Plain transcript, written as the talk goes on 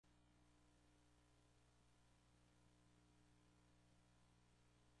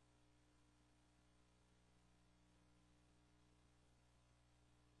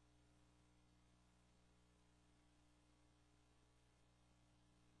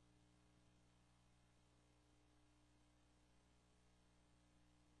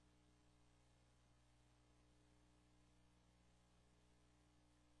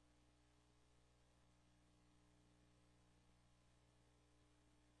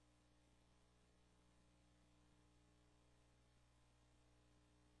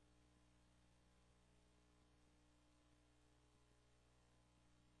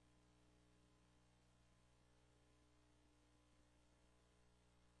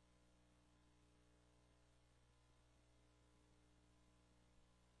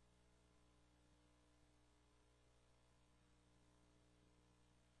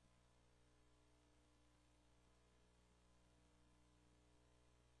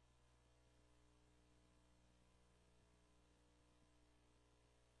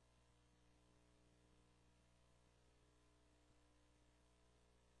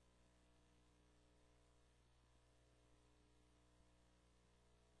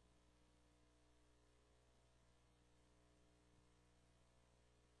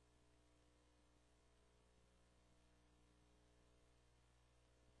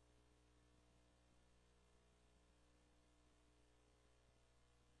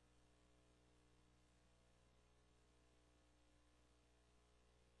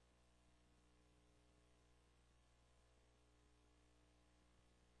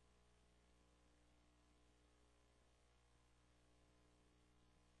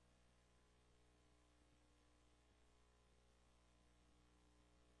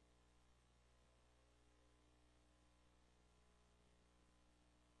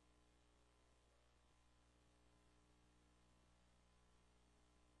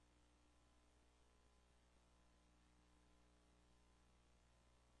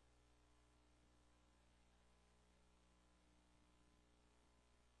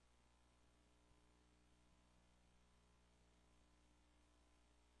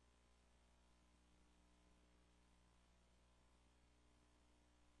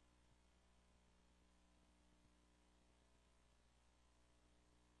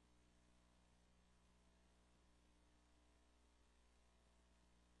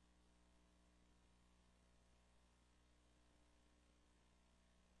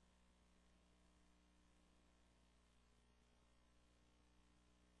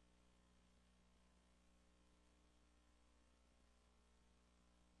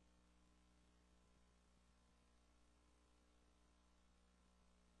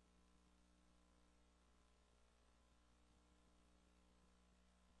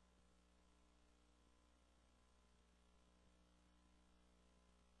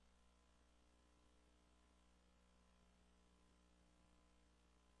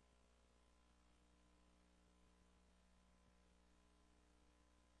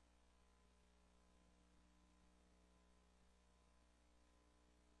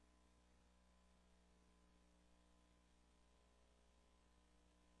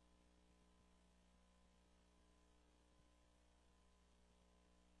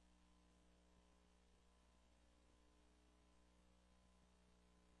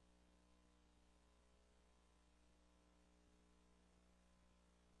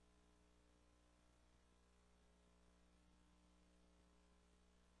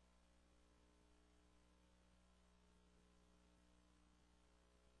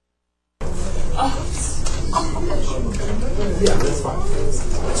Yeah, that's fine.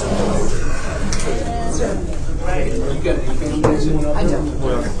 You got anything? I don't.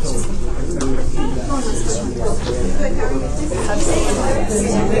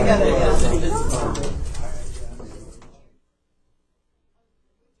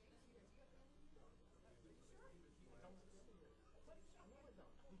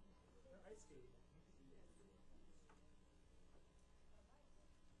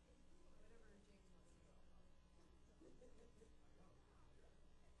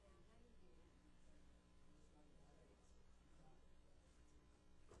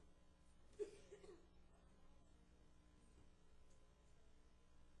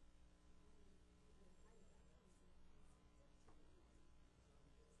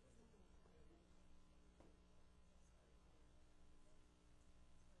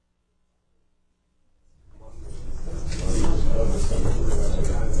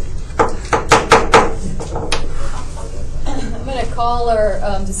 Call our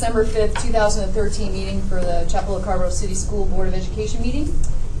December 5th, 2013 meeting for the Chapel of Carrboro City School Board of Education meeting.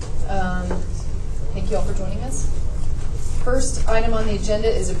 Thank you all for joining us. First item on the agenda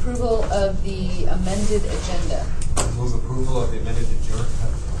is approval of the amended agenda. Move approval of the amended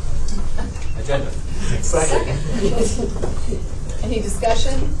agenda. Second. Any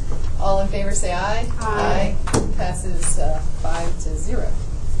discussion? All in favor say aye. Aye. Passes 5-0.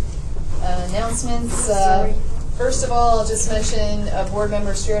 Announcements. First of all, I'll just mention board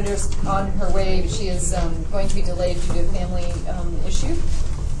member Schroeder's on her way, but she is going to be delayed due to a family issue.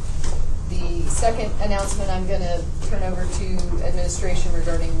 The second announcement I'm going to turn over to administration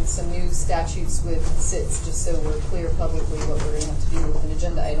regarding some new statutes with SITs, just so we're clear publicly what we're going to have to do with an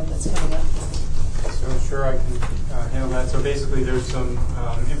agenda item that's coming up. So I'm sure I can handle that. So basically there's some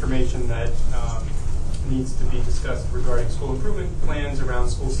information that needs to be discussed regarding school improvement plans around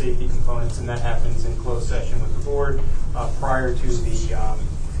school safety components, and that happens in closed session with the board prior to the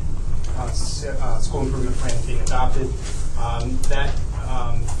school improvement plan being adopted. That is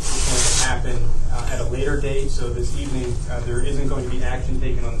going to happen at a later date, so this evening there isn't going to be action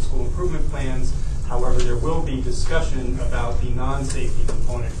taken on the school improvement plans. However, there will be discussion about the non-safety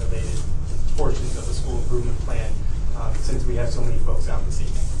component related portions of the school improvement plan since we have so many folks out this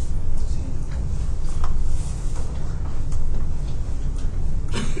evening.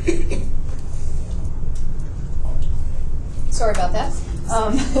 Sorry about that.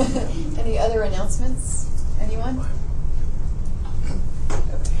 Any other announcements? Anyone?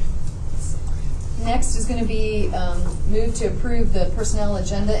 Next is going to be moved to approve the personnel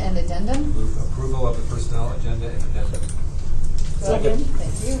agenda and addendum. Move approval of the personnel agenda and addendum. Second.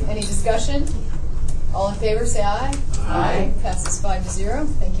 Thank you. Any discussion? All in favor say aye. Aye. Passes 5-0.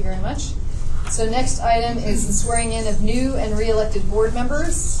 Thank you very much. So next item is the swearing in of new and re-elected board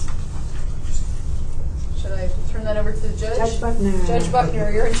members. Should I turn that over to the judge? Judge Buckner. Judge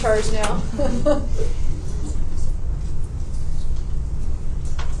Buckner, you're in charge now.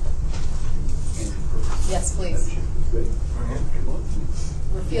 Yes, please.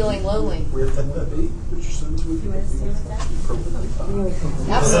 We're feeling lonely.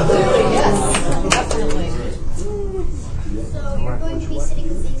 Absolutely, yes. Definitely. So you're going to be sitting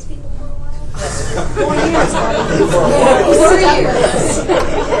with these people for a while? Yes. 4 years.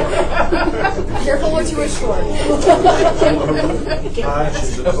 Careful what you wish for.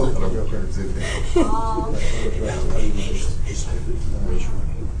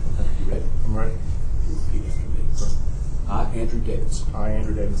 I'm ready. I,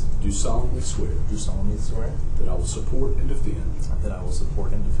 Andrew Davis, do solemnly swear that I will support and defend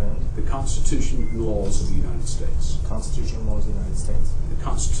the Constitution and laws of the United States, the Constitution and laws of the United States, the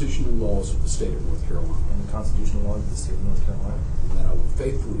Constitution and laws of the state of North Carolina, and the Constitution and laws of the state of North Carolina, and that I will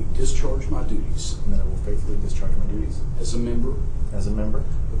faithfully discharge my duties as a member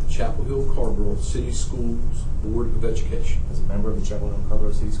of the Chapel Hill Carrboro City Schools Board of Education,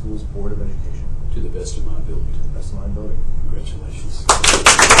 Board of Education, to the best of my ability. Congratulations.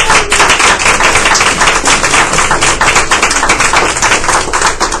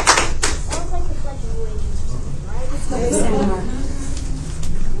 Sounds like the Pledge of Allegiance or something, right? It's very similar.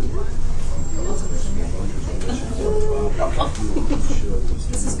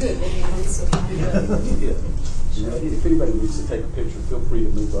 This is good. If anybody needs to take a picture, feel free to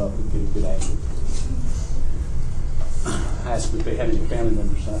move up and get a good angle. I asked if they had any family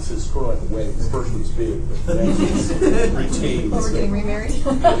members, and I said, sort of like a wedding. The first one's big, but the next one's routine. Oh, we're getting remarried?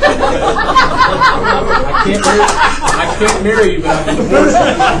 I can't marry you, but I can divorce you.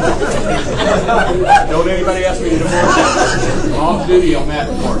 Don't anybody ask me to divorce you. I'm off duty on that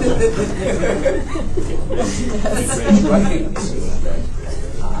part. Raise your right hands.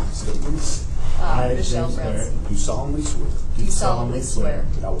 I, Michelle James Barrett, Brownstein, do solemnly swear do solemnly swear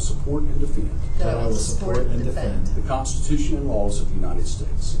that I will support and defend that I will support and defend the Constitution and laws of the United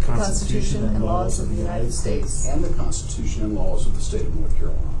States the Constitution and laws of the United States and the Constitution and laws of the state of North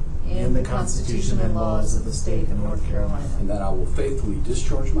Carolina, and the Constitution and laws of the state of North Carolina, and that I will faithfully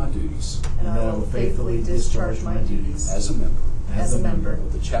discharge my duties and I will faithfully discharge my duties as a member as a member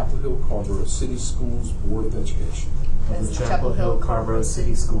of the Chapel Hill Carborough City Schools Board of Education of the Chapel Hill Carborough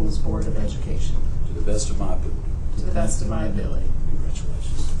City Schools Board of Education to the best of my ability. to the best of my ability.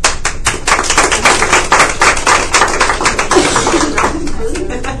 Congratulations.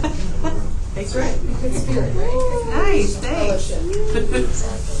 That's right. Good spirit, right? Nice, thanks. Fellowship.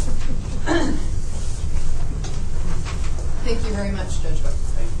 Thank you very much, Judge Buck.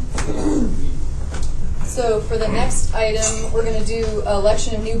 So for the next item, we're going to do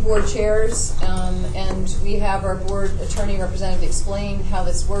election of new board chairs, and we have our board attorney representative explain how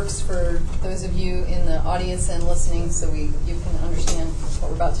this works for those of you in the audience and listening, so you can understand what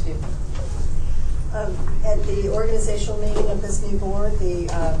we're about to do. At the organizational meeting of this new board, the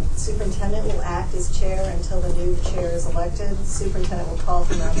superintendent will act as chair until the new chair is elected. The superintendent will call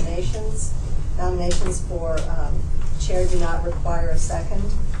for nominations. Nominations for chair do not require a second.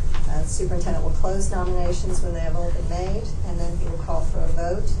 The superintendent will close nominations when they have all been made, and then he will call for a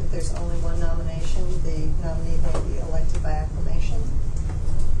vote. If there's only one nomination, the nominee may be elected by acclamation.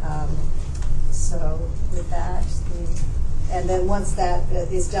 So with that, and then once that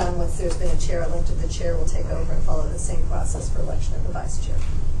is done, once there's been a chair elected, the chair will take over and follow the same process for election of the vice chair.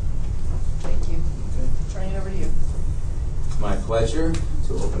 Thank you. Turning it over to you. It's my pleasure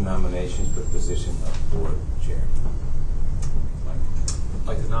to open nominations for the position of board chair. I'd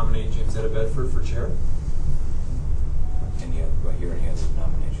like to nominate James Etta Bedford for chair. Do I hear any other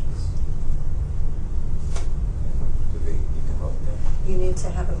nominations? You can vote then. You need to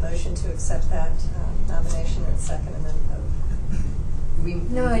have a motion to accept that nomination and second, and then vote.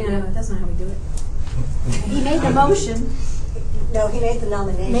 No, that's not how we do it. He made the motion. No, he made the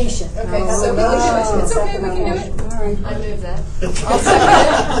nomination. Okay, Oh, so motion. it's okay, we can do it. All right. I move that. I'll second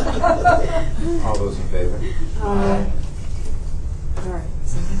it. All those in favor? All right.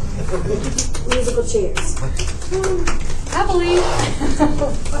 Musical chairs. Happily.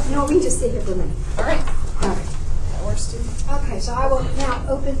 No, we can just sit here for a minute. All right. All right. That works too. Okay, so I will now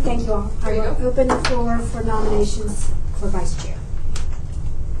open, thank you all. I There you will go. open the floor for nominations for vice chair.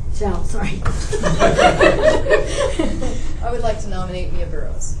 So, sorry. I would like to nominate Mia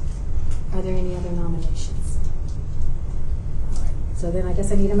Burrows. Are there any other nominations? All right. So then I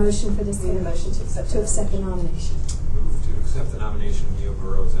guess I need a motion for this. Need a motion to accept. The nomination. Move to accept the nomination of Neil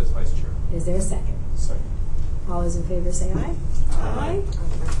Burrows as vice chair. Is there a second? Second. All those in favor say aye. Aye.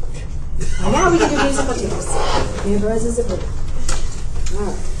 And now we can do musical chairs. Mia Burrows is approved. All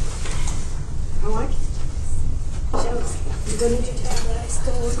right. I like it. Jokes. You don't need your tab, but I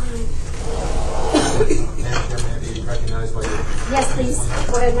stole mine. Madam Chair, may I be recognized by you? Yes, please.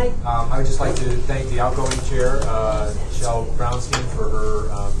 Go ahead, Mike. I would just like to thank the outgoing chair, Michelle Brownstein, for her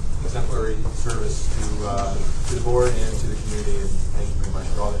exemplary service to the board and to the community, and thank you very much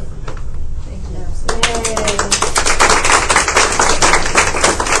for all that effort. Thank you.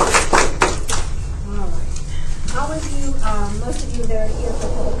 All right. All of you, most of you that are here for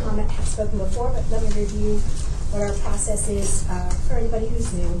public comment have spoken before, but let me review what our process is for anybody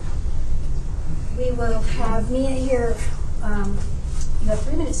who's new. We will have Mia here. You have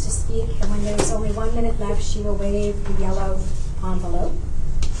 3 minutes to speak, and when there's only 1 minute left, she will wave the yellow envelope.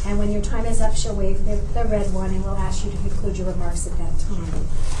 And when your time is up, she'll wave the red one, and we'll ask you to conclude your remarks at that time.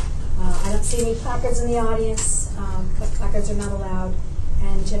 I don't see any placards in the audience, but placards are not allowed,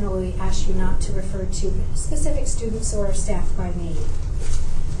 and generally we ask you not to refer to specific students or staff by name.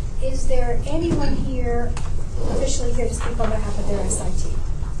 Is there anyone here, officially here to speak on behalf of their SIT?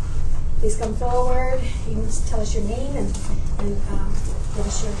 Please come forward. You can just tell us your name and give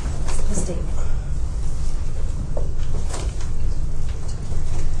us your statement.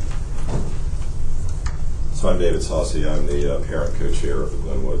 So I'm David Saucy. I'm the parent co-chair of the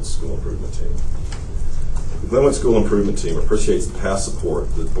Glenwood School Improvement Team. The Glenwood School Improvement Team appreciates the past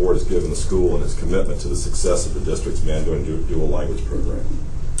support that the board has given the school and its commitment to the success of the district's Mandarin dual language program.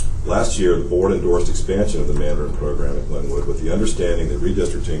 Last year, the board endorsed expansion of the Mandarin program at Glenwood with the understanding that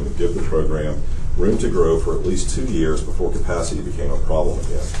redistricting would give the program room to grow for at least 2 years before capacity became a problem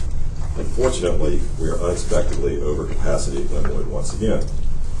again. Unfortunately, we are unexpectedly over capacity at Glenwood once again.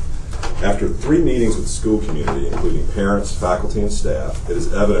 After 3 meetings with the school community, including parents, faculty, and staff, it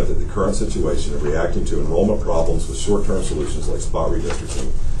is evident that the current situation of reacting to enrollment problems with short-term solutions like spot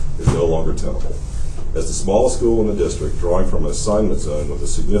redistricting is no longer tenable. As the smallest school in the district, drawing from an assignment zone with a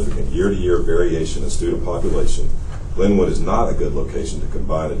significant year-to-year variation in student population, Glenwood is not a good location to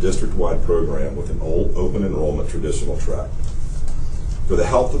combine a district-wide program with an old open enrollment traditional track. For the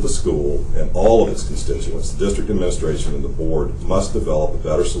health of the school and all of its constituents, the district administration and the board must develop a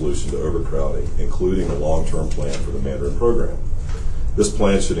better solution to overcrowding, including a long-term plan for the Mandarin program. This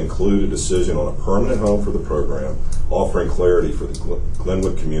plan should include a decision on a permanent home for the program, offering clarity for the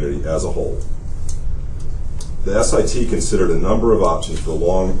Glenwood community as a whole. The SIT considered a number of options for a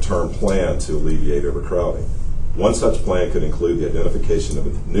long-term plan to alleviate overcrowding. One such plan could include the identification of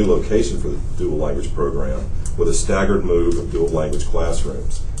a new location for the dual language program with a staggered move of dual language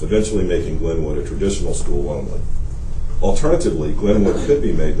classrooms, eventually making Glenwood a traditional school only. Alternatively, Glenwood could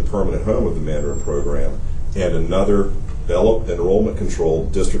be made the permanent home of the Mandarin program and another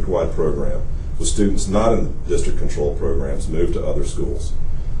enrollment-controlled district-wide program with students not in district-controlled programs moved to other schools.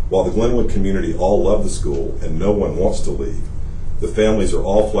 While the Glenwood community all love the school and no one wants to leave, the families are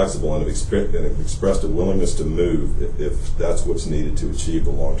all flexible and have expressed a willingness to move if that's what's needed to achieve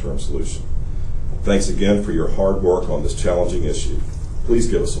the long-term solution. Thanks again for your hard work on this challenging issue. Please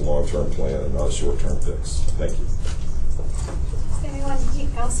give us a long-term plan and not a short-term fix. Thank you. Is there anyone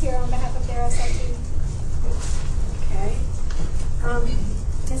else here on behalf of their SIT? Okay.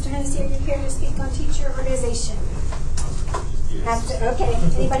 Mr. Hennessy, are you here to speak on teacher organization? Yes. Okay.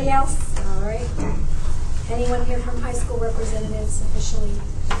 Anybody else? All right. Anyone here from high school representatives officially?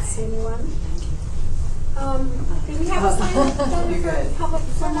 See anyone? Do we have a sign up for public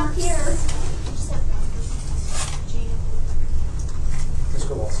from up here?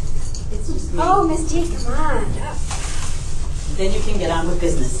 Oh, Miss G, come on. Then you can get on with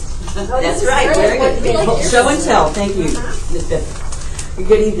business. Oh, That's this is right. great. Very good. Show and tell. Thank you, Ms. Bibb.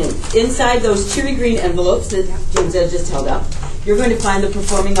 Good evening. Inside those cherry green envelopes that James Ed just held up, you're going to find the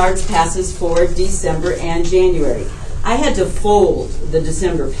performing arts passes for December and January. I had to fold the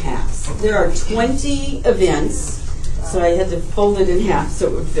December pass. There are 20 events, so I had to fold it in half so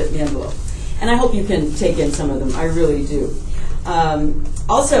it would fit in the envelope. And I hope you can take in some of them. I really do.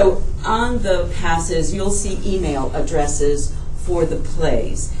 Also, on the passes, you'll see email addresses for the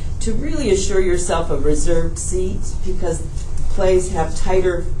plays. To really assure yourself of reserved seats, because plays have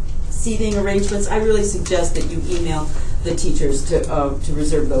tighter seating arrangements, I really suggest that you email the teachers to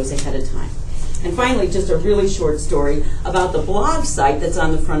reserve those ahead of time. And finally, just a really short story about the blog site that's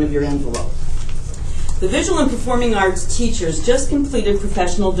on the front of your envelope. The visual and performing arts teachers just completed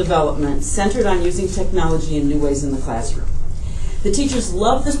professional development centered on using technology in new ways in the classroom. The teachers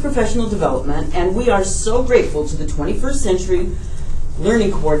love this professional development, and we are so grateful to the 21st Century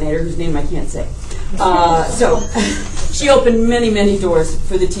Learning Coordinator, whose name I can't say. So she opened many, many doors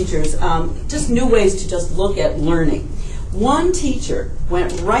for the teachers, just new ways to just look at learning. One teacher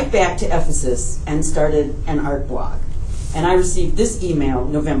went right back to Ephesus and started an art blog. And I received this email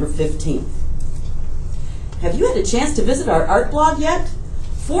November 15th. Have you had a chance to visit our art blog yet?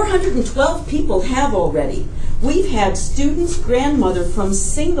 412 people have already. We've had students' grandmother from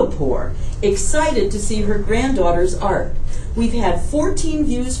Singapore excited to see her granddaughter's art. We've had 14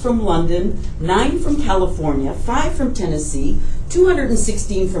 views from London, 9 from California, 5 from Tennessee,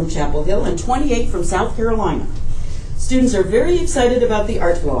 216 from Chapel Hill, and 28 from South Carolina. Students are very excited about the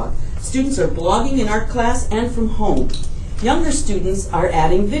art blog. Students are blogging in art class and from home. Younger students are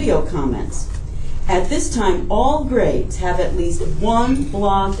adding video comments. At this time, all grades have at least one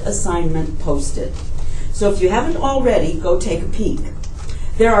blogged assignment posted. So if you haven't already, go take a peek.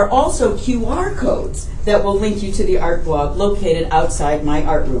 There are also QR codes that will link you to the art blog located outside my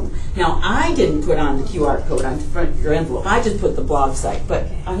art room. Now, I didn't put on the QR code on the front of your envelope. I just put the blog site, but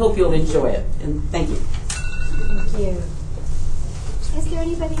I hope you'll enjoy it. And thank you. Thank you. Is there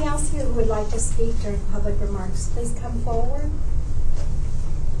anybody else here who would like to speak during public remarks? Please come forward.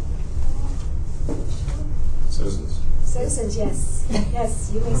 Citizens. Citizens, yes.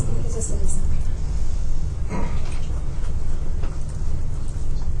 Yes, you may speak as a citizen.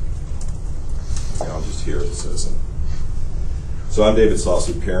 I'm just here as a citizen. So I'm David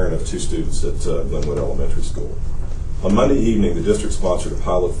Saucy, parent of 2 students at Glenwood Elementary School. On Monday evening, the district sponsored a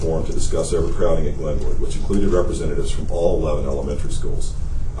pilot forum to discuss overcrowding at Glenwood, which included representatives from all 11 elementary schools.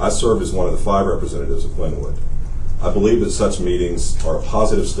 I served as one of the 5 representatives of Glenwood. I believe that such meetings are a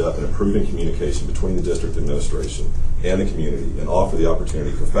positive step in improving communication between the district administration and the community and offer the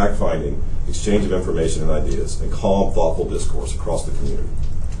opportunity for fact-finding, exchange of information and ideas, and calm, thoughtful discourse across the community.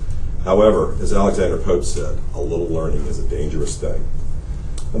 However, as Alexander Pope said, a little learning is a dangerous thing.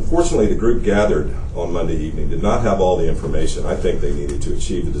 Unfortunately, the group gathered on Monday evening did not have all the information I think they needed to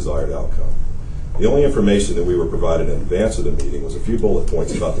achieve the desired outcome. The only information that we were provided in advance of the meeting was a few bullet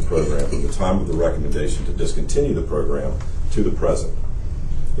points about the program from the time of the recommendation to discontinue the program to the present.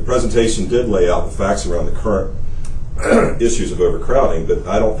 The presentation did lay out the facts around the current issues of overcrowding, but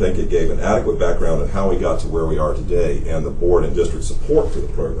I don't think it gave an adequate background on how we got to where we are today and the board and district support for the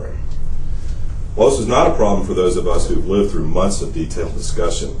program. While this is not a problem for those of us who've lived through months of detailed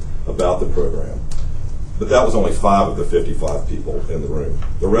discussion about the program, but that was only 5 of the 55 people in the room.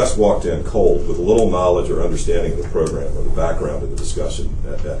 The rest walked in cold with little knowledge or understanding of the program or the background of the discussion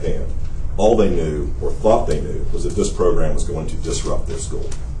at hand. All they knew, or thought they knew, was that this program was going to disrupt their school.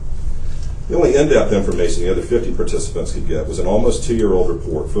 The only in-depth information the other 50 participants could get was an almost 2-year-old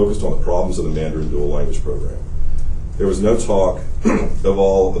report focused on the problems of the Mandarin Dual Language Program. There was no talk of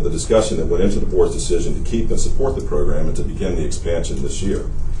all of the discussion that went into the board's decision to keep and support the program and to begin the expansion this year.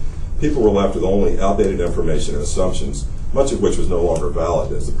 People were left with only outdated information and assumptions, much of which was no longer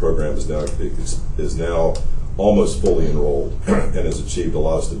valid, as the program is now almost fully enrolled and has achieved a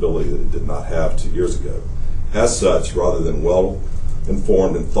lot of stability that it did not have 2 years ago. As such, rather than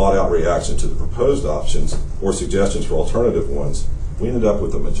well-informed and thought-out reaction to the proposed options or suggestions for alternative ones, we ended up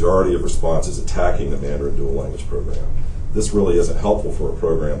with a majority of responses attacking the Mandarin Dual Language Program. This really isn't helpful for a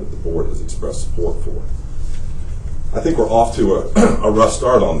program that the board has expressed support for. I think we're off to a rough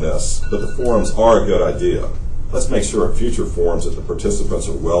start on this, but the forums are a good idea. Let's make sure at future forums that the participants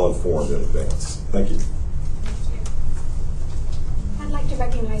are well informed in advance. Thank you. I'd like to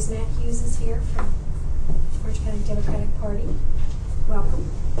recognize Matt Hughes is here from Orange County Democratic Party.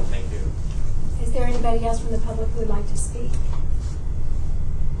 Welcome. Thank you. Is there anybody else from the public who would like to speak?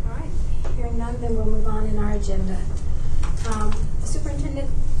 All right. Hearing none, then we'll move on in our agenda. The superintendent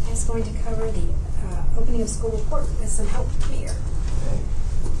is going to cover the opening of school report with some help here. Okay.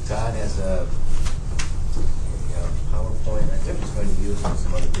 Todd has a PowerPoint. I think he's going to use it.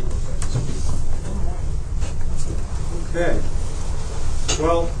 Some other people are going to speak. Okay.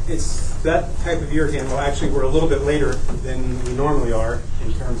 Well, it's that type of year again. Well, actually, we're a little bit later than we normally are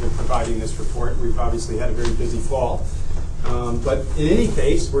in terms of providing this report. We've obviously had a very busy fall. But in any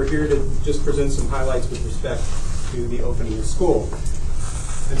case, we're here to just present some highlights with respect to the opening of school.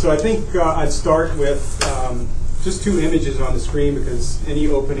 And so I think I'd start with just 2 images on the screen, because any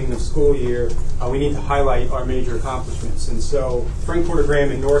opening of school year, we need to highlight our major accomplishments. And so Frank Porter Graham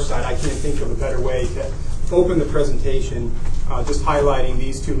and Northside, I can't think of a better way to open the presentation just highlighting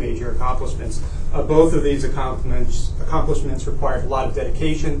these 2 major accomplishments. Both of these accomplishments required a lot of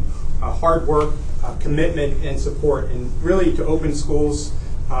dedication, hard work, commitment, and support. And really, to open schools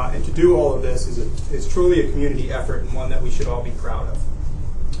and to do all of this is truly a community effort, and one that we should all be proud of.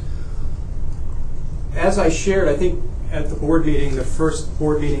 As I shared, I think at the board meeting, the first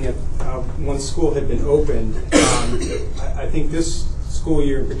board meeting once school had been opened, I think this school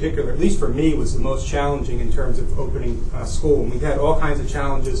year in particular, at least for me, was the most challenging in terms of opening school. And we've had all kinds of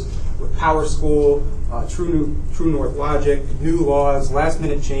challenges with Power School, True North Logic, new laws,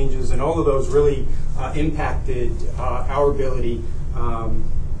 last-minute changes, and all of those really impacted our ability.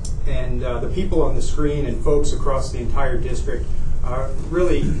 And the people on the screen and folks across the entire district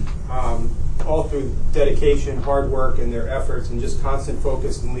really, all through dedication, hard work, and their efforts, and just constant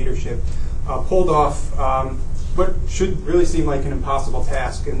focus and leadership, pulled off what should really seem like an impossible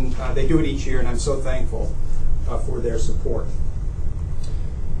task. And they do it each year, and I'm so thankful for their support.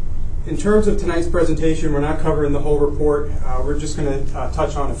 In terms of tonight's presentation, we're not covering the whole report. We're just going to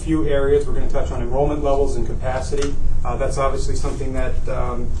touch on a few areas. We're going to touch on enrollment levels and capacity. That's obviously something that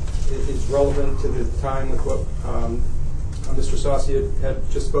is relevant to the time with what Mr. Saucy had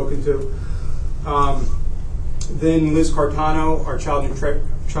just spoken to. Then Liz Cartano, our child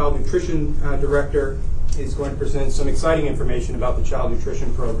nutrition director, is going to present some exciting information about the child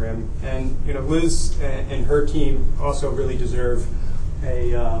nutrition program. And Liz and her team also really deserve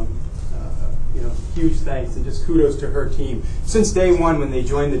a huge thanks, and just kudos to her team. Since day one, when they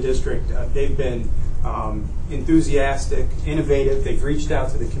joined the district, they've been enthusiastic, innovative. They've reached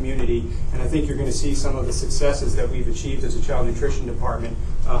out to the community, and I think you're going to see some of the successes that we've achieved as a child nutrition department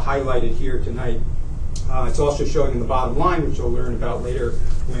highlighted here tonight. It's also showing in the bottom line, which you'll learn about later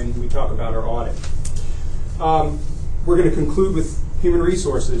when we talk about our audit. We're going to conclude with human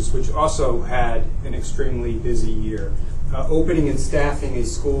resources, which also had an extremely busy year. Opening and staffing a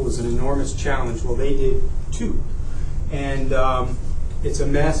school is an enormous challenge. Well, they did too. And it's a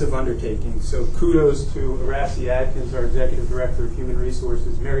massive undertaking. So kudos to Arasi Adkins, our Executive Director of Human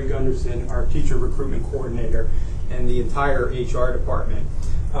Resources, Mary Gunderson, our Teacher Recruitment Coordinator, and the entire HR department.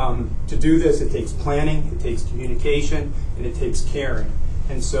 To do this, it takes planning, it takes communication, and it takes caring.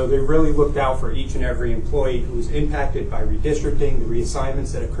 And so they really looked out for each and every employee who was impacted by redistricting, the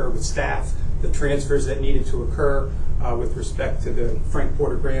reassignments that occur with staff, the transfers that needed to occur with respect to the Frank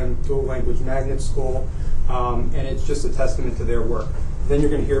Porter Graham Dual Language Magnet School, and it's just a testament to their work. Then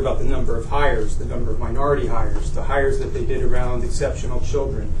you're going to hear about the number of hires, the number of minority hires, the hires that they did around exceptional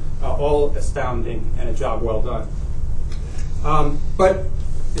children, all astounding and a job well done. But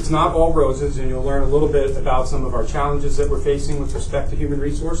it's not all roses, and you'll learn a little bit about some of our challenges that we're facing with respect to human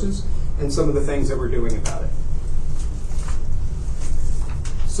resources and some of the things that we're doing about it.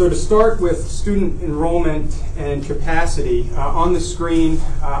 So to start with student enrollment and capacity, on the screen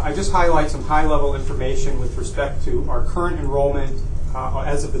I just highlight some high-level information with respect to our current enrollment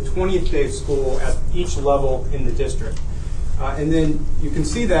as of the 20th day of school at each level in the district. And then you can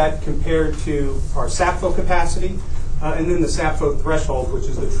see that compared to our SAPFO capacity, and then the SAPFO threshold, which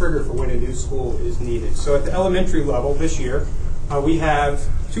is the trigger for when a new school is needed. So at the elementary level this year, we have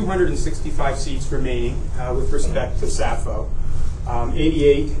 265 seats remaining with respect to SAPFO,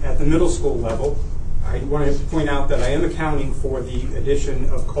 88 at the middle school level. I want to point out that I am accounting for the addition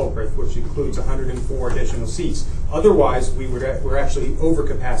of Culbreth, which includes 104 additional seats. Otherwise, we're actually over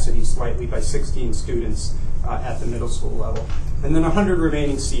capacity slightly by 16 students at the middle school level, and then 100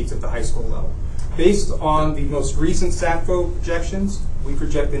 remaining seats at the high school level. Based on the most recent SAPFO projections, we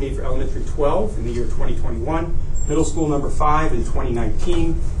project the need for elementary 12 in the year 2021, middle school number 5 in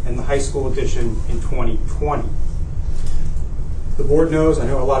 2019, and the high school addition in 2020. The board knows, I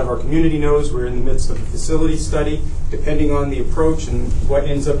know a lot of our community knows, we're in the midst of a facility study. Depending on the approach and what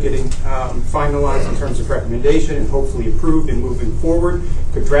ends up getting finalized in terms of recommendation and hopefully approved and moving forward,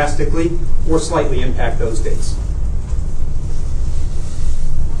 could drastically or slightly impact those dates.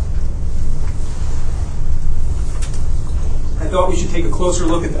 I thought we should take a closer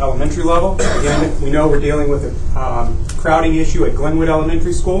look at the elementary level. Again, we know we're dealing with a crowding issue at Glenwood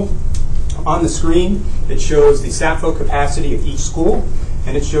Elementary School. On the screen, it shows the SAPFO capacity of each school,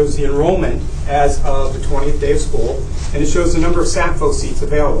 and it shows the enrollment as of the 20th day of school, and it shows the number of SAPFO seats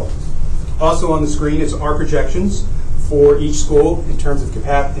available. Also on the screen is our projections for each school in terms of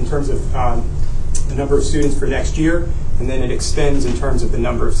the number of students for next year, and then it extends in terms of the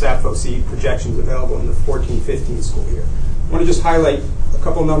number of SAPFO seat projections available in the 14-15 school year. I want to just highlight a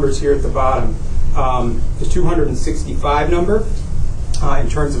couple numbers here at the bottom. The 265 number in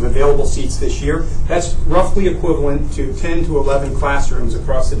terms of available seats this year, that's roughly equivalent to 10 to 11 classrooms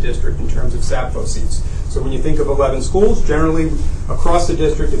across the district in terms of SAPFO seats. So when you think of 11 schools, generally across the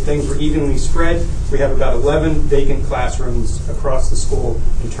district, if things were evenly spread, we have about 11 vacant classrooms across the school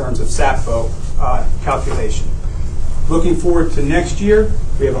in terms of SAPFO calculation. Looking forward to next year,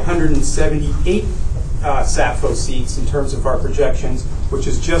 we have 178 SAPFO seats in terms of our projections, which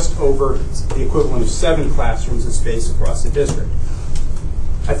is just over the equivalent of 7 classrooms of space across the district.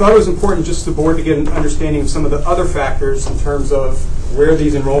 I thought it was important just the board to get an understanding of some of the other factors in terms of where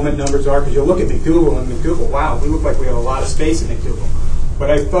these enrollment numbers are, because you'll look at McDougal and McDougal, wow, we look like we have a lot of space in McDougal.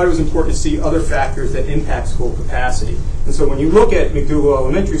 But I thought it was important to see other factors that impact school capacity. And so when you look at McDougal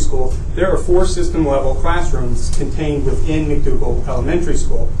Elementary School, there are 4 system-level classrooms contained within McDougal Elementary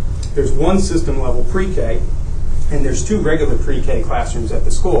School. There's 1 system-level pre-K, and there's 2 regular pre-K classrooms at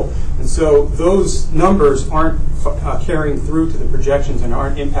the school. And so those numbers aren't carrying through to the projections and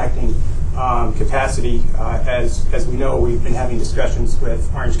aren't impacting capacity. As we know, we've been having discussions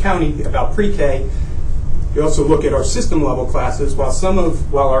with Orange County about pre-K. You also look at our system level classes. While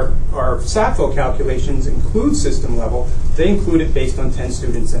our SAPFO calculations include system level, they include it based on 10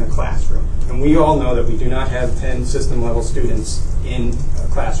 students in a classroom. And we all know that we do not have 10 system level students in a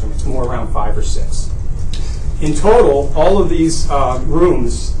classroom. It's more around 5 or 6. In total, all of these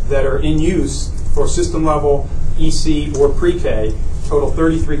rooms that are in use for system level, EC, or pre-K total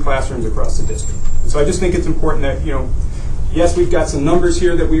 33 classrooms across the district. And so I just think it's important that, yes, we've got some numbers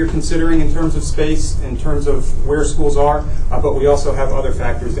here that we are considering in terms of space, in terms of where schools are, but we also have other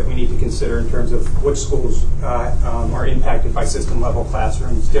factors that we need to consider in terms of which schools are impacted by system level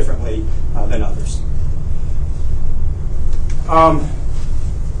classrooms differently than others.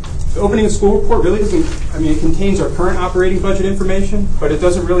 The opening of school report really doesn't, it contains our current operating budget information, but it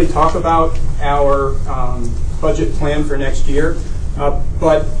doesn't really talk about our budget plan for next year.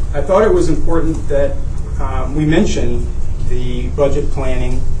 But I thought it was important that we mention the budget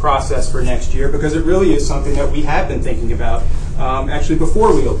planning process for next year, because it really is something that we have been thinking about actually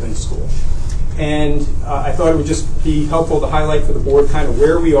before we opened school. And I thought it would just be helpful to highlight for the board kind of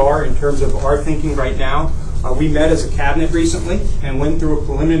where we are in terms of our thinking right now. We met as a cabinet recently and went through a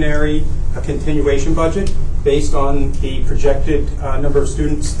preliminary continuation budget based on the projected number of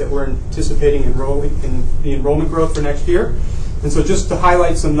students that we're anticipating enrolling in the enrollment growth for next year. And so just to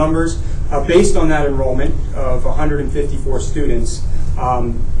highlight some numbers, based on that enrollment of 154 students,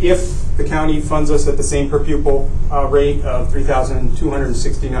 If the county funds us at the same per pupil rate of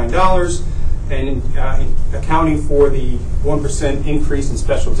 $3,269, and accounting for the 1% increase in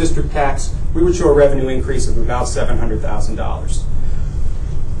special district tax, we would show a revenue increase of about $700,000.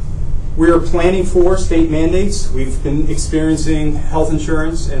 We are planning for state mandates. We've been experiencing health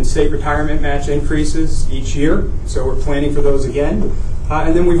insurance and state retirement match increases each year, so we're planning for those again.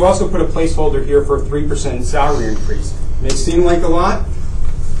 And then we've also put a placeholder here for a 3% salary increase. It may seem like a lot.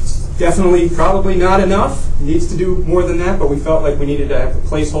 It's definitely probably not enough. It needs to do more than that, but we felt like we needed to have a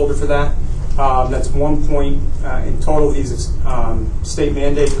placeholder for that. That's 1 point, in total, these state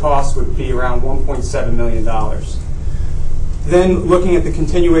mandate costs would be around $1.7 million. Then looking at the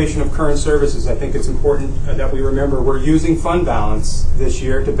continuation of current services, I think it's important that we remember we're using fund balance this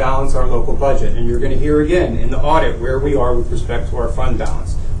year to balance our local budget. And you're going to hear again in the audit where we are with respect to our fund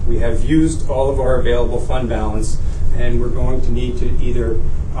balance. We have used all of our available fund balance, and we're going to need to either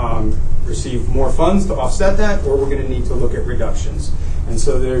receive more funds to offset that, or we're going to need to look at reductions. And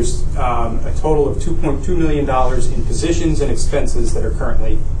so there's a total of $2.2 million in positions and expenses that are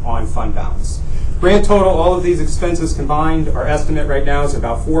currently on fund balance. Grand total, all of these expenses combined, our estimate right now is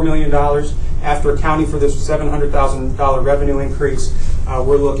about $4 million. After accounting for this $700,000 revenue increase,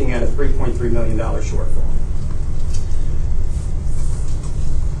 we're looking at a $3.3 million shortfall.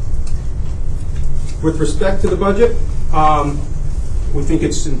 With respect to the budget, we think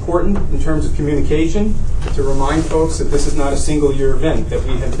it's important in terms of communication to remind folks that this is not a single year event, that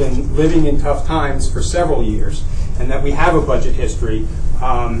we have been living in tough times for several years, and that we have a budget history.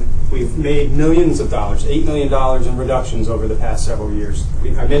 We've made millions of dollars, $8 million in reductions over the past several years.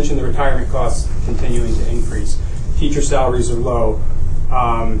 I mentioned the retirement costs continuing to increase. Teacher salaries are low.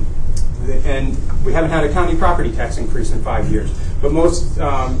 And we haven't had a county property tax increase in 5 years. But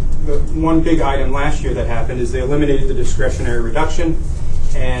one big item last year that happened is they eliminated the discretionary reduction.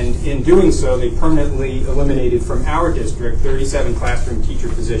 And in doing so, they permanently eliminated from our district 37 classroom teacher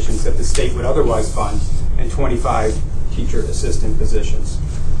positions that the state would otherwise fund and 25 teacher assistant positions.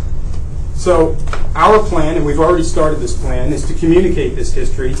 So our plan, and we've already started this plan, is to communicate this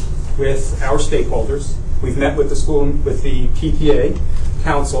history with our stakeholders. We've met with the PTA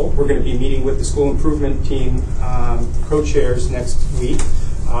council. We're going to be meeting with the school improvement team co-chairs next week.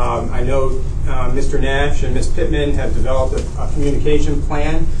 I know Mr. Nash and Ms. Pittman have developed a communication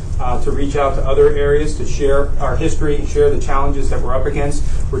plan to reach out to other areas to share our history, share the challenges that we're up against.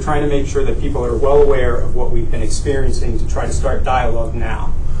 We're trying to make sure that people are well aware of what we've been experiencing to try to start dialogue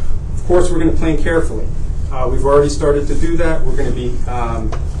now. Of course, we're going to plan carefully. We've already started to do that. We're going to be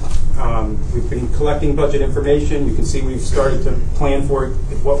we've been collecting budget information. You can see we've started to plan for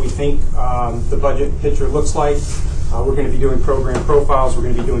what we think the budget picture looks like. We're going to be doing program profiles. We're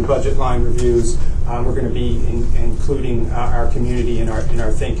going to be doing budget line reviews. We're going to be including our community in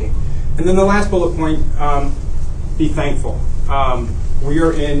our thinking. And then the last bullet point, be thankful. We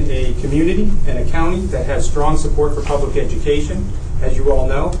are in a community and a county that has strong support for public education. As you all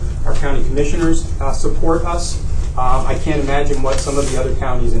know, our county commissioners support us. I can't imagine what some of the other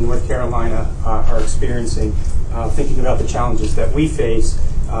counties in North Carolina are experiencing, thinking about the challenges that we face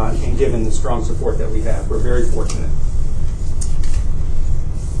and given the strong support that we have. We're very fortunate.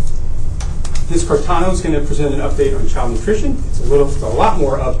 Ms. Cartano is going to present an update on child nutrition. It's a lot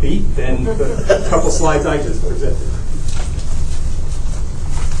more upbeat than the couple slides I just presented.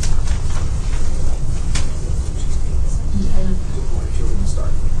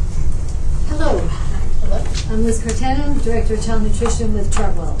 Hello. I'm Liz Cartano, Director of Child Nutrition with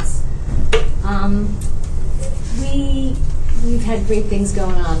Chartwells. We've had great things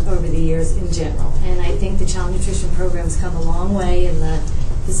going on over the years in general, and I think the child nutrition program's come a long way, and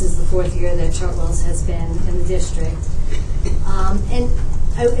this is the 4th year that Chartwells has been in the district. And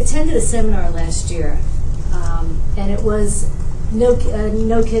I attended a seminar last year, and it was No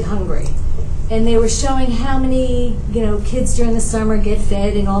Kid Hungry. And they were showing how many kids during the summer get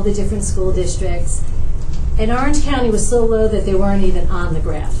fed in all the different school districts. And Orange County was so low that they weren't even on the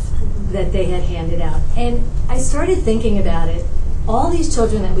graph that they had handed out. And I started thinking about it. All these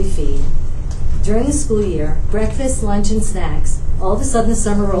children that we feed during the school year, breakfast, lunch, and snacks, all of a sudden the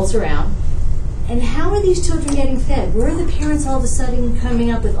summer rolls around. And how are these children getting fed? Where are the parents all of a sudden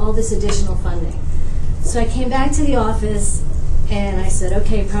coming up with all this additional funding? So I came back to the office and I said,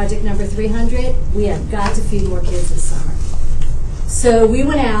 okay, project number 300, we have got to feed more kids this summer. So we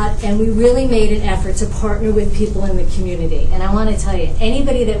went out and we really made an effort to partner with people in the community. And I want to tell you,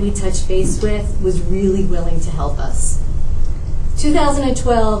 anybody that we touched base with was really willing to help us.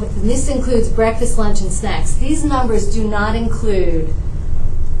 2012, and this includes breakfast, lunch, and snacks. These numbers do not include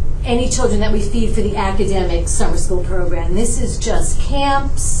any children that we feed for the academic summer school program. This is just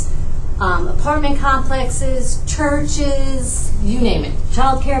camps, apartment complexes, churches, you name it,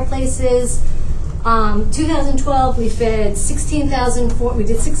 child care places. 2012 we fed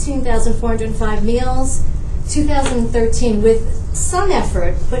 16,405 meals. 2013, with some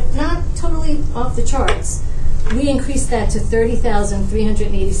effort, but not totally off the charts, we increased that to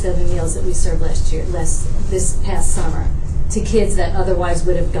 30,387 meals that we served this past summer to kids that otherwise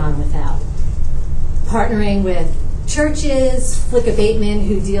would have gone without. Partnering with churches, Flick Abatement,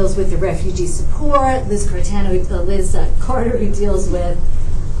 who deals with the refugee support, Liz Carter, who deals with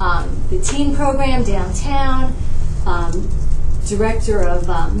the teen program downtown, director of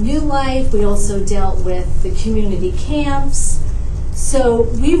New Life. We also dealt with the community camps. So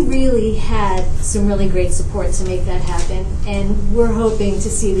we really had some really great support to make that happen, and we're hoping to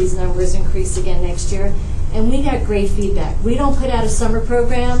see these numbers increase again next year. And we got great feedback. We don't put out a summer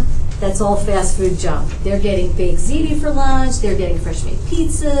program that's all fast food junk. They're getting baked ziti for lunch, they're getting fresh made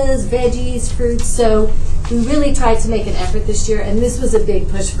pizzas, veggies, fruits. So we really tried to make an effort this year, and this was a big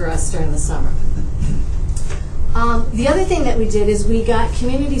push for us during the summer. The other thing that we did is we got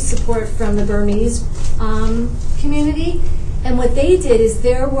community support from the Burmese community. And what they did is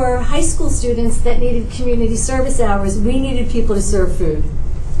there were high school students that needed community service hours. We needed people to serve food.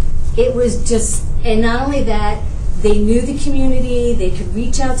 It was just, and not only that, they knew the community, they could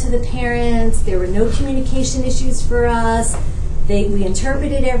reach out to the parents, there were no communication issues for us, we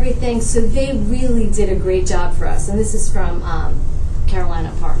interpreted everything, so they really did a great job for us. And this is from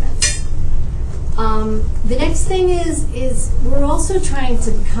Carolina Apartments. The next thing is we're also trying to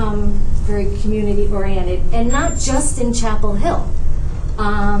become very community oriented, and not just in Chapel Hill.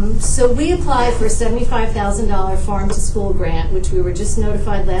 So we applied for a $75,000 farm to school grant, which we were just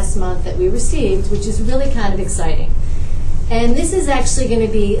notified last month that we received, which is really kind of exciting. And this is actually going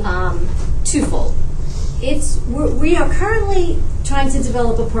to be twofold. We are currently trying to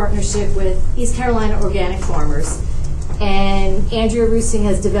develop a partnership with East Carolina Organic Farmers. And Andrea Roosing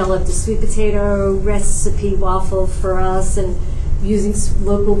has developed a sweet potato recipe waffle for us, and using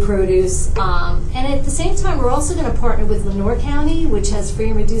local produce. And at the same time, we're also going to partner with Lenoir County, which has free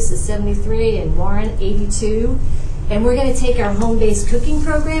and reduced at 73 and Warren 82. And we're going to take our home-based cooking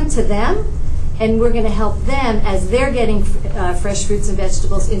program to them, and we're going to help them as they're getting fresh fruits and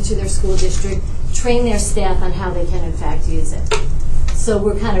vegetables into their school district, train their staff on how they can in fact use it. So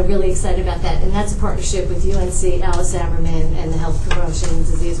we're kind of really excited about that, and that's a partnership with UNC, Alice Ammerman, and the Health Promotion and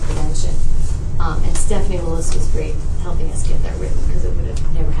Disease Prevention. And Stephanie Willis was great helping us get that written, because it would have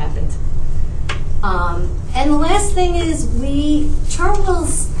never happened. And the last thing is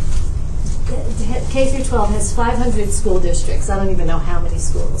Chartwell's K-12 has 500 school districts. I don't even know how many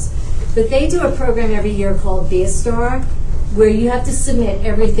schools. But they do a program every year called Be a Star, where you have to submit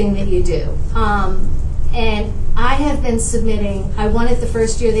everything that you do. And I have been submitting, I won it the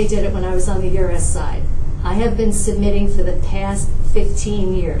first year they did it when I was on the URS side. I have been submitting for the past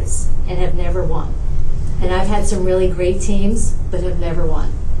 15 years and have never won. And I've had some really great teams, but have never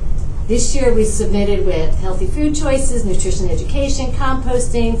won. This year we submitted with healthy food choices, nutrition education,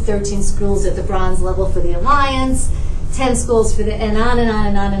 composting, 13 schools at the bronze level for the Alliance, 10 schools for the, and on and on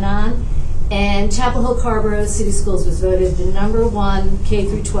and on and on. And Chapel Hill Carborough City Schools was voted the #1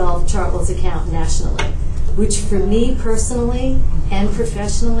 K-12 Chartwell's account nationally, which for me personally and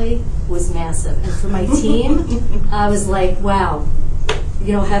professionally was massive. And for my team, I was like, wow,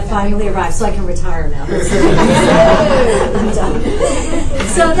 have finally arrived, so I can retire now. I'm done.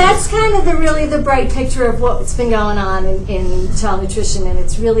 So that's kind of the bright picture of what's been going on in child nutrition, and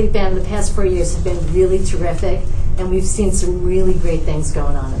it's really been, the past 4 years have been really terrific, and we've seen some really great things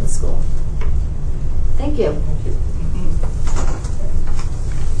going on in the school. Thank you. Thank you.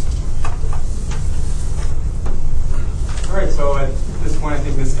 All right, so at this point, I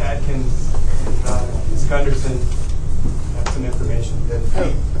think Ms. Adkins and Ms. Gunderson have some information. That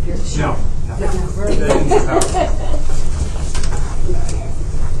no.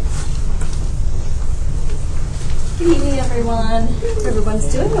 Good evening, everyone. Hope everyone's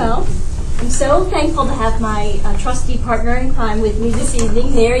doing well. I'm so thankful to have my trusty partner in crime with me this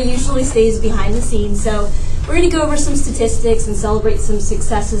evening. Mary usually stays behind the scenes, so we're going to go over some statistics and celebrate some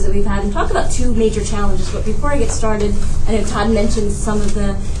successes that we've had and talk about two major challenges. But before I get started, I know Todd mentioned some of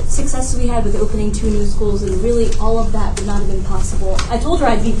the successes we had with opening 2 new schools, and really all of that would not have been possible. I told her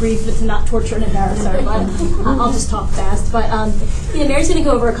I'd be brief, but to not torture and embarrass her, but I'll just talk fast. But Mary's going to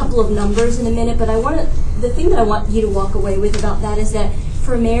go over a couple of numbers in a minute, but the thing that I want you to walk away with about that is that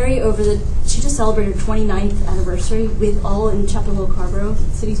for Mary, she just celebrated her 29th anniversary with all in Chapel Hill Carborough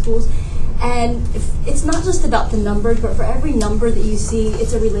City Schools. And it's not just about the numbers, but for every number that you see,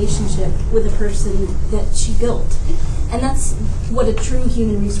 it's a relationship with a person that she built. And that's what a true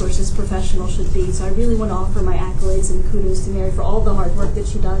human resources professional should be. So I really want to offer my accolades and kudos to Mary for all the hard work that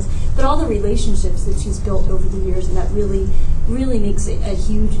she does, but all the relationships that she's built over the years, and that really, really makes a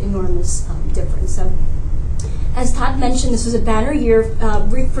huge, enormous difference. So, as Todd mentioned, this was a banner year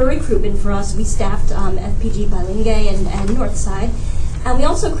for recruitment for us. We staffed FPG Bilingue and Northside. And we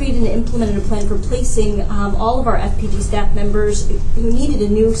also created and implemented a plan for placing all of our FPG staff members who needed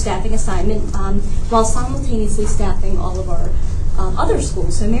a new staffing assignment while simultaneously staffing all of our other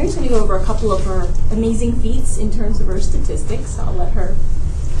schools. So Mary's going to go over a couple of her amazing feats in terms of her statistics. I'll let her.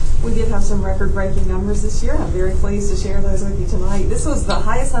 We did have some record-breaking numbers this year. I'm very pleased to share those with you tonight. This was the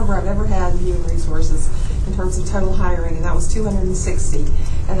highest number I've ever had in human resources in terms of total hiring, and that was 260.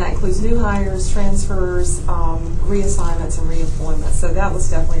 And that includes new hires, transfers, reassignments, and reemployments. So that was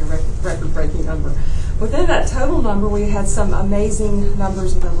definitely a record-breaking number. Within that total number, we had some amazing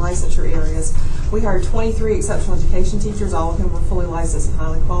numbers within licensure areas. We hired 23 exceptional education teachers, all of whom were fully licensed and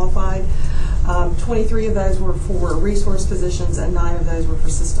highly qualified. 23 of those were for resource positions, and 9 of those were for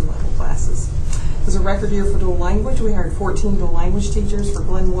system level classes. It was a record year for dual language. We hired 14 dual language teachers for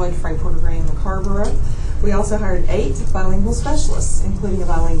Glenwood, Frank Porter Graham, and Carrboro. We also hired 8 bilingual specialists, including a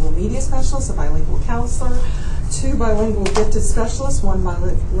bilingual media specialist, a bilingual counselor, 2 bilingual gifted specialists, 1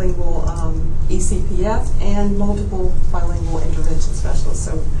 bilingual ECPF, and multiple bilingual intervention specialists.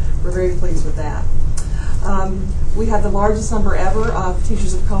 So we're very pleased with that. We had the largest number ever of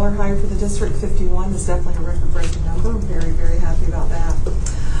teachers of color hired for the district, 51. Is definitely a record-breaking number. I'm very, very happy about that.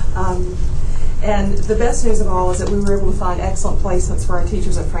 And the best news of all is that we were able to find excellent placements for our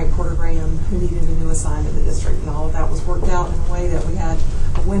teachers at Frank Porter Graham who needed a new assignment in the district, and all of that was worked out in a way that we had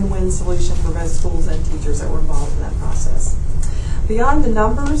a win-win solution for both schools and teachers that were involved in that process. Beyond the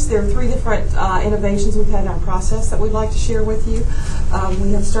numbers, there are 3 different innovations we've had in our process that we'd like to share with you.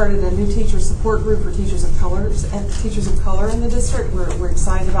 We have started a new teacher support group for teachers of color in the district. We're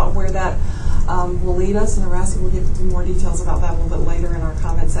excited about where that will lead us, and Erassi will give you more details about that a little bit later in our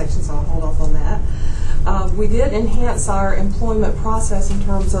comment section, so I'll hold off on that. We did enhance our employment process in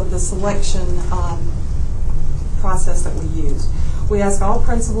terms of the selection process that we used. We ask all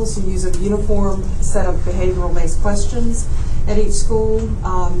principals to use a uniform set of behavioral-based questions at each school.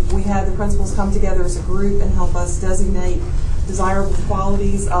 We had the principals come together as a group and help us designate desirable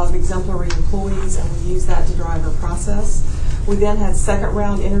qualities of exemplary employees, and we use that to drive our process. We then had second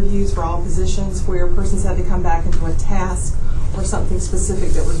round interviews for all positions where persons had to come back into a task or something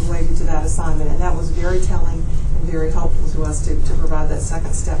specific that was related to that assignment, and that was very telling and very helpful to us to provide that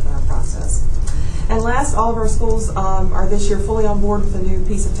second step in our process. And last, all of our schools are this year fully on board with a new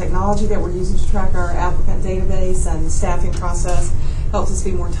piece of technology that we're using to track our applicant database, and the staffing process helps us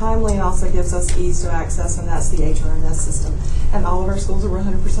be more timely and also gives us ease to access, and that's the HRNS system. And all of our schools are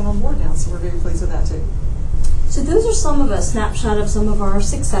 100% on board now, so we're very pleased with that too. So those are some of a snapshot of some of our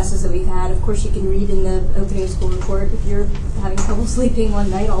successes that we've had. Of course, you can read in the opening school report if you're having trouble sleeping one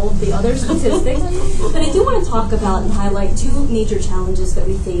night all of the other statistics. But I do want to talk about and highlight 2 major challenges that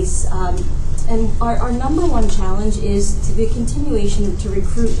we face. And our number one challenge is to the continuation to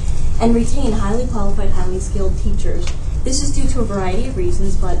recruit and retain highly qualified, highly skilled teachers. This is due to a variety of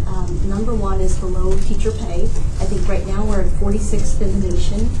reasons, but number one is the low teacher pay. I think right now we're at 46th in the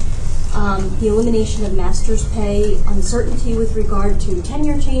nation. The elimination of master's pay, uncertainty with regard to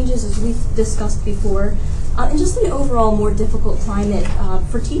tenure changes, as we've discussed before, and just an overall more difficult climate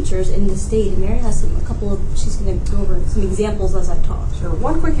for teachers in the state. And Mary has she's going to go over some examples as I talk. Sure.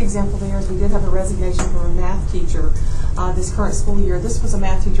 One quick example there is we did have a resignation from a math teacher this current school year. This was a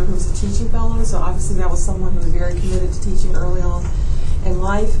math teacher who was a teaching fellow, so obviously that was someone who was very committed to teaching early on in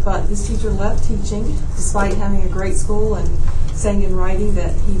life. But this teacher left teaching despite having a great school and saying in writing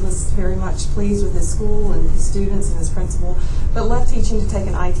that he was very much pleased with his school and his students and his principal, but left teaching to take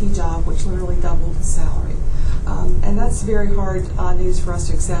an IT job, which literally doubled his salary. And that's very hard news for us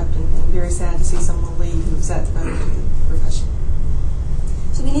to accept, and very sad to see someone leave who's that devoted to the profession.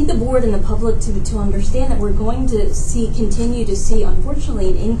 So we need the board and the public to understand that we're going to continue to see, unfortunately,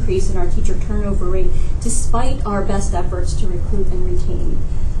 an increase in our teacher turnover rate despite our best efforts to recruit and retain.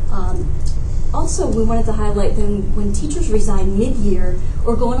 Also, we wanted to highlight that when teachers resign mid-year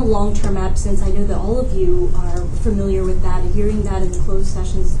or go on a long-term absence, I know that all of you are familiar with that, and hearing that in the closed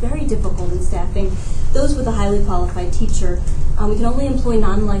sessions is very difficult in staffing those with a highly qualified teacher. We can only employ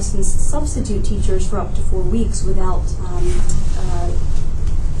non-licensed substitute teachers for up to 4 weeks without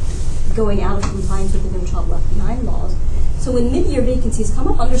going out of compliance with the No Child Left Behind laws. So when mid-year vacancies come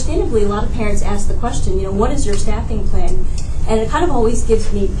up, understandably, a lot of parents ask the question, what is your staffing plan? And it kind of always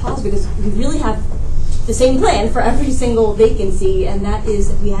gives me pause because we really have the same plan for every single vacancy, and that is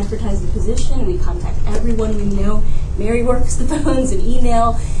that we advertise the position, we contact everyone we know. Mary works the phones and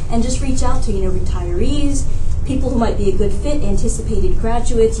email, and just reach out to, retirees, people who might be a good fit, anticipated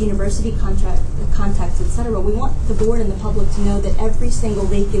graduates, university contacts, etc. We want the board and the public to know that every single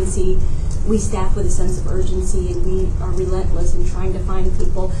vacancy we staff with a sense of urgency, and we are relentless in trying to find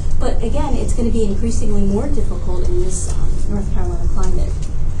people. But again, it's going to be increasingly more difficult in this North Carolina climate.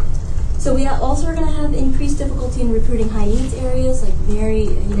 So we also are going to have increased difficulty in recruiting high needs areas, like Mary,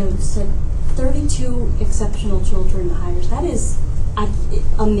 said, 32 exceptional children hires. That is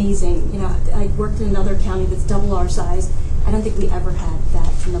amazing. I worked in another county that's double our size. I don't think we ever had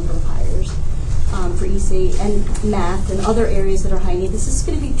that number of hires for EC and math and other areas that are high need. This is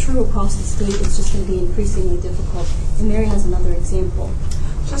going to be true across the state. It's just going to be increasingly difficult. And Mary has another example.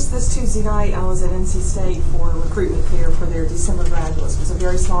 Just this Tuesday night, I was at NC State for recruitment fair for their December graduates. It was a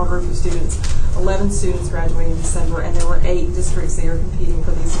very small group of students, 11 students graduating in December, and there were 8 districts there competing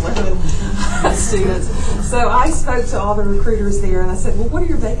for these 11 students. So I spoke to all the recruiters there, and I said, well, what are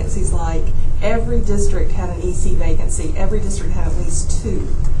your vacancies like? Every district had an EC vacancy. Every district had at least 2.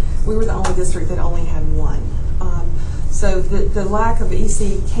 We were the only district that only had 1. So the lack of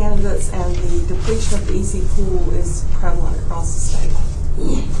EC candidates and the depletion of the EC pool is prevalent across the state.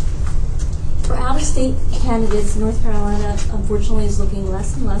 For out-of-state candidates, North Carolina, unfortunately, is looking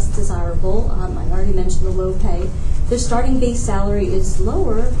less and less desirable. I already mentioned the low pay. The starting base salary is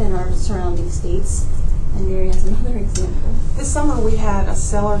lower than our surrounding states. And Mary has another example. This summer we had a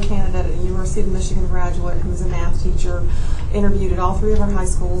stellar candidate at the University of Michigan graduate who was a math teacher, interviewed at all 3 of our high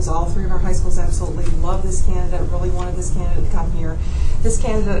schools. All 3 of our high schools absolutely loved this candidate, really wanted this candidate to come here. This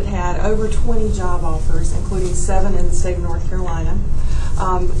candidate had over 20 job offers, including 7 in the state of North Carolina.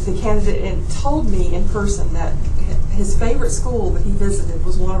 The candidate told me in person that his favorite school that he visited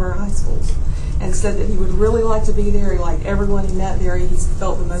was one of our high schools, and said that he would really like to be there. He liked everyone he met there. He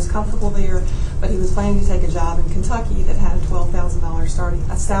felt the most comfortable there, but he was planning to take a job in Kentucky that had a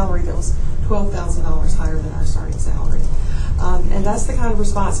 $12,000 a salary that was $12,000 higher than our starting salary. And that's the kind of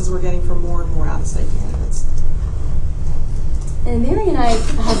responses we're getting from more and more out-of-state candidates. And Mary and I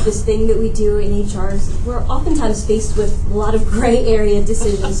have this thing that we do in HR. We're oftentimes faced with a lot of gray area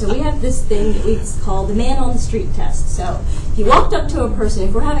decisions. So we have this thing that we call the man on the street test. So if you walked up to a person,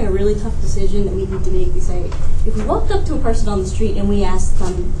 if we're having a really tough decision that we need to make, we say, if we walked up to a person on the street and we asked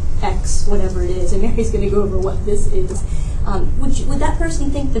them X, whatever it is, and Mary's going to go over what this is, would that person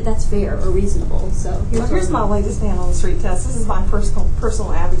think that that's fair or reasonable? So here's my latest man on the street test. This is my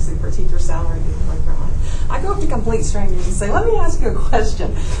personal advocacy for teacher salary in North Carolina. I go up to complete strangers and say, let me ask you a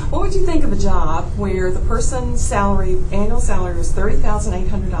question. What would you think of a job where the person's annual salary was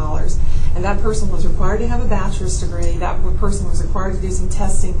 $30,800, and that person was required to have a bachelor's degree, that person was required to do some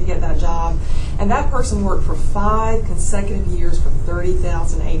testing to get that job, and that person worked for 5 consecutive years for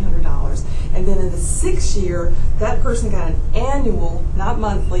 $30,800, and then in the 6th year, that person got an annual, not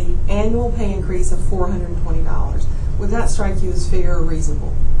monthly, annual pay increase of $420. Would that strike you as fair or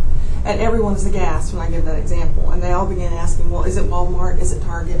reasonable? And everyone was aghast when I give that example. And they all began asking, well, is it Walmart? Is it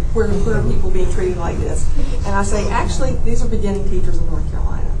Target? Where are people being treated like this? And I say, actually, these are beginning teachers in North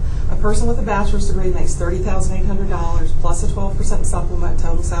Carolina. A person with a bachelor's degree makes $30,800 plus a 12% supplement,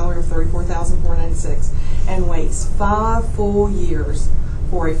 total salary of $34,496, and waits 5 full years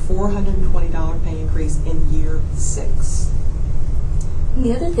for a $420 pay increase in year 6. And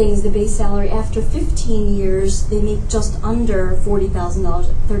the other thing is the base salary. After 15 years, they make just under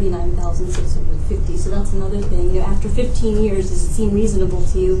 $40,000, $39,650. So that's another thing. After 15 years, does it seem reasonable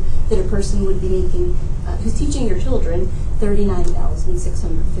to you that a person would be making, who's teaching your children,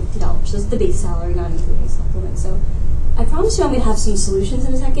 $39,650? That's the base salary, not including supplement. So I promise you I'm going to have some solutions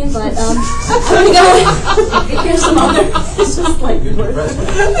in a second, but I'm going to go. Here's some other. It's just like.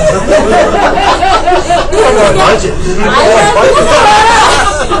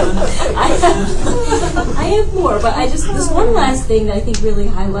 I have more, but there's one last thing that I think really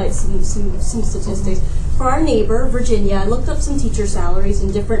highlights some statistics. For our neighbor, Virginia, I looked up some teacher salaries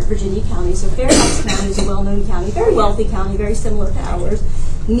in different Virginia counties. So Fairfax County is a well-known county, very wealthy county, very similar to ours.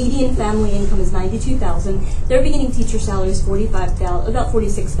 Median family income is $92,000. Their beginning teacher salary is about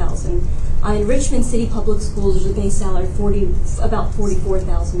 $46,000. In Richmond City Public Schools, there's a base salary about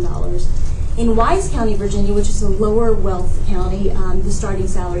 $44,000. In Wise County, Virginia, which is a lower wealth county, the starting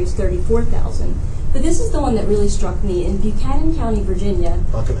salary is $34,000. But this is the one that really struck me. In Buchanan County, Virginia,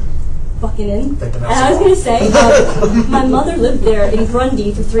 Buchanan. And I was going to say, my mother lived there in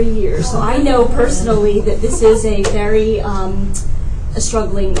Grundy for 3 years, so I know personally that this is a very a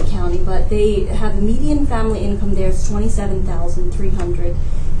struggling county, but they have a median family income there of $27,300.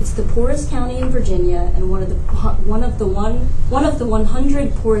 It's the poorest county in Virginia and one of the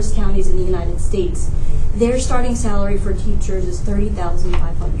 100 poorest counties in the United States. Their starting salary for teachers is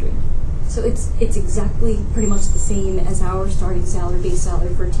 $30,500. So it's exactly pretty much the same as our starting salary, base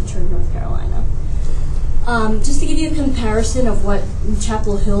salary for a teacher in North Carolina. Just to give you a comparison of what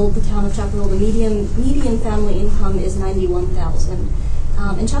Chapel Hill, the town of Chapel Hill, the median family income is $91,000.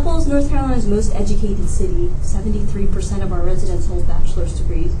 And Chapel Hill is North Carolina's most educated city. 73% of our residents hold bachelor's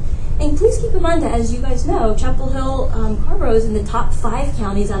degrees. And please keep in mind that, as you guys know, Chapel Hill, Carrboro is in the top 5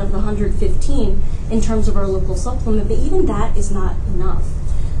 counties out of the 115 in terms of our local supplement, but even that is not enough.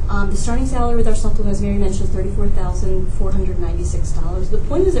 The starting salary with our supplement, as Mary mentioned, is $34,496. The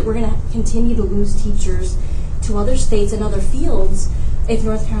point is that we're going to continue to lose teachers to other states and other fields if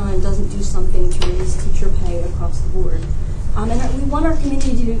North Carolina doesn't do something to raise teacher pay across the board. And we want our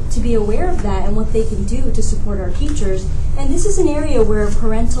community to be aware of that and what they can do to support our teachers. And this is an area where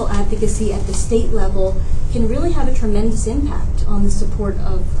parental advocacy at the state level can really have a tremendous impact on the support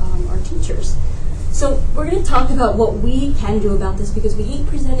of our teachers. So we're going to talk about what we can do about this, because we hate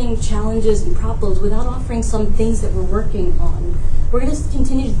presenting challenges and problems without offering some things that we're working on. We're going to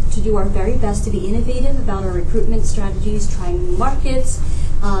continue to do our very best to be innovative about our recruitment strategies, trying new markets,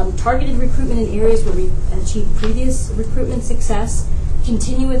 targeted recruitment in areas where we've achieved previous recruitment success,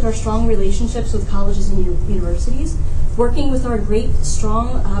 continue with our strong relationships with colleges and universities, working with our great,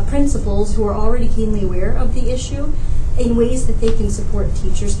 strong principals who are already keenly aware of the issue in ways that they can support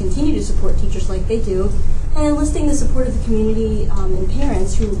teachers, continue to support teachers like they do, and enlisting the support of the community and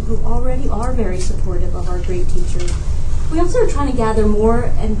parents who already are very supportive of our great teachers. We also are trying to gather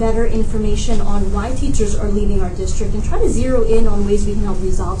more and better information on why teachers are leaving our district and try to zero in on ways we can help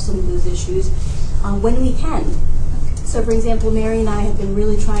resolve some of those issues when we can. So, for example, Mary and I have been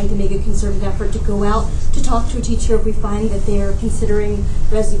really trying to make a concerted effort to go out to talk to a teacher if we find that they are considering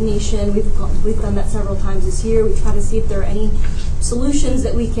resignation. We've done that several times this year. We try to see if there are any solutions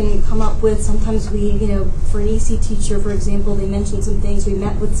that we can come up with. Sometimes we, for an EC teacher, for example, they mentioned some things. We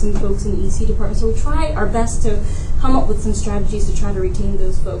met with some folks in the EC department. So we try our best to come up with some strategies to try to retain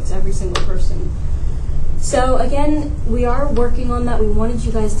those folks, every single person. So again, we are working on that. We wanted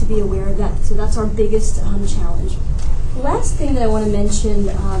you guys to be aware of that. So that's our biggest challenge. The last thing that I want to mention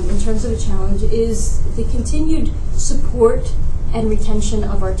in terms of a challenge is the continued support and retention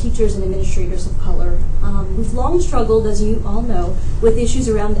of our teachers and administrators of color. We've long struggled, as you all know, with issues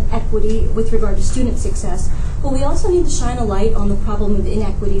around equity with regard to student success, but we also need to shine a light on the problem of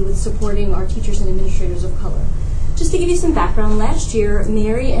inequity with supporting our teachers and administrators of color. Just to give you some background, last year,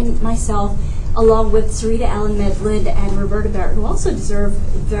 Mary and myself, along with Sarita Allen Medlid and Roberta Barrett, who also deserve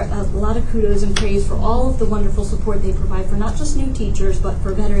a lot of kudos and praise for all of the wonderful support they provide for not just new teachers, but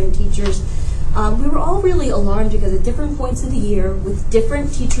for veteran teachers. We were all really alarmed because at different points of the year, with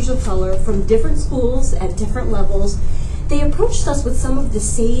different teachers of color from different schools at different levels, they approached us with some of the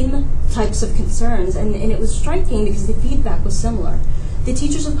same types of concerns, and it was striking because the feedback was similar. The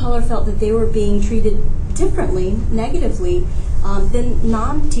teachers of color felt that they were being treated differently, negatively, than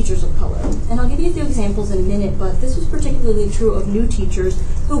non-teachers of color. And I'll give you a few examples in a minute, but this was particularly true of new teachers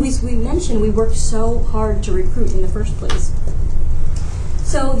who we mentioned we worked so hard to recruit in the first place.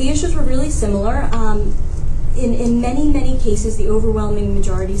 So the issues were really similar. In many, many cases, the overwhelming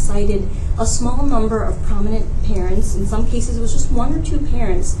majority cited a small number of prominent parents. In some cases, it was just 1 or 2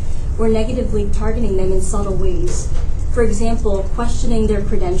 parents were negatively targeting them in subtle ways. For example, questioning their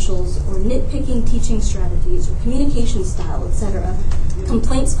credentials or nitpicking teaching strategies or communication style, etc.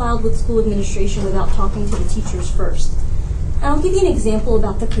 Complaints filed with school administration without talking to the teachers first. And I'll give you an example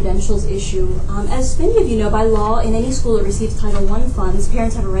about the credentials issue. As many of you know, by law, in any school that receives Title I funds,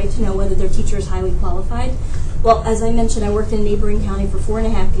 parents have a right to know whether their teacher is highly qualified. Well, as I mentioned, I worked in a neighboring county for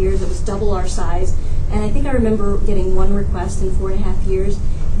 4.5 years. It was double our size. And I think I remember getting 1 request in 4.5 years.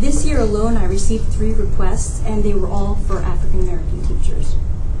 This year alone, I received 3 requests, and they were all for African American teachers.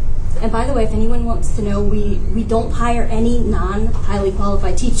 And by the way, if anyone wants to know, we don't hire any non-highly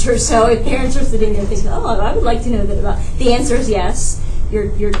qualified teachers. So if parents are sitting there thinking, oh, I would like to know that about, the answer is yes.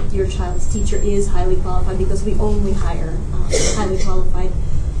 Your child's teacher is highly qualified because we only hire highly qualified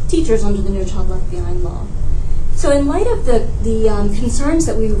teachers under the No Child Left Behind law. So in light of the concerns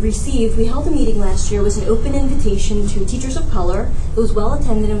that we received, we held a meeting last year. It was an open invitation to teachers of color. It was well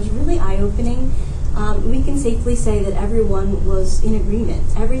attended. It was really eye-opening. We can safely say that everyone was in agreement.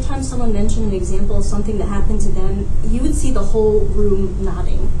 Every time someone mentioned an example of something that happened to them, you would see the whole room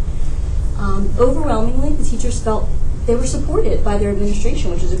nodding. Overwhelmingly, the teachers felt they were supported by their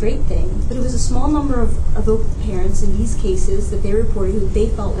administration, which is a great thing, but it was a small number of vocal parents in these cases that they reported who they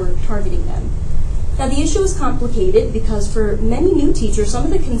felt were targeting them. Now, the issue is complicated because for many new teachers, some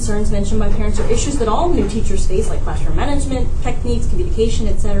of the concerns mentioned by parents are issues that all new teachers face, like classroom management, techniques, communication,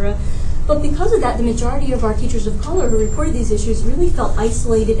 etc. But because of that, the majority of our teachers of color who reported these issues really felt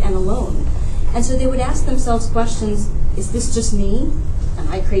isolated and alone. And so they would ask themselves questions, is this just me? Am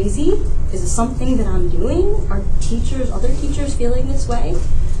I crazy? Is it something that I'm doing? Are other teachers feeling this way?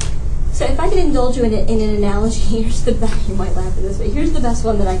 So if I could indulge you in an analogy, you might laugh at this, but here's the best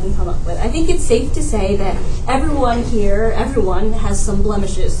one that I can come up with. I think it's safe to say that everyone has some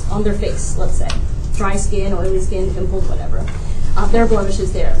blemishes on their face, let's say. Dry skin, oily skin, pimples, whatever. There are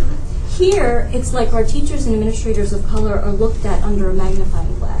blemishes there. Here, it's like our teachers and administrators of color are looked at under a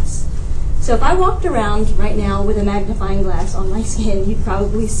magnifying glass. So if I walked around right now with a magnifying glass on my skin, you'd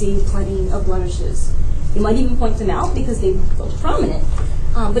probably see plenty of blemishes. You might even point them out because they look prominent.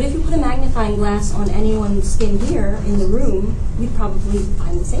 But if you put a magnifying glass on anyone's skin here in the room, you'd probably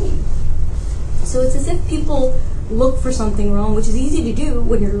find the same. So it's as if people look for something wrong, which is easy to do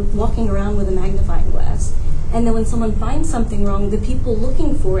when you're walking around with a magnifying glass. And then when someone finds something wrong, the people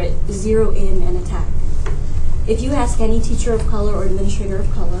looking for it zero in and attack. If you ask any teacher of color or administrator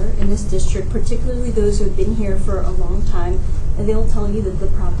of color in this district, particularly those who have been here for a long time, they'll tell you that the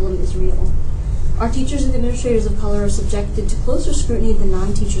problem is real. Our teachers and administrators of color are subjected to closer scrutiny than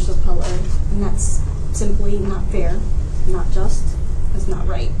non-teachers of color, and that's simply not fair, not just, it's not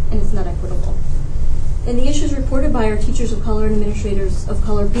right, and it's not equitable. And the issues reported by our teachers of color and administrators of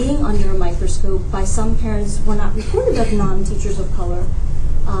color being under a microscope by some parents were not reported of non-teachers of color.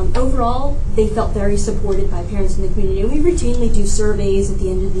 Overall, they felt very supported by parents in the community, and we routinely do surveys at the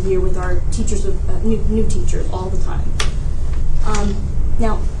end of the year with our teachers of new teachers all the time.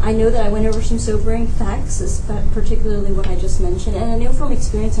 Now, I know that I went over some sobering facts, particularly what I just mentioned, and I know from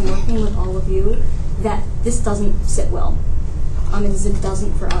experience in working with all of you that this doesn't sit well. As it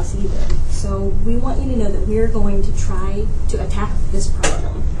doesn't for us either. So we want you to know that we're going to try to attack this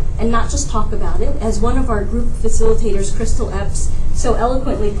problem and not just talk about it. As one of our group facilitators, Crystal Epps, so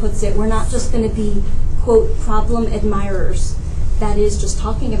eloquently puts it, we're not just going to be, quote, problem admirers. That is, just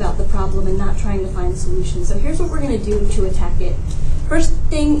talking about the problem and not trying to find solutions. So here's what we're going to do to attack it. First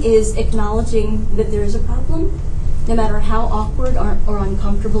thing is acknowledging that there is a problem, no matter how awkward or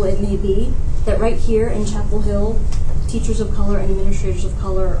uncomfortable it may be, that right here in Chapel Hill, teachers of color and administrators of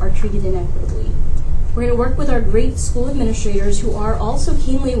color are treated inequitably. We're going to work with our great school administrators who are also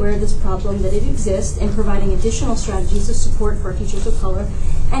keenly aware of this problem, that it exists, and providing additional strategies of support for our teachers of color,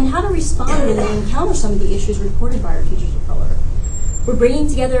 and how to respond when they encounter some of the issues reported by our teachers of color. We're bringing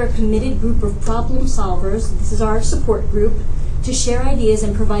together a committed group of problem solvers, this is our support group, to share ideas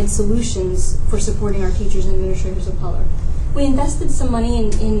and provide solutions for supporting our teachers and administrators of color. We invested some money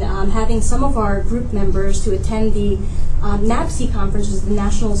in having some of our group members to attend the NAPSE conference, which is the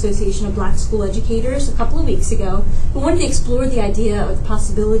National Association of Black School Educators, a couple of weeks ago. We wanted to explore the idea of the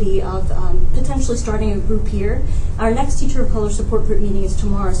possibility of potentially starting a group here. Our next Teacher of Color support group meeting is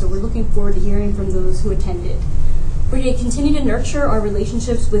tomorrow, so we're looking forward to hearing from those who attended. We're going to continue to nurture our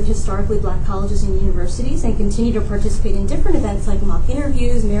relationships with historically black colleges and universities and continue to participate in different events like mock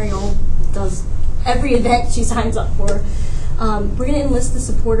interviews. Mariel does every event she signs up for. We're going to enlist the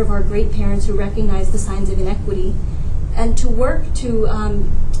support of our great parents who recognize the signs of inequity and to work to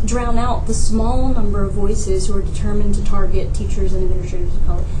drown out the small number of voices who are determined to target teachers and administrators of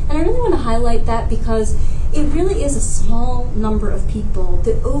color. And I really want to highlight that because it really is a small number of people.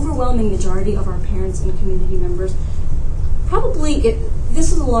 The overwhelming majority of our parents and community members,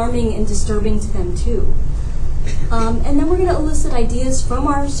 this is alarming and disturbing to them too. And then we're going to elicit ideas from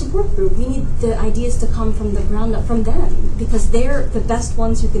our support group. We need the ideas to come from the ground up, from them, because they're the best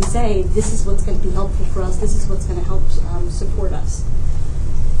ones who can say, this is what's going to be helpful for us, this is what's going to help support us.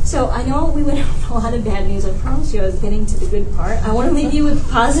 So I know we went over a lot of bad news. I promise you I was getting to the good part. I want to leave you with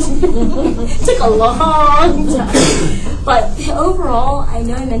positive. It took a long time. But overall, I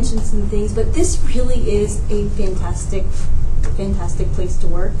know I mentioned some things, but this really is a fantastic place to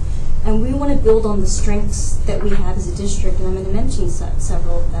work. And we want to build on the strengths that we have as a district, and I'm going to mention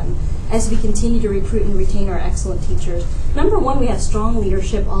several of them, as we continue to recruit and retain our excellent teachers. Number one, we have strong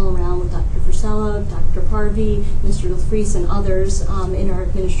leadership all around with Dr. Frisella, Dr. Parvey, Mr. Lefries, and others in our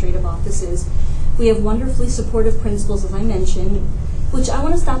administrative offices. We have wonderfully supportive principals, as I mentioned, which I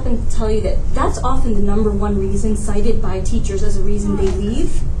want to stop and tell you that that's often the number one reason cited by teachers as a reason they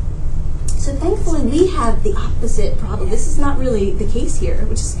leave. So thankfully, we have the opposite problem. This is not really the case here,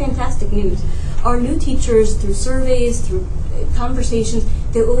 which is fantastic news. Our new teachers, through surveys, through conversations,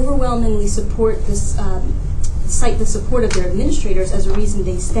 they overwhelmingly support this cite the support of their administrators as a reason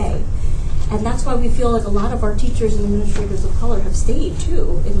they stay. And that's why we feel like a lot of our teachers and administrators of color have stayed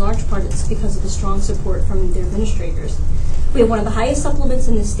too. In large part, it's because of the strong support from their administrators. We have one of the highest supplements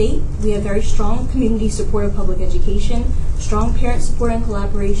in the state. We have very strong community support of public education, strong parent support and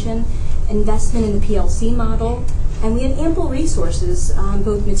collaboration, investment in the PLC model, and we have ample resources,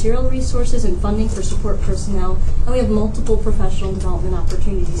 both material resources and funding for support personnel, and we have multiple professional development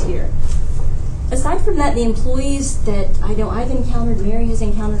opportunities here. Aside from that, the employees that I know I've encountered, Mary has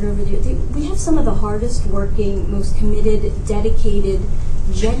encountered over the years, we have some of the hardest working, most committed, dedicated,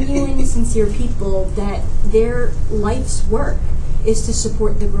 genuine, sincere people that their life's work is to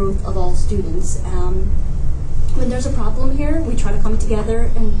support the growth of all students. When there's a problem here, we try to come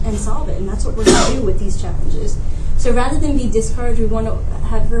together and solve it, and that's what we're going to do with these challenges. So rather than be discouraged, we want to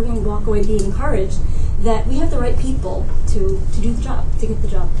have everyone walk away being encouraged that we have the right people to do the job, to get the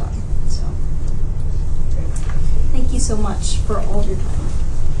job done. So, thank you so much for all your time.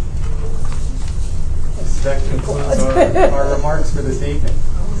 That concludes our remarks for this evening.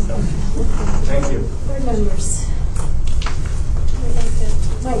 So, thank you. Board members.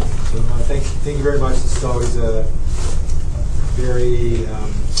 Mike. So, thank you very much. This is always a very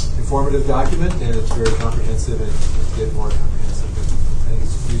informative document, and it's very comprehensive, and it's getting more comprehensive. I think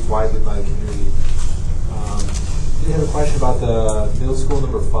it's used widely by the community. I did have a question about the middle school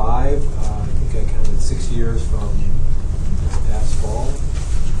number 5. I think I counted 6 years from last fall,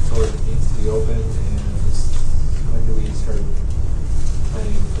 so it needs to be open. And when do we start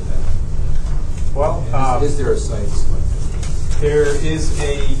planning for that? Well, is there a site selected? There is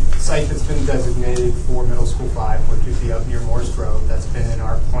a site that's been designated for Middle School 5, which would be up near Morse Grove. That's been in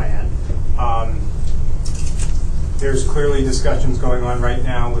our plan. There's clearly discussions going on right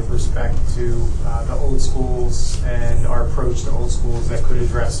now with respect to the old schools and our approach to old schools that could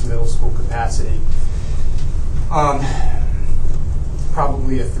address middle school capacity.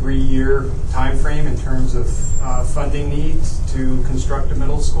 Probably a 3-year time frame in terms of funding needs to construct a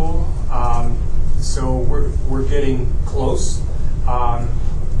middle school. So we're getting close.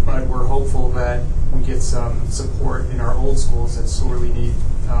 But we're hopeful that we get some support in our old schools that sorely need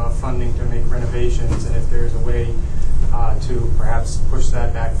funding to make renovations, and if there's a way to perhaps push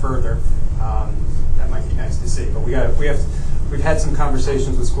that back further, that might be nice to see. But we've had some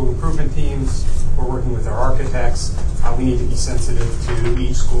conversations with school improvement teams. We're working with our architects. We need to be sensitive to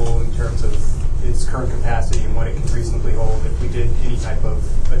each school in terms of its current capacity and what it can reasonably hold if we did any type of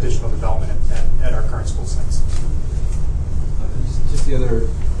additional development at our current school sites. Just the other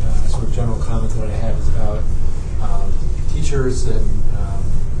sort of general comment that I have is about teachers and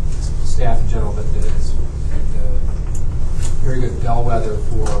staff in general, but it's a very good bellwether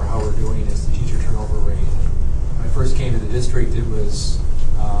for how we're doing is the teacher turnover rate. When I first came to the district, it was,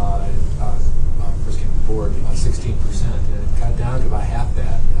 first came to the board, about 16%, and it got down to about half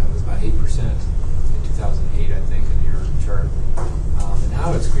that. It was about 8% in 2008, I think, in your chart. And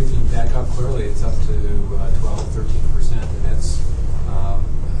now it's creeping back up clearly. It's up to 12, 13%, and that's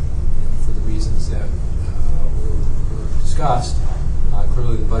for the reasons that were discussed.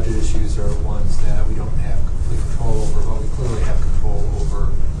 Clearly the budget issues are ones that we don't have complete control over, but we clearly have control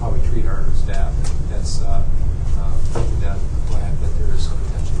over how we treat our staff. And that's something that I'm glad that there is some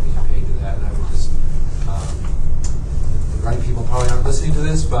attention being paid to that. And I would just, the right people probably aren't listening to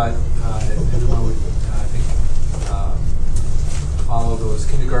this, but everyone would, I think, follow those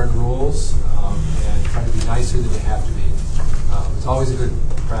kindergarten rules and try to be nicer than you have to be. It's always a good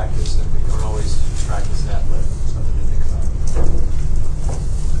practice, and we don't always practice that, but something to think about.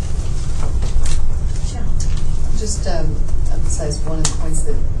 Just emphasize one of the points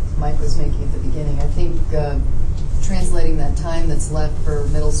that Mike was making at the beginning. I think translating that time that's left for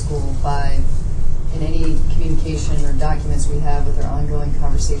middle school 5 in any communication or documents we have with our ongoing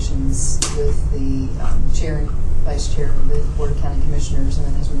conversations with the chair and vice chair of the Board of County Commissioners, and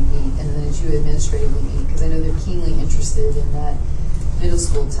then as we meet, and then as you administratively meet, because I know they're keenly interested in that middle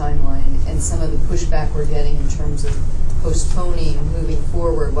school timeline and some of the pushback we're getting in terms of postponing moving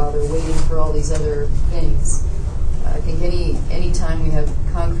forward while they're waiting for all these other things. I think any time we have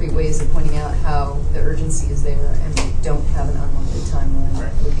concrete ways of pointing out how the urgency is there and we don't have an unlimited timeline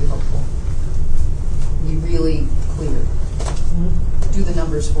would be helpful. Be really clear. Mm-hmm. Do the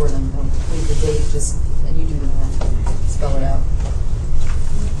numbers for them. Don't leave the date, and you do the math. Spell it out.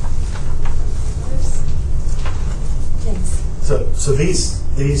 Thanks. So these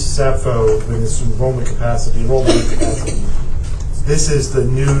SAPFO, I mean, this enrollment capacity, this is the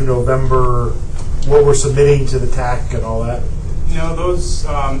new November, what we're submitting to the TAC and all that? No, those,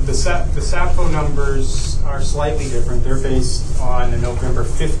 the SAPFO numbers are slightly different. They're based on the November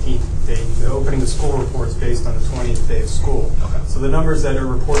 15th date. The opening of school report is based on the 20th day of school. Okay. So the numbers that are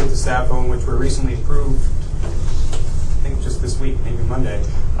reported to SAPFO, which were recently approved, I think just this week, maybe Monday,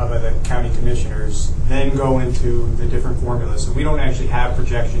 by the county commissioners, then go into the different formulas. So we don't actually have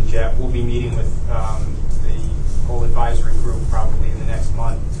projections yet. We'll be meeting with the whole advisory group probably in the next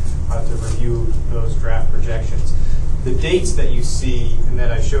month to review those draft projections. The dates that you see and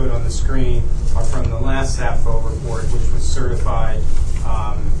that I showed on the screen are from the last SAPFO report, which was certified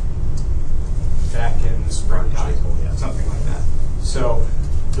back in the springtime, something like that. So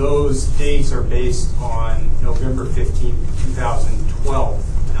those dates are based on November 15,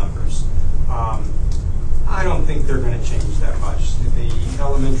 2012 numbers. I don't think they're going to change that much. The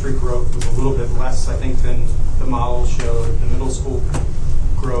elementary growth was a little bit less, I think, than the model showed. The middle school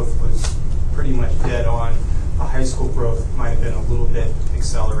growth was pretty much dead on. The high school growth might have been a little bit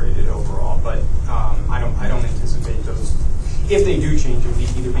accelerated overall, but I don't anticipate those. If they do change, it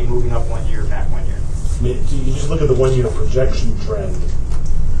would either be moving up 1 year or back 1 year. I mean, you just look at the 1 year projection trend.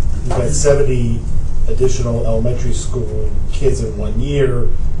 You've got 70 additional elementary school kids in 1 year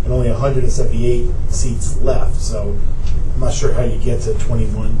and only 178 seats left. So I'm not sure how you get to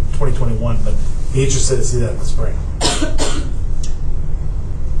 2021, but be interested to see that in the spring.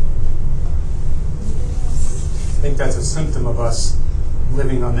 I think that's a symptom of us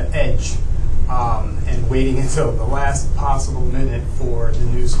living on the edge and waiting until the last possible minute for the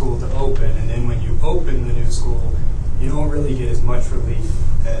new school to open. And then when you open the new school, you don't really get as much relief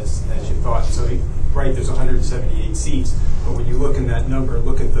as you thought. So, right, there's 178 seats, but when you look in that number,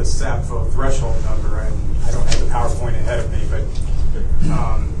 look at the SAPFO threshold number, and I don't have the PowerPoint ahead of me, but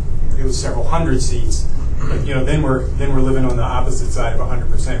it was several hundred seats. But then we're living on the opposite side of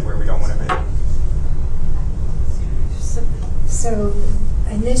 100%, where we don't want to be. So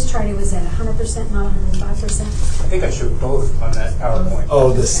in this chart, it was at 100%, not 105%? I think I showed both on that PowerPoint.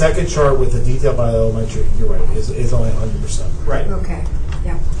 Oh, the second chart with the detail by the elementary, you're right, is only 100%. Right. Okay,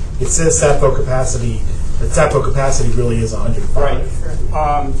 yeah. It says SAPFO capacity, but SAPFO capacity really is 105. Right.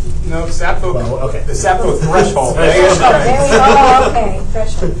 No, SAPFO, Well, okay. the SAPFO threshold. Okay,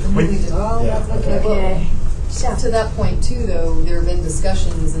 threshold. Okay. To that point, too, though, there have been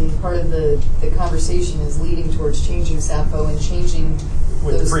discussions, and part of the conversation is leading towards changing SAPFO and changing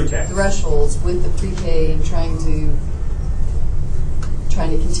With those the pre-K. thresholds with the pre-K and trying to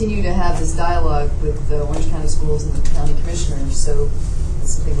continue to have this dialogue with the Orange County Schools and the county commissioners. So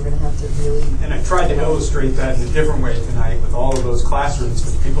that's something we're going to have to really... And I tried to illustrate that in a different way tonight with all of those classrooms,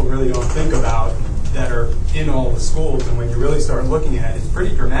 which people really don't think about, that are in all the schools. And when you really start looking at it, it's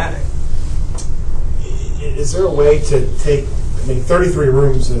pretty dramatic. Is there a way to take, 33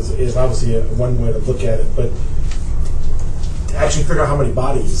 rooms is obviously one way to look at it, but to actually figure out how many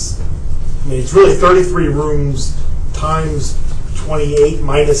bodies. It's really 33 rooms times 28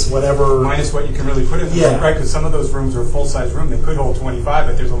 minus whatever. Minus what you can really put in there, right? Because some of those rooms are a full-size room. They could hold 25,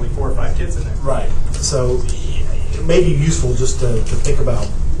 but there's only 4 or 5 kids in there. Right. So it may be useful just to think about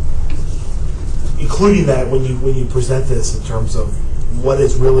including that when you present this in terms of what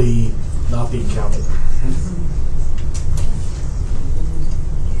is really not being counted.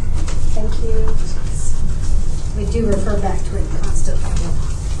 Thank you. We do refer back to it constantly.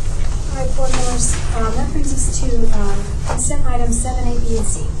 All right, board members, that brings us to consent items 7A, B, and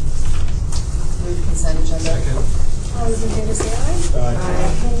C. Move consent agenda. All those in favor say aye.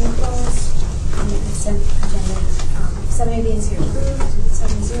 Aye. Any opposed? And the consent agenda 7A, B, and C are approved,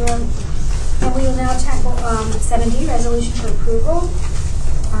 7-0. And we will now tackle 7D, resolution for approval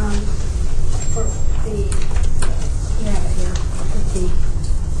for a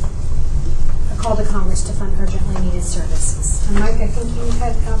call to Congress to fund urgently needed services. And Mike, I think you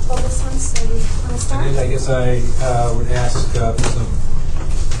had pulled this one, so you want to start? I guess I would ask for some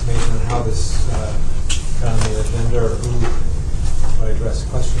information on how this got on the agenda, or who I address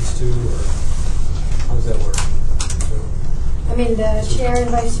questions to, or how does that work? I mean, the chair and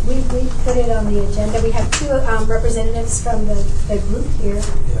vice, we put it on the agenda. We have 2 representatives from the group here.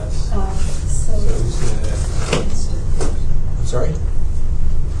 Yes. So who's going to... I'm sorry?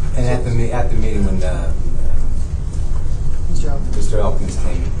 And at the meeting when Mr. Elkins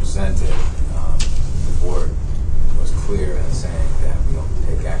came and presented, the board was clear in saying that we don't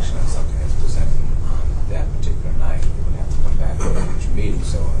take action on something that's presented on that particular night. We would have to come back to a future meeting.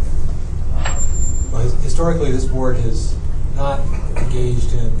 So, well, historically, this board has not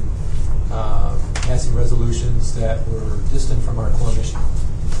engaged in passing resolutions that were distant from our core mission.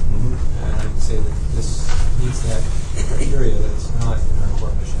 And I would say that this meets that criteria, that it's not in our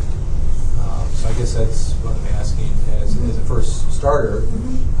core mission. So I guess that's what I'm asking as a first starter,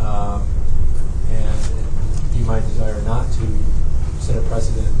 and you might desire not to set a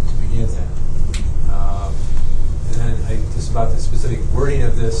precedent to begin that. And then just about the specific wording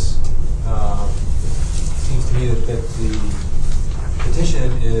of this, it seems to me that the petition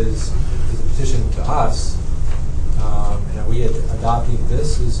is a petition to us, and are we adopting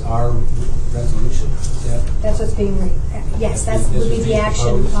this as our resolution? That's what's being yes, that would be the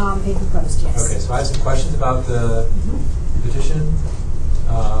action being proposed, yes. Okay, so I have some questions about the petition.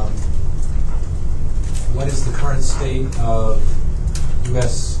 What is the current state of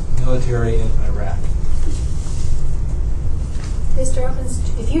U.S. military in Iraq? Mr. Evans,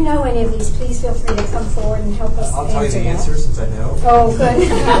 if you know any of these, please feel free to come forward and help us I'll tell you the answer since I know. Oh, good.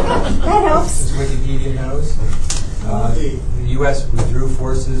 That helps. Since Wikipedia knows. The U.S. withdrew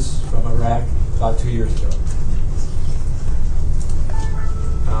forces from Iraq about 2 years ago.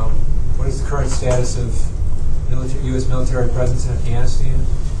 What is the current status of U.S. military presence in Afghanistan?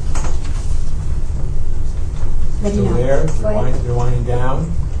 Still there. They're winding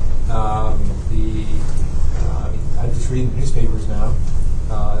down. I'm just reading the newspapers now.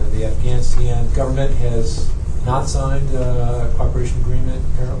 The Afghanistan government has not signed a cooperation agreement,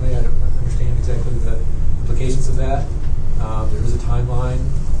 apparently. I don't understand exactly the implications of that. There is a timeline.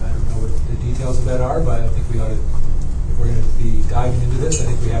 I don't know what the details of that are, but I think we ought to, if we're going to be diving into this, I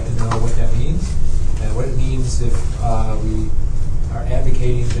think we have to know what that means and what it means if we are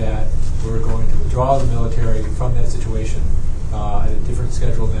advocating that we're going to withdraw the military from that situation at a different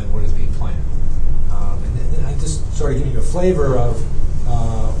schedule than what is being planned. And I just sort of giving you a flavor of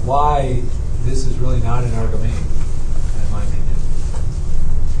why this is really not in our domain, in my opinion.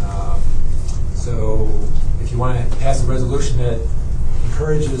 So if you want to pass a resolution that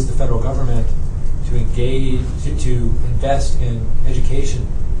encourages the federal government to engage, to invest in education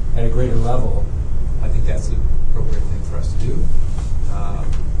at a greater level, I think that's the appropriate thing for us to do.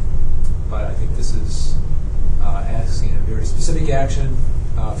 But I think this is asking a very specific action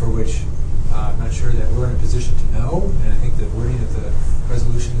for which I'm not sure that we're in a position to know, and I think the wording of the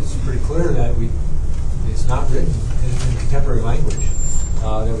resolution is pretty clear that it's not written in contemporary language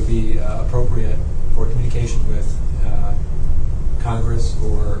that would be appropriate for communication with Congress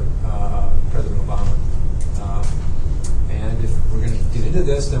or President Obama. And if we're going to get into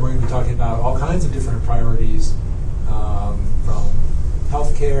this, then we're going to be talking about all kinds of different priorities, from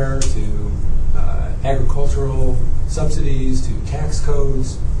healthcare to agricultural subsidies to tax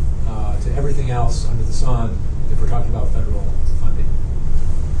codes, to everything else under the sun if we're talking about federal funding.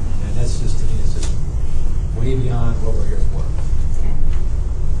 And that's just, to me, it's just way beyond what we're here for. Okay.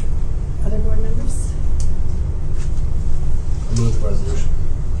 Other board members? I move the resolution.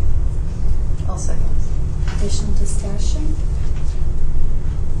 I'll second. Additional discussion?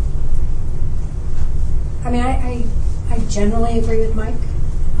 I mean, I generally agree with Mike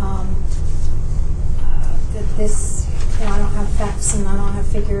that this, I don't have facts and I don't have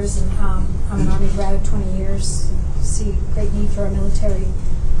figures, and I'm an Army grad of 20 years, see great need for our military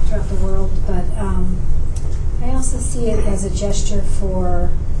throughout the world, but I also see it as a gesture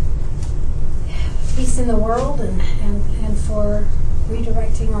for peace in the world and for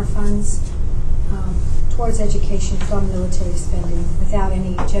redirecting our funds towards education from military spending without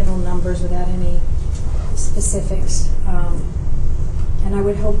any general numbers, without any specifics. And I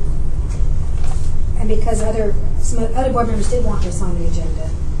would hope, and because some other board members did want this on the agenda,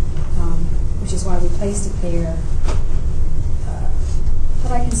 which is why we placed it there,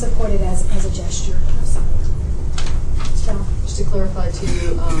 but I can support it as a gesture. So. Just to clarify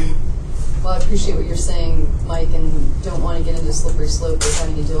too, well, I appreciate what you're saying, Mike, and don't want to get into a slippery slope with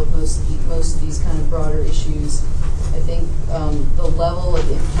having to deal with most of these kind of broader issues. I think the level of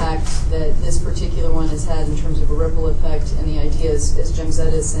impact that this particular one has had in terms of a ripple effect, and the idea, as Jim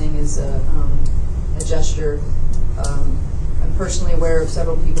Zeta is saying, is a gesture. I'm personally aware of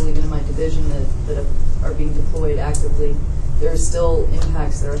several people, even in my division, that are being deployed actively. There are still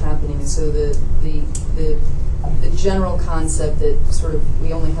impacts that are happening, and so the general concept that sort of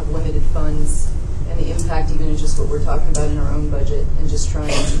we only have limited funds, and the impact even in just what we're talking about in our own budget, and just trying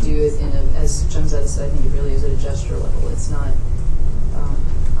to do it in a, as Jim Zeta said, I think it really is at a gesture level. It's not,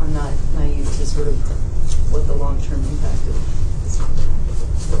 I'm not naive to sort of what the long-term impact of this is.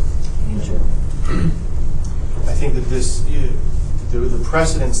 I think that this, the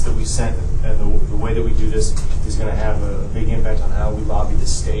precedents that we set and the way that we do this is going to have a big impact on how we lobby the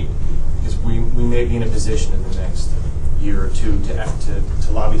state. Because we may be in a position in the next year or two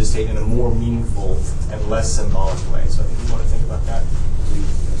to lobby the state in a more meaningful and less symbolic way. So I think we want to think about that as we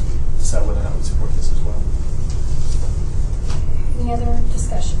decide whether or not we support this as well. Any other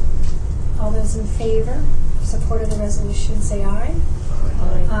discussion? All those in favor support of the resolution, say aye.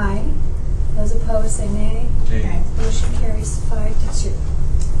 Aye. Aye. Those opposed, say nay. Nay. Motion carries 5-2.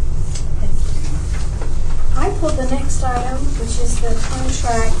 Thank you. I pulled the next item, which is the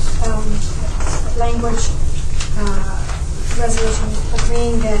contract language resolution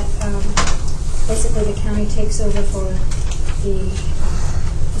agreeing that basically the county takes over for the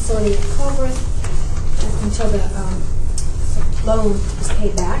facility at Culbreth until the loan is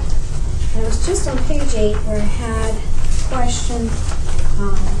paid back. And it was just on page 8 where I had a question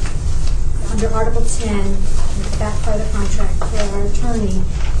under Article 10, the back part of the contract for our attorney,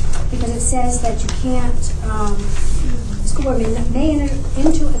 because it says that you can't, the school board may enter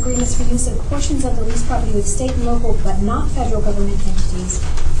into agreements for use of portions of the leased property with state and local but not federal government entities,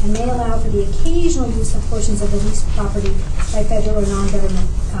 and may allow for the occasional use of portions of the leased property by federal or non-government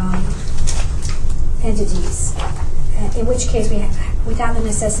entities, in which case we have, without the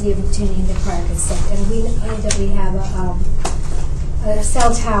necessity of obtaining the prior consent. And we know that we have a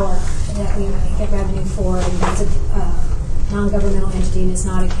cell tower that we get revenue for, and that's a non-governmental entity and it's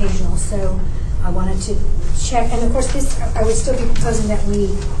not occasional. So I wanted to check, and of course this, I would still be proposing that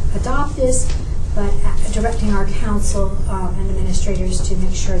we adopt this, but directing our council and administrators to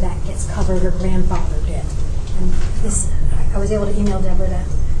make sure that gets covered or grandfathered in. And this, I was able to email Deborah to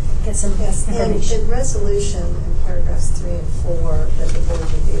get some information. And the resolution in paragraphs 3 and 4 that the board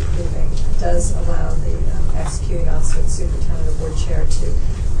would be approving does allow the executing officer and superintendent or board chair to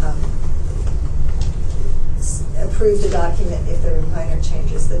approve the document if there are minor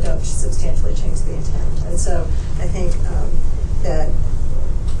changes that don't substantially change the intent. And so I think that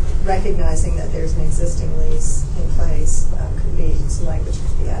recognizing that there's an existing lease in place could be, some language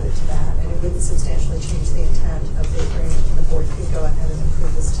could be added to that, and it wouldn't substantially change the intent of the agreement, and the board could go ahead and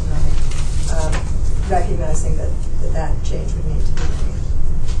approve this tonight, recognizing that change would need to be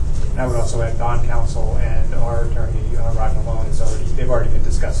made. I would also add non-counsel and our attorney, Rod Malone, they've already been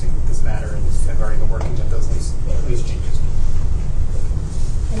discussing this matter and have already been working at those lease changes.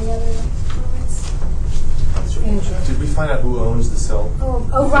 Any other comments? Did we find out who owns the cell?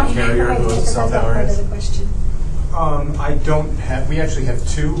 Right. Carrier Right. who owns the cell tower Part is? of the question. I don't have. We actually have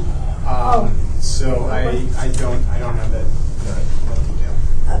two. So I don't have that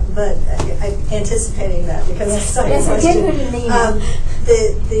detail. But anticipating that, because yes, it's yes, a question,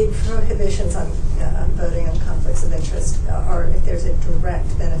 the prohibitions on voting on conflicts of interest are if there's a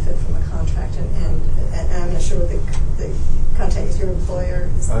direct benefit from a contract, and I'm not sure what the contact is. Your employer?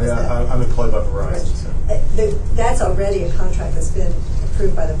 I'm employed by Verizon. Right. So. That's already a contract that's been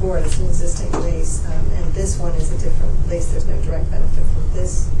approved by the board. It's an existing lease, and this one is a different lease. There's no direct benefit from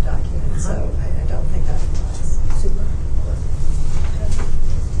this document, so I don't think that applies. Super.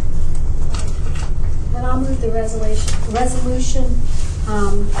 Then I'll move the resolution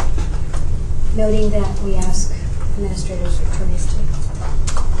noting that we ask administrators or attorneys to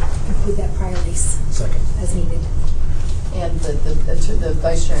include that prior lease. Second. As needed. And the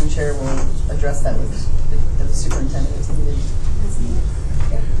vice chair and chair will address that with the superintendent as needed. As needed.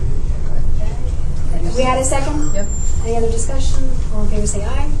 Yep. Okay. We had a second? Yep. Any other discussion? All in favor say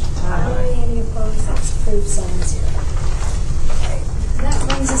aye. Aye. Any opposed? That's approved 7-0. That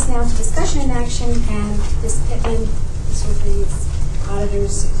brings us now to discussion and action, and this will be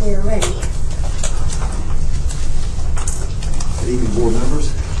auditors clear ready. Good evening, board members.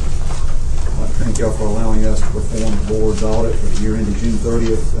 I'd like to thank y'all for allowing us to perform the board's audit for the year ending June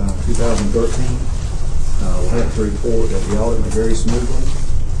 30th, 2013. We'll have to report that the audit went very smoothly.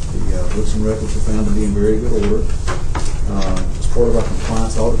 The books and records were found to be in very good order. As part of our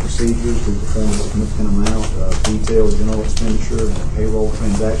compliance audit procedures, we performed a significant amount of detailed general expenditure and payroll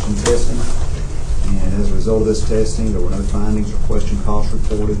transaction testing. And as a result of this testing, there were no findings or question costs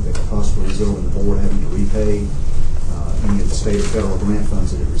reported that could possibly result in the board having to repay any of the state or federal grant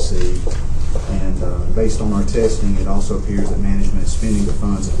funds that it received. And based on our testing, it also appears that management is spending the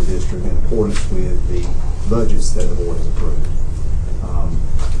funds of the district in accordance with the budgets that the board has approved.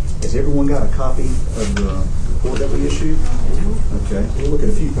 Has everyone got a copy of the report that we issued? Okay, we'll look at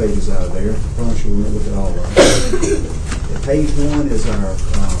a few pages out of there. I promise you we won't look at all of them. Page 1 is our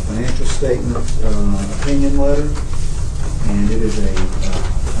financial statement opinion letter, and it is a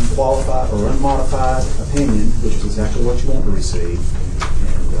unqualified or unmodified opinion, which is exactly what you want to receive.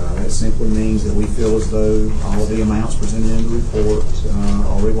 And that simply means that we feel as though all of the amounts presented in the report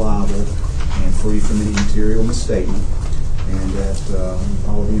are reliable and free from any material misstatement, and that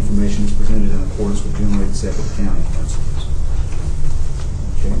all of the information is presented in accordance with generally accepted accounting principles.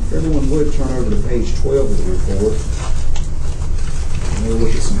 Okay. If everyone would turn over to page 12 of the report, and we'll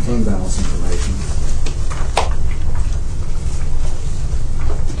look at some fund balance information.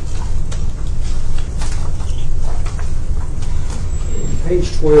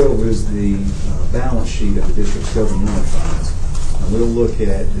 Page 12 is the balance sheet of the district's governmental funds. And we'll look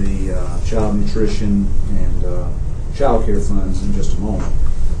at the child nutrition and child care funds in just a moment.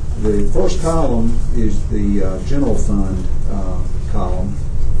 The first column is the general fund column,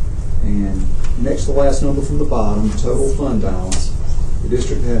 and next to the last number from the bottom, total fund balance. The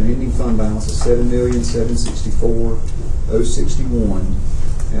district had an ending fund balance of $7,764,061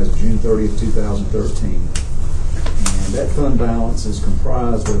 as of June 30th, 2013. And that fund balance is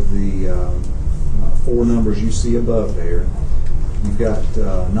comprised of the four numbers you see above there. You've got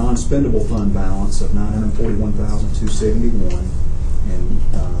non-spendable fund balance of $941,271, and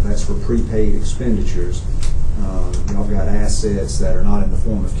that's for prepaid expenditures. Y'all got assets that are not in the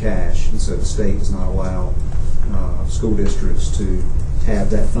form of cash, and so the state does not allow school districts to have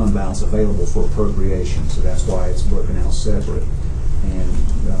that fund balance available for appropriation, so that's why it's broken out separate. And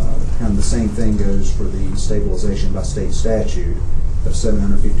kind of the same thing goes for the stabilization by state statute of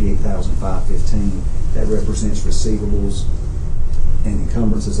 $758,515. That represents receivables and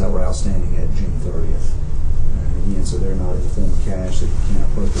encumbrances that were outstanding at June 30th. And again, so they're not in the form of cash, so you can't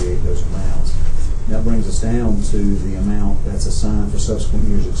appropriate those amounts. That brings us down to the amount that's assigned for subsequent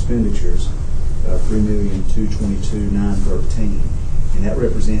years' expenditures, $3,222,913. And that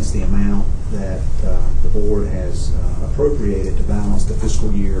represents the amount that the board has appropriated to balance the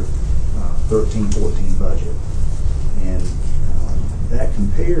fiscal year 13-14 budget. And that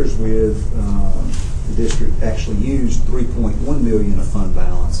compares with the district actually used $3.1 million of fund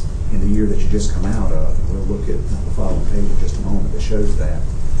balance in the year that you just come out of. And we'll look at the following page in just a moment that shows that.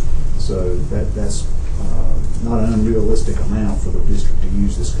 So that's not an unrealistic amount for the district to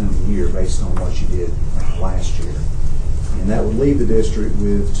use this coming year based on what you did last year. And that would leave the district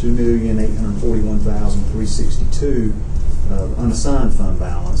with $2,841,362 unassigned fund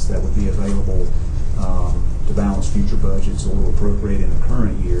balance that would be available to balance future budgets or appropriate in the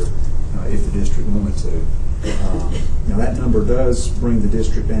current year if the district wanted to. Now that number does bring the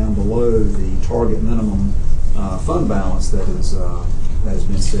district down below the target minimum fund balance that has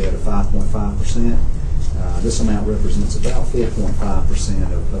been set at 5.5%. This amount represents about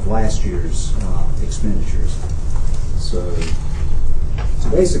 4.5% of last year's expenditures. So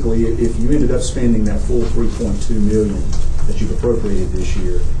basically, if you ended up spending that full $3.2 million that you've appropriated this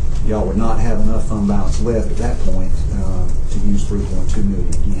year, y'all would not have enough fund balance left at that point to use $3.2 million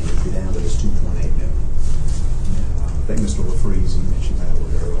again. You'd be down to this $2.8 million. I think Mr. LaFreeze, you mentioned that a little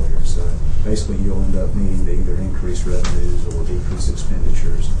bit earlier. So basically, you'll end up needing to either increase revenues or decrease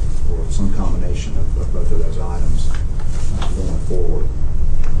expenditures, or some combination of both of those items going forward.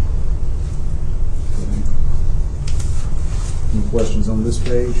 Any questions on this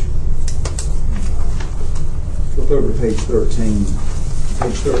page? Flip over to page 13.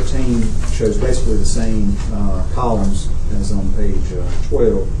 Page 13 shows basically the same columns as on page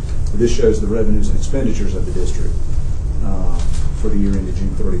 12. But this shows the revenues and expenditures of the district for the year ended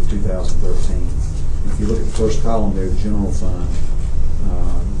June 30, 2013. And if you look at the first column there, the general fund,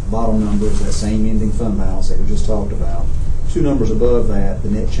 bottom number is that same ending fund balance that we just talked about. Two numbers above that, the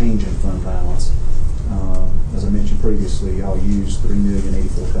net change in fund balance. As I mentioned previously, I'll use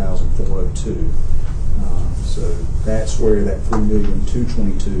 $3,084,402. So that's where that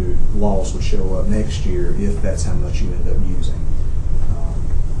 $3,222,000 loss would show up next year if that's how much you end up using.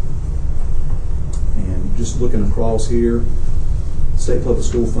 And just looking across here, state public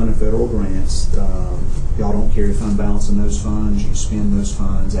school fund and federal grants, y'all don't carry fund balance in those funds. You spend those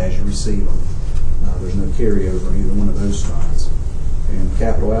funds as you receive them. There's no carryover in either one of those funds. And the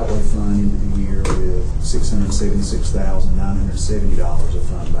capital outlay fund ended the year with $676,970 of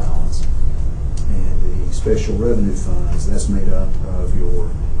fund balance. And the special revenue funds, that's made up of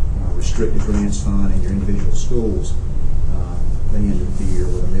your restricted grants fund and your individual schools. They ended the year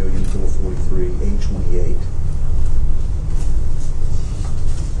with $1,443,828.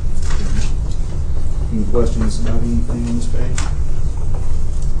 Any questions about anything on this page?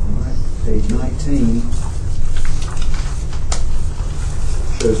 All right, page 19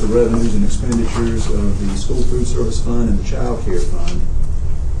 shows the revenues and expenditures of the school food service fund and the child care fund.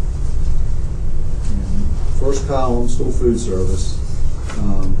 And first column, school food service.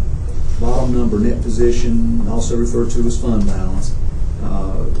 Bottom number, net position, also referred to as fund balance,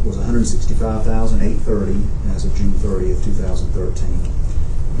 was $165,830 as of June 30th, 2013.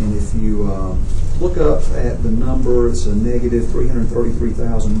 And if you look up at the number, it's a negative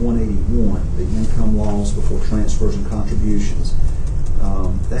 $333,181, the income loss before transfers and contributions.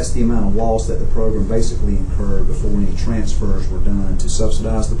 That's the amount of loss that the program basically incurred before any transfers were done to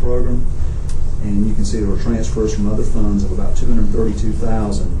subsidize the program. And you can see there were transfers from other funds of about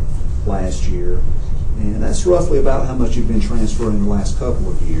 $232,000 last year, And that's roughly about how much you've been transferring the last couple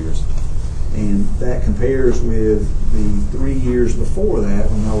of years. And that compares with the 3 years before that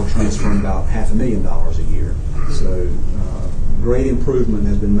when I were transferring about $500,000 a year. So great improvement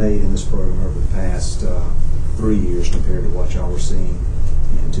has been made in this program over the past 3 years compared to what y'all were seeing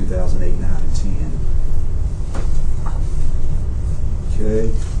in 2008, 9, and 10.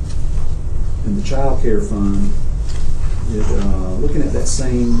 Okay. And the child care fund, looking at that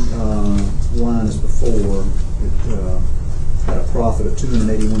same line as before, it had a profit of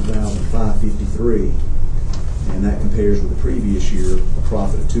 $281,553, and that compares with the previous year a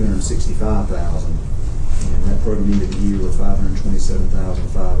profit of $265,000, and that program ended the year with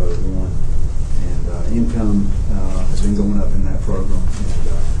 $527,501, and income has been going up in that program,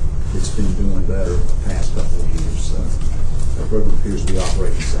 and it's been doing better the past couple of years, so that program appears to be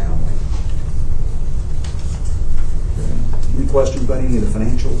operating soundly. Okay. Any questions about any of the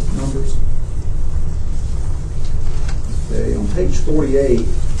financial numbers? Okay, on page 48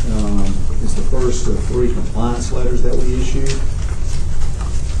 is the first of 3 compliance letters that we issued.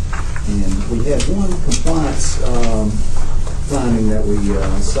 And we had one compliance finding that we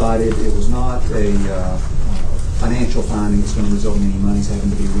cited. It was not a financial finding that's going to result in any monies having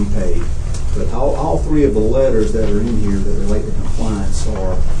to be repaid. But all 3 of the letters that are in here that relate to compliance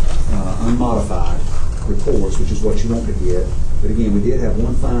are unmodified reports, which is what you want to get. But again, we did have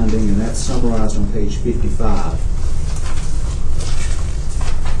one finding, and that's summarized on page 55.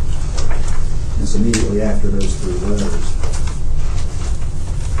 It's immediately after those 3 letters.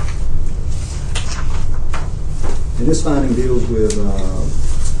 And this finding deals with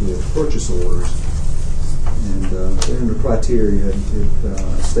purchase orders. And under criteria,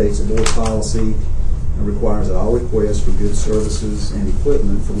 it states a board policy requires that all requests for goods, services, and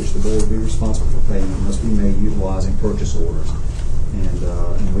equipment for which the board will be responsible for payment must be made utilizing purchase orders. And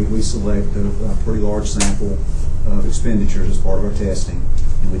we select a pretty large sample of expenditures as part of our testing.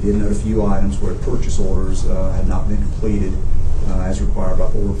 And we did note a few items where purchase orders had not been completed as required by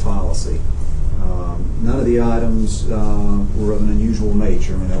board policy. None of the items were of an unusual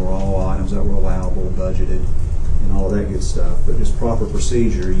nature. I mean, they were all items that were allowable, budgeted, and all of that good stuff. But just proper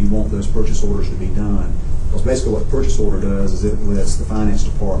procedure, you want those purchase orders to be done. Because basically what purchase order does is it lets the finance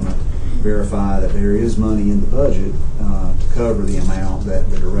department verify that there is money in the budget to cover the amount that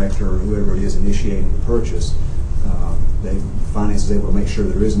the director or whoever it is initiating the purchase. Finance is able to make sure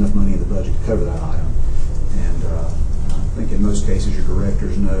there is enough money in the budget to cover that item. And I think in most cases your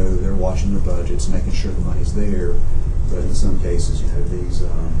directors know they're watching their budgets, making sure the money's there. But in some cases, these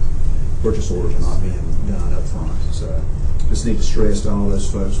purchase orders are not being done up front. So just need to stress to all those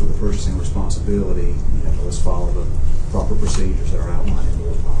folks with a purchasing responsibility, let's follow the proper procedures that are outlined in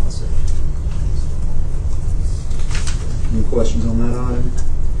board policy. Any questions on that item?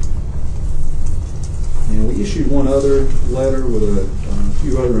 And we issued one other letter with a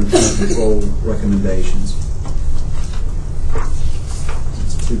few other internal control recommendations.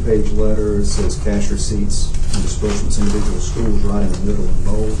 It's a 2-page letter. It says cash receipts and disbursements in individual schools right in the middle in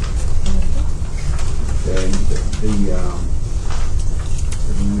bold. Okay.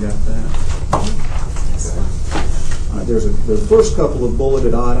 Everyone got that? Okay. There's the first couple of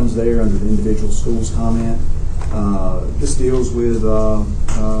bulleted items there under the individual schools comment. This deals with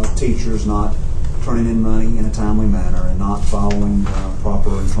teachers not turning in money in a timely manner and not following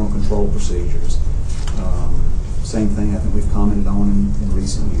proper internal control procedures. Same thing I think we've commented on in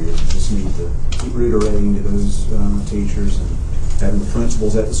recent years. We just need to keep reiterating to those teachers and having the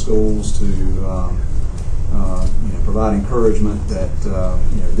principals at the schools to provide encouragement that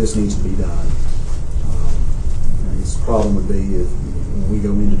this needs to be done. This problem would be if when we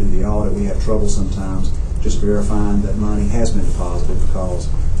go in to do the audit, we have trouble sometimes just verifying that money has been deposited because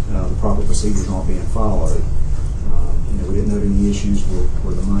the proper procedures aren't being followed. We didn't note any issues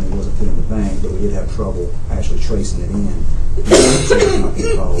where the money wasn't put in the bank, but we did have trouble actually tracing it in. Not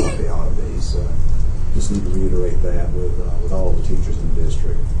being followed up the audit fees. So just need to reiterate that with all of the teachers in the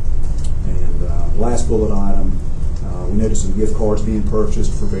district. And last bullet item, we noticed some gift cards being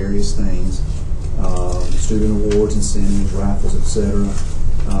purchased for various things, student awards, incentives, raffles, etc.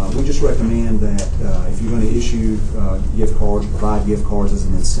 We just recommend that if you're going to issue gift cards, provide gift cards as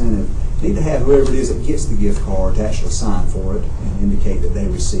an incentive, you need to have whoever it is that gets the gift card to actually sign for it and indicate that they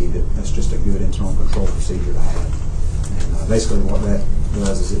received it. That's just a good internal control procedure to have. And basically what that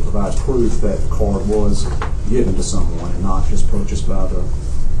does is it provides proof that the card was given to someone and not just purchased by the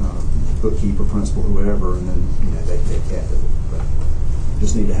bookkeeper, principal, whoever, and then they kept it. But you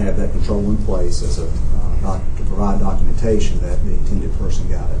just need to have that control in place as to provide documentation that the intended person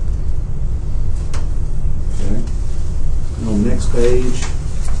got it. Okay. And on the next page,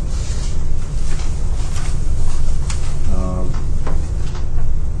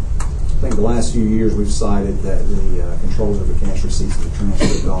 last few years, we've cited that the controls over cash receipts in the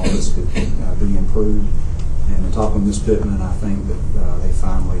transcript office could be improved. And in talking with Ms. Pittman, I think that they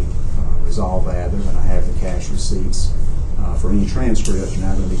finally resolved that. They're going to have the cash receipts for any transcripts are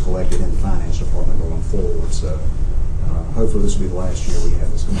now going to be collected in the finance department going forward. So hopefully this will be the last year we have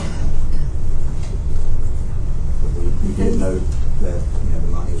this going on. But we did note that the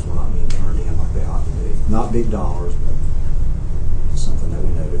monies were not being turned in like they ought to be. Not big dollars, but something that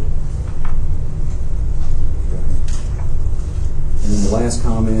we noted. And then the last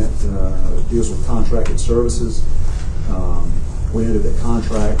comment deals with contracted services. We noted that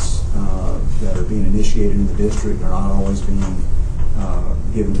contracts that are being initiated in the district are not always being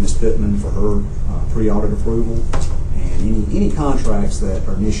given to Ms. Pittman for her pre-audit approval. And any contracts that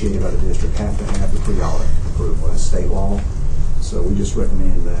are initiated by the district have to have the pre-audit approval. That's state law. So we just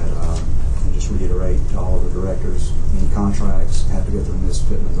recommend that, and just reiterate to all of the directors, any contracts have to go through Ms.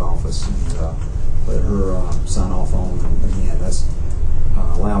 Pittman's office and let her sign off on. And again, that's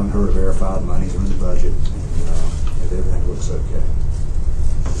allowing her to verify the monies are in the budget and if everything looks okay.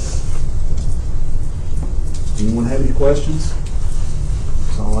 Anyone have any questions?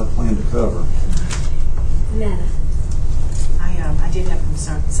 That's all I plan to cover. Nana. I did have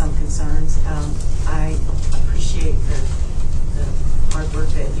some concerns. I appreciate the hard work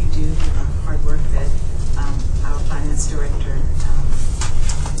that you do, the hard work that our finance director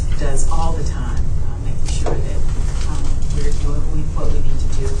does all the time, making sure that we're doing what we need to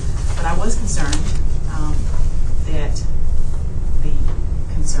do. But I was concerned that the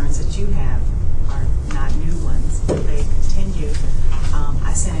concerns that you have are not new ones, that they continue.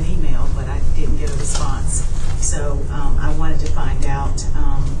 I sent an email, but I didn't get a response. So I wanted to find out,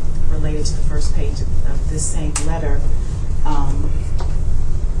 related to the first page of this same letter,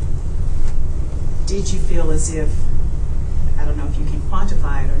 did you feel as if, I don't know if you can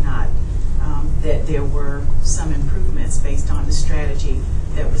quantify it or not, that there were some improvements based on the strategy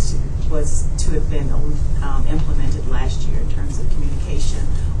that was to have been implemented last year in terms of communication,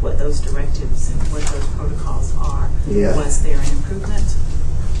 what those directives and what those protocols are? Yeah. Was there an improvement?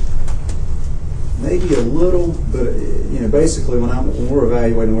 Maybe a little, but basically when we're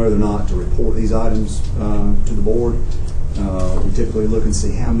evaluating whether or not to report these items to the board, we typically look and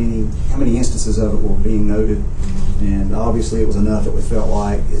see how many instances of it were being noted, and obviously it was enough that we felt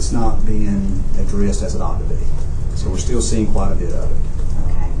like it's not being addressed as it ought to be. So we're still seeing quite a bit of it.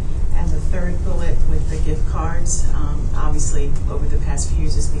 Okay. And the third bullet with the gift cards, obviously over the past few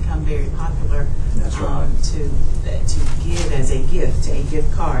years it's become very popular. That's right. To give as a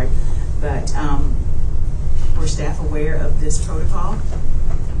gift card. But were staff aware of this protocol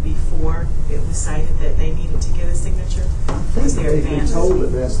before it was cited that they needed to get a signature? Was there They've been told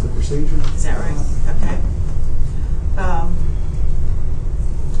that that's the procedure. Is that right? Okay.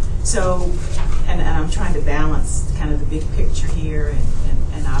 So, and I'm trying to balance kind of the big picture here,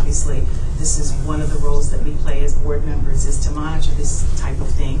 and obviously this is one of the roles that we play as board members is to monitor this type of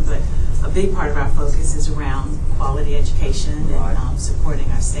thing, but a big part of our focus is around quality education and supporting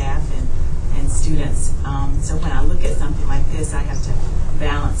our staff and students. So when I look at something like this, I have to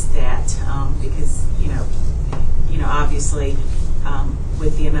balance that because obviously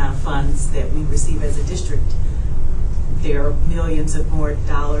with the amount of funds that we receive as a district, there are millions of more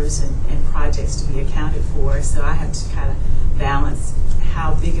dollars and projects to be accounted for. So I have to kind of balance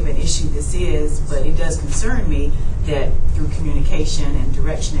how big of an issue this is, but it does concern me that through communication and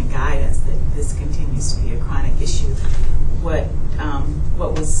direction and guidance that this continues to be a chronic issue. What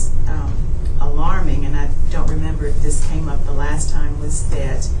was alarming, and I don't remember if this came up the last time, was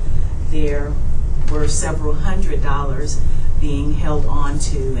that there were several $100s being held on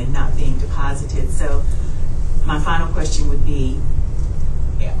to and not being deposited. So my final question would be,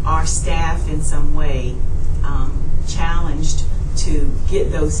 are staff in some way challenged to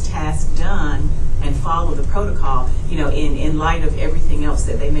get those tasks done and follow the protocol, in light of everything else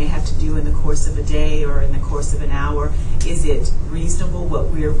that they may have to do in the course of a day or in the course of an hour? Is it reasonable what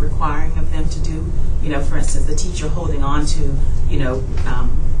we're requiring of them to do? For instance, the teacher holding on to,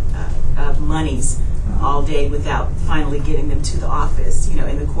 monies all day without finally getting them to the office,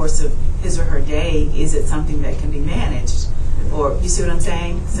 in the course of his or her day, is it something that can be managed? Or, you see what I'm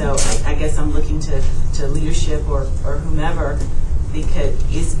saying? So I guess I'm looking to leadership or whomever, because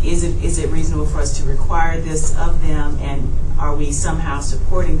is it reasonable for us to require this of them, and are we somehow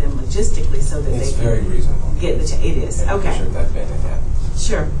supporting them logistically so that It's they can very reasonable. get the it is. Okay. Sure, that may happen.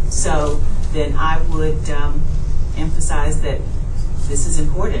 Sure. So then I would emphasize that this is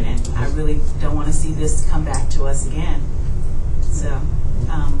important, and I really don't want to see this come back to us again. So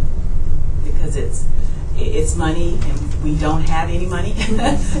because it's money, and we don't have any money.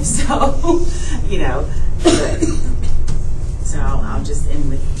 So, you know, but, so I'll just end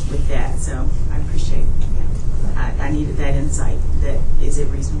with that. So I appreciate, I needed that insight. That is it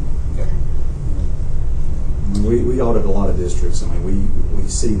reasonable? Yeah. We audit a lot of districts. I mean, we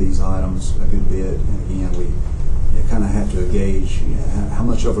see these items a good bit, and again, we kind of have to gauge how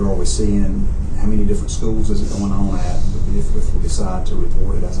much of it are we seeing, how many different schools is it going on at, if we decide to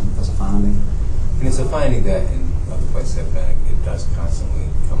report it as a finding. And it's a finding that in other places at Bannock, it does constantly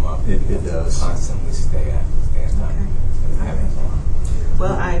come up. It does. Constantly stay at time. It happens a lot.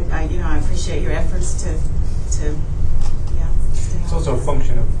 Well, I appreciate your efforts to It's also a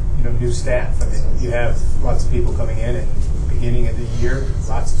function of new staff. I mean, you have lots of people coming in, and beginning of the year,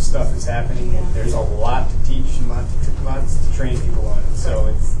 lots of stuff is happening, and there's a lot to teach and lots to train people on. So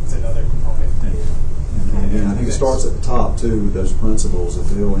it's another component. And I think it starts at the top too. Those principles, if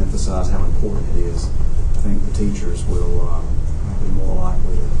they'll emphasize how important it is, I think the teachers will be more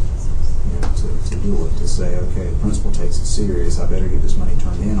likely to do it. To say, okay, the principal takes it serious. I better get this money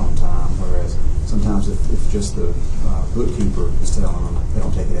turned in on time. Whereas sometimes if just the bookkeeper is telling them, they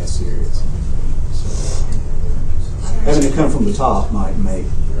don't take it as serious. So having it come from the top might make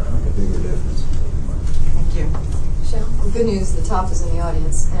a bigger difference. Thank you. Well, good news, the top is in the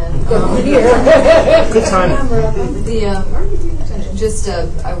audience. And, Good timing. I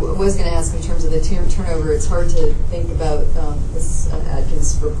was going to ask in terms of the turnover, it's hard to think about this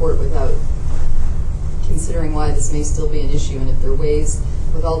Atkins report without considering why this may still be an issue, and if there are ways,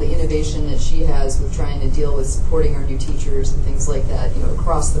 with all the innovation that she has with trying to deal with supporting our new teachers and things like that,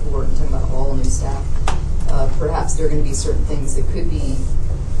 across the board, and talking about all new staff, perhaps there are going to be certain things that could be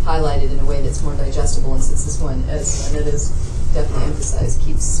highlighted in a way that's more digestible. And since this one, as Annette has definitely emphasized,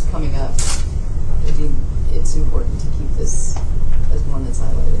 keeps coming up, I think it's important to keep this as one that's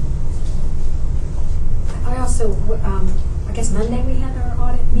highlighted. I also, I guess Monday we had our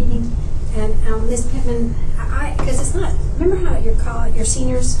audit meeting, and Ms. Pittman, because it's not, remember how your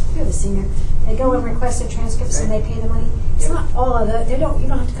seniors, you're the senior, they go and request their transcripts and they pay the money? It's not all of the, you don't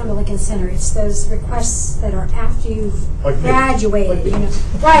have to come to Lincoln Center. It's those requests that are after you've graduated,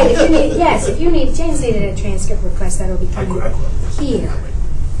 Right, if you need, James needed a transcript request, that'll be coming here.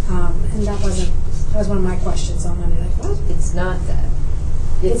 And that was one of my questions on Monday. Like, what? It's not that.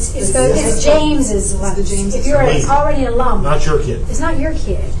 It's James's. If you're already an alum. Not your kid. It's not your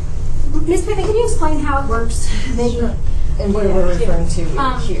kid. Ms. Pittman, can you explain how it works? Sure. And what we're referring to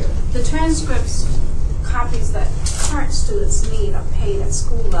here. The transcripts, copies that current students need, are paid at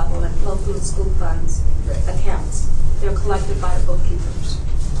school level and flow through the school funds accounts. They're collected by the bookkeepers.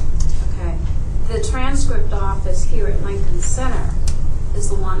 Okay. The transcript office here at Lincoln Center is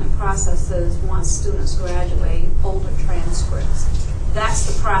the one that processes, once students graduate, older transcripts. That's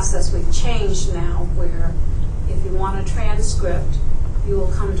the process we've changed now, where if you want a transcript, you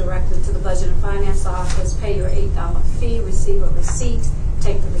will come directly to the Budget and Finance Office, pay your $8 fee, receive a receipt,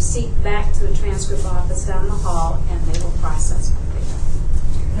 take the receipt back to the transcript office down the hall, and they will process it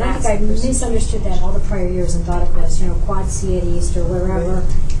there. I think I misunderstood that all the prior years and thought it was, Quad C at East or wherever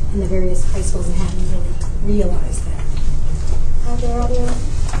in the various high schools, and hadn't really realized that. Are there other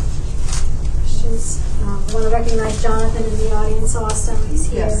questions? I want to recognize Jonathan in the audience. Awesome, he's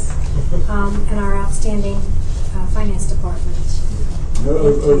here. Yes. And our outstanding finance department.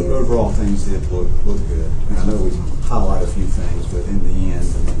 Overall, things did look good. And I know we highlight a few things, but in the end,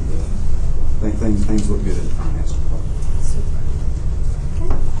 I think things look good in the finance department. Super.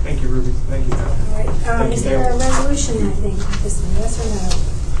 Okay. Thank you, Ruby. Thank you, Jonathan. All right. Is there a resolution, I think, this one? Yes or no?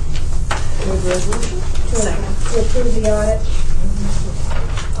 Resolution? To approve the audit.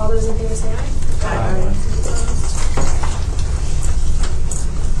 All those in favor say aye. Aye.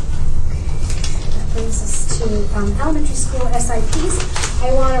 That brings us to elementary school SIPs. I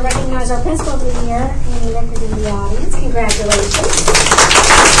want to recognize our principal of the year and the record in the audience. Congratulations.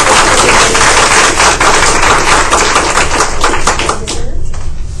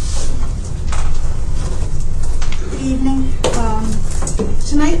 Good evening.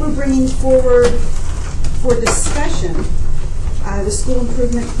 Tonight we're bringing forward for discussion the school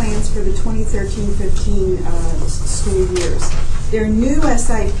improvement plans for the 2013-15 school years. They're new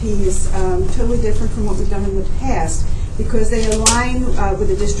SIPs, totally different from what we've done in the past, because they align with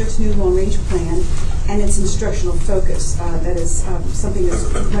the district's new long-range plan and its instructional focus. That is something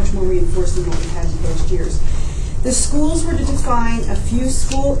that's much more reinforced than what we've had in past years. The schools were to define a few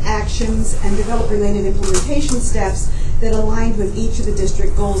school actions and develop related implementation steps that aligned with each of the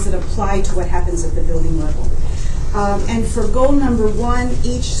district goals that apply to what happens at the building level. And for goal number 1,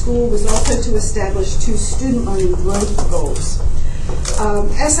 each school was also to establish 2 student learning growth goals.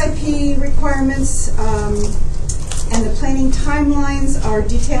 SIP requirements and the planning timelines are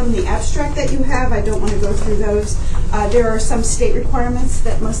detailed in the abstract that you have. I don't want to go through those. There are some state requirements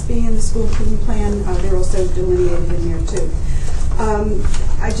that must be in the school improvement plan. They're also delineated in there too.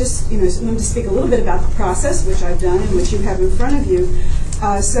 I just, wanted to speak a little bit about the process, which I've done and which you have in front of you.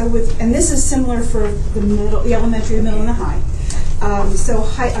 And this is similar for the elementary, the middle, and the high.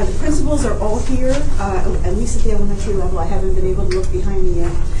 The principals are all here, at least at the elementary level. I haven't been able to look behind me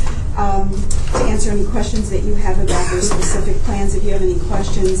yet, to answer any questions that you have about those specific plans. If you have any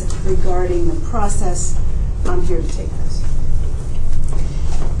questions regarding the process, I'm here to take those.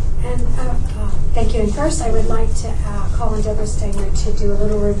 And thank you. And first, I would like to call on Deborah Stenger to do a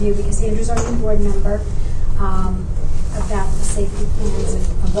little review, because Andrew's our new board member, about the safety plans and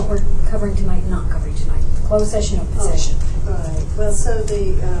what we're covering tonight and not covering tonight. Closed session or possession. Right. Well, so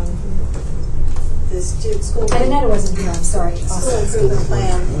the school. I didn't know it wasn't here. I'm sorry. School improvement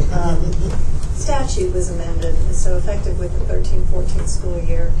plan statute was amended, so effective with the 13-14 school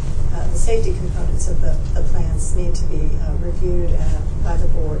year, the safety components of the plans need to be reviewed by the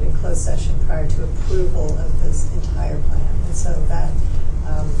board in closed session prior to approval of this entire plan. And so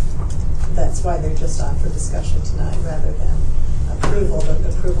that's why they're just on for discussion tonight rather than approval. The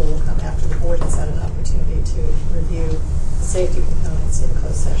approval will come after the board has had an opportunity to review the safety components in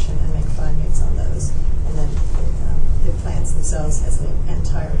closed session and make findings on those. And then the plans themselves as an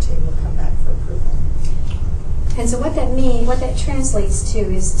entirety will come back for approval. And so what that translates to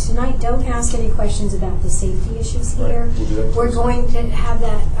is tonight, don't ask any questions about the safety issues here. Right. We'll do that. We're going to have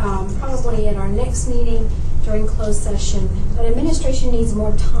that probably at our next meeting during closed session. But administration needs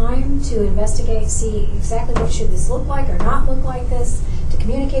more time to investigate, see exactly what should this look like or not look like this, to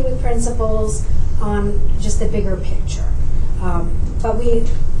communicate with principals on just the bigger picture.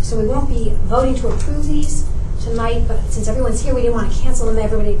 So we won't be voting to approve these tonight, but since everyone's here, we didn't want to cancel them.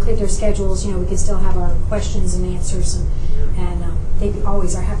 Everybody cleared their schedules. We can still have our questions and answers, and they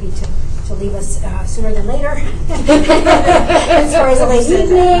always are happy to leave us sooner than later. As far as a late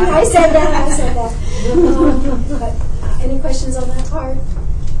evening, I said that. But any questions on that part?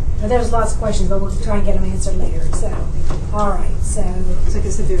 Well, there's lots of questions, but we'll try and get them answered later. So, all right. So I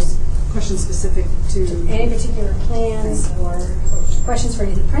guess if there's questions specific to any particular plans or questions for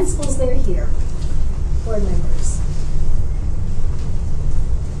any of the principals that are here. Board members.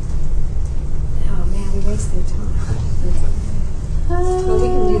 Oh man, we wasted time. Well, we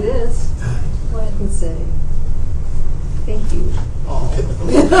can do this. What? I can say thank you all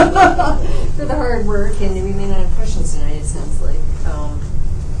for the hard work, and we may not have questions tonight, it sounds like.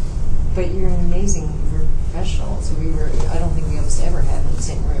 But you're an amazing professional. So I don't think we almost ever have in the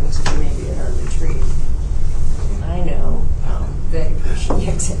same room, except maybe at our retreat. And I know they appreciate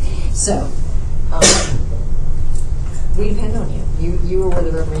it. So, we depend on you. You are where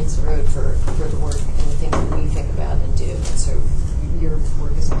the rubber meets the road for the work and the things that we think about and do. And so your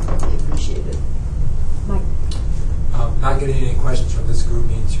work is incredibly appreciated. Mike? Not getting any questions from this group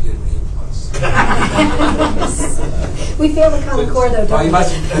means you get an A+. We failed the Common Core, though, don't we? You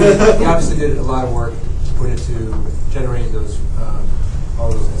obviously did a lot of work to put into generating those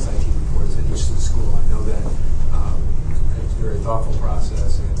all those SIT reports at each of the school. I know that it's a very thoughtful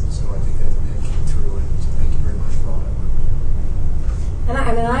process, and so I think that came through. And so thank you very much for all that work.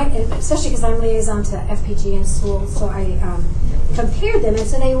 And especially because I'm liaison to FPG in schools, so I compared them, and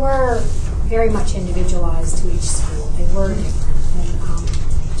so they were very much individualized to each school. They were different,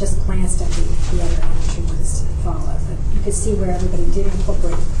 and just glanced at the other elementary ones to follow. But you could see where everybody did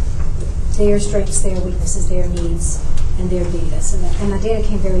incorporate their strengths, their weaknesses, their needs, and their data. So and the data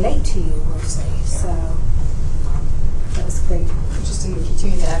came very late to you, mostly. So that was great. Just to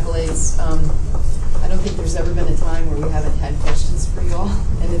continue the accolades, I don't think there's ever been a time where we haven't had questions for you all.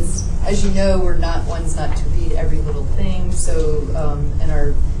 And it's, as you know, we're not ones not to read every little thing. So, and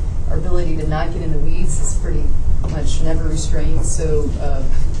our ability to not get in the weeds is pretty much never restrained. So,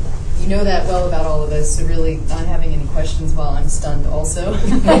 you know that well about all of us. So really, not having any questions while I'm stunned also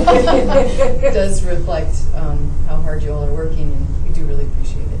does reflect how hard you all are working, and we do really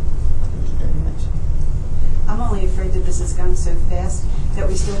appreciate it. Thank you very much. I'm only afraid that this has gone so fast that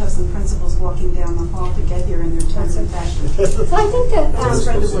we still have some principals walking down the hall to get here in their turns and fashion. So I think that it's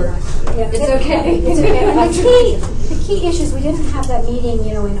okay. It's okay. And the key issues, we didn't have that meeting,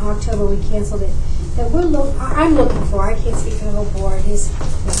 in October. We canceled it. That I'm looking for. I can't speak for the whole board. Is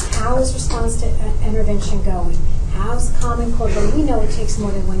how is response to intervention going? How's Common Core going? We know it takes more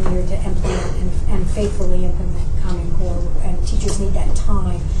than 1 year to implement and faithfully implement Common Core, and teachers need that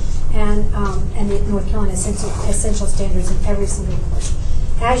time. And the North Carolina essential standards in every single course.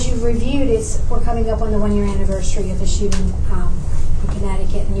 As you've reviewed, we're coming up on the 1 year anniversary of the shooting in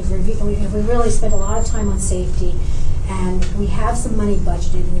Connecticut, and we really spent a lot of time on safety, and we have some money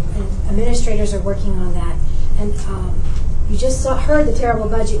budgeted, and administrators are working on that. And you just heard the terrible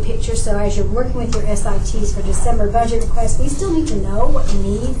budget picture, so as you're working with your SITs for December budget requests, we still need to know what you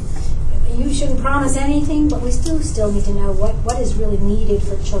need. You shouldn't promise anything, but we still need to know what is really needed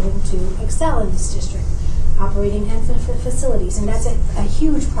for children to excel in this district, operating and for facilities. And that's a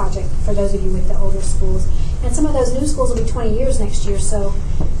huge project for those of you with the older schools. And some of those new schools will be 20 years next year, so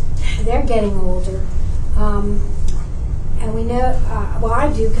they're getting older. And we know, well,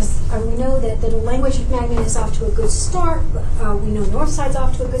 I do, because we know that the language magnet is off to a good start. We know Northside's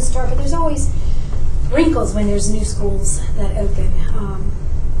off to a good start, but there's always wrinkles when there's new schools that open.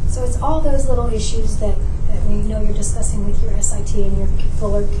 So it's all those little issues that we know you're discussing with your SIT and your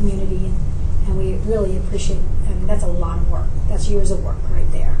Fuller community, and we really appreciate. I mean, that's a lot of work. That's years of work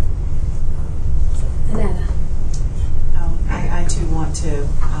right there. Anetta. I too want to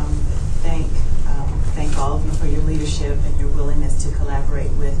thank all of you for your leadership and your willingness to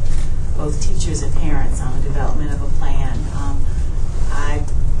collaborate with both teachers and parents on the development of a plan.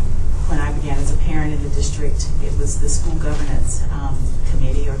 When I began as a parent in the district, it was the school governance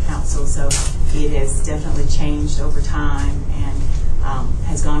committee or council, so it has definitely changed over time and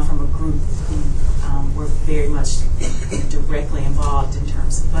has gone from a group who were very much directly involved in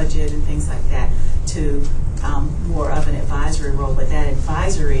terms of budget and things like that to more of an advisory role, but that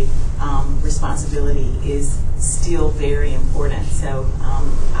advisory responsibility is still very important. So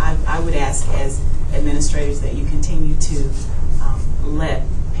I would ask as administrators that you continue to let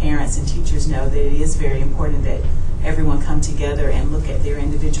parents and teachers know that it is very important that everyone come together and look at their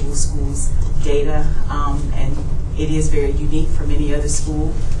individual schools' data, and it is very unique from any other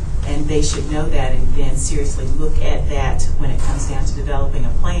school, and they should know that and then seriously look at that when it comes down to developing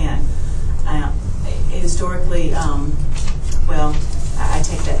a plan. Historically, well, I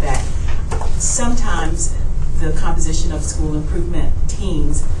take that back. Sometimes the composition of school improvement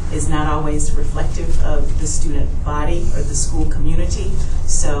teams is not always reflective of the student body or the school community.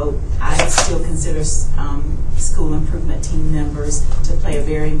 So I still consider school improvement team members to play a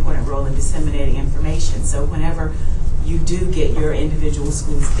very important role in disseminating information. So whenever you do get your individual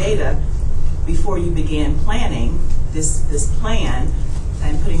school's data, before you begin planning this plan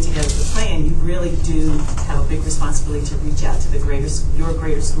and putting together the plan, you really do have a big responsibility to reach out to your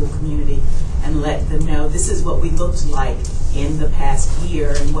greater school community and let them know this is what we looked like in the past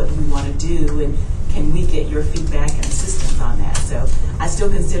year and what do we want to do, and can we get your feedback and assistance on that. So I still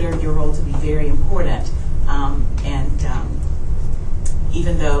consider your role to be very important, and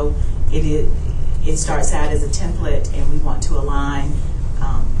even though it starts out as a template and we want to align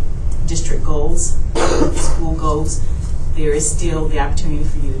district goals with school goals, there is still the opportunity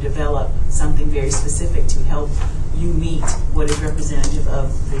for you to develop something very specific to help you meet what is representative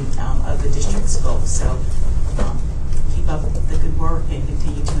of the district's goals. So keep up the good work and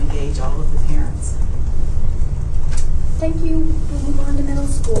continue to engage all of the parents. Thank you. We'll move on to middle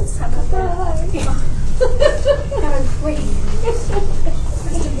schools. How about that? Have a great rest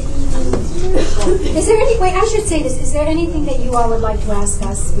of the evening. Is there any, wait, I should say this. Is there anything that you all would like to ask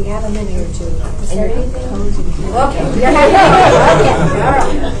us? We have a minute or two. Is there anything? Okay. You're happy. Okay.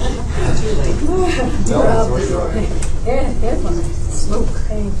 All right. There's one. Smoke.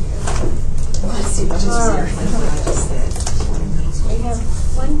 Thank you. All right. We have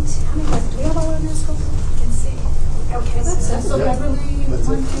one, how many left? Do we have all in this school? Okay, so Beverly, 1,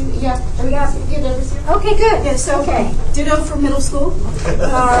 2, yeah. We got good everything. Okay, good. Yes, okay. Ditto for middle school.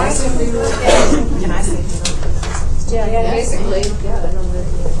 All right. Can I say? Yeah, basically. Yeah, I don't know.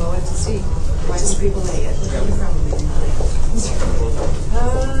 We'll have to see. Why just relay it?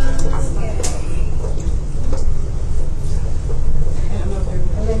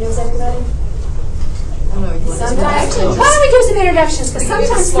 Everybody knows everybody? Sometimes, why don't we do some introductions? Because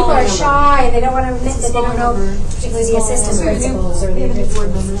sometimes people are shy and they don't want to admit that they don't know, particularly the assistant principals or the board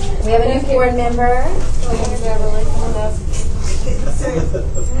members. We have a new board member. Beverly, come on up.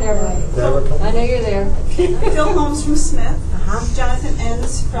 Beverly. I know you're there. Phil Holmes from Smith. Jonathan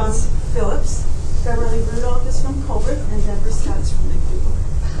Enns from Phillips. Beverly Rudolph is from Colbert. And Deborah Scott's from McDougal.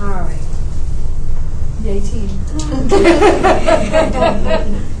 All right. Yay team.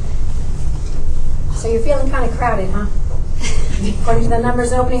 So you're feeling kind of crowded, huh? According to the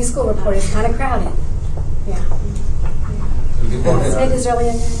numbers opening school report, it's kind of crowded. Yeah. Smith is really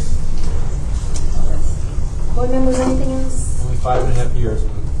in there. Board members, anything else? Only 5.5 years.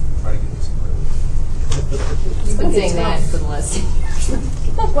 We'll try to get this improved. You've been saying that for the last 10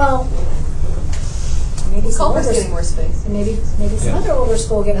 years. Well, maybe some Culver's older, getting more space. and maybe some other older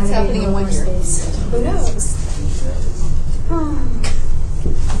school getting That's happening in 1 year. Space. Who knows?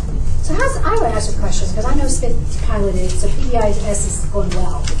 ask a question, because I know Smith piloted, so PBIS is going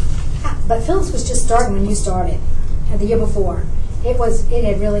well. But Phillips was just starting when you started, the year before. It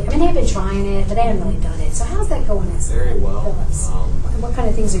had really, I mean, they've been trying it, but they haven't really done it. So how's that going at Very well. Phillips? What kind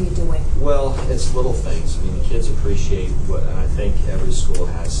of things are you doing? Well, it's little things. I mean, the kids appreciate what, and I think every school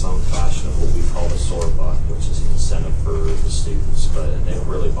has some fashion of what we call the SOAR buck, which is an incentive for the students, and they've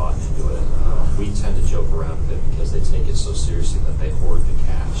really bought into it. We tend to joke around a bit because they take it so seriously that they hoard the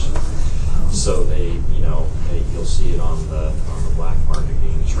cash. So you'll see it on the black market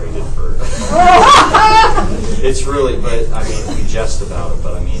being traded for. It's really, but I mean, we jest about it,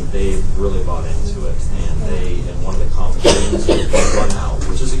 but I mean, they've really bought into it, and one of the common things is they run out,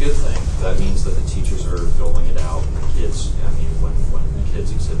 which is a good thing. That means that the teachers are doling it out, and the kids, I mean, when the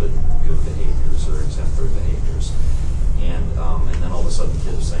kids exhibit good behaviors or exemplary behaviors, and then all of a sudden the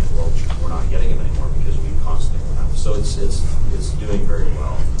kids are saying, well, we're not getting them anymore because we constantly run out. So it's doing very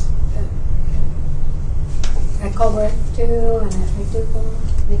well. At Colbert too, and at McDougal.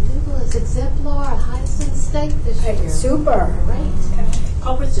 McDougal is exemplar, highest in the state this year. Super. Great.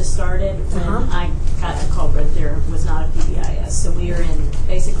 Culver's just started. When I got to Culbert, there was not a PBIS. So we are in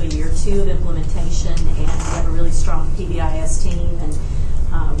basically year 2 of implementation, and we have a really strong PBIS team,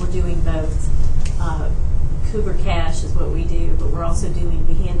 and we're doing both. Cougar Cash is what we do, but we're also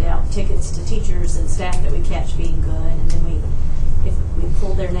we hand out tickets to teachers and staff that we catch being good, and then if we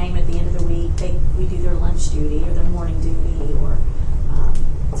pull their name at the end of the week, we do their lunch duty or their morning duty, or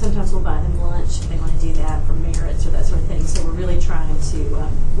sometimes we'll buy them lunch if they want to do that for merits or that sort of thing. So we're really trying to,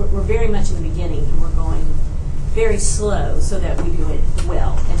 we're very much in the beginning, and we're going very slow so that we do it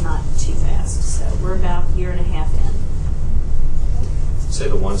well and not too fast. So we're about a year and a half in. I'd say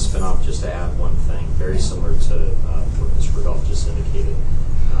the one spin-off, just to add one thing, very similar to what Mr. Rudolph just indicated.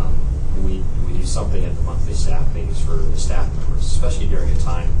 We do something at the monthly staff meetings for the staff members, especially during a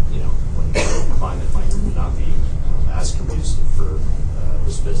time, when the climate might not be as conducive for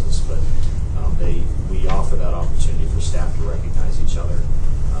this business. But we offer that opportunity for staff to recognize each other,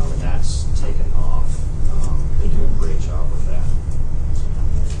 and that's taken off. They do a great job with that.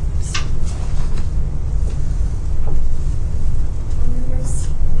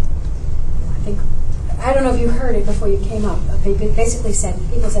 I don't know if you heard it before you came up. They basically said,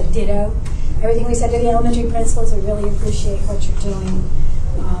 people said ditto. Everything we said to the elementary principals, we really appreciate what you're doing.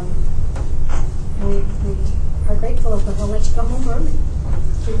 And we are grateful, but we'll let you go home early.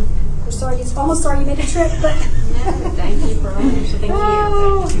 We're sorry, it's almost sorry you made a trip, but. No, thank you for all your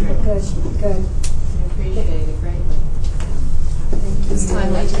support. Thank you. Good. I appreciate it greatly. It's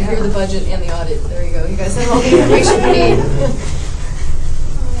time to hear the budget and the audit. There you go. You guys have all the information you need.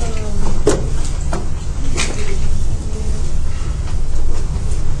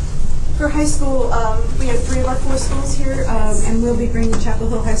 For high school, we have 3 of our 4 schools here, and we'll be bringing Chapel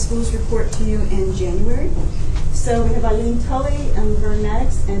Hill High School's report to you in January. So we have Eileen Tully, Vern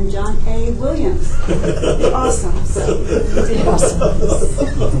Maddox, and John A. Williams. Awesome. Awesome.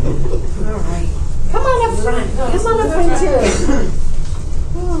 All right. Come on up front. Come on up front too.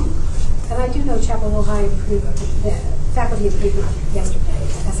 And I do know Chapel Hill High approved, the faculty approved it yesterday,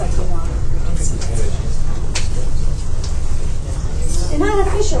 as I told on. And not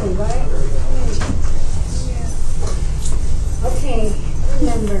officially, right? Okay,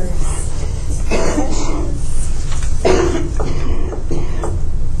 members.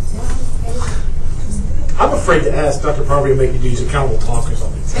 I'm afraid to ask Dr. Parby to make you do his accountable talk or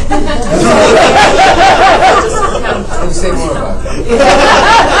something. Can you say more about that?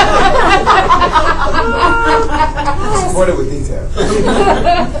 Support it with detail.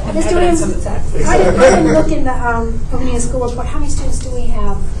 Mr. Williams, how did you look in the opening of school report? How many students do we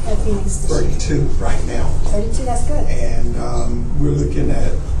have at Phoenix this year? 32 right now. 32, that's good. And we're looking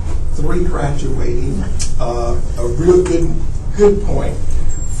at 3 graduating. A real good point.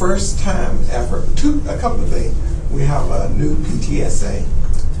 First time ever. A couple of things. We have a new PTSA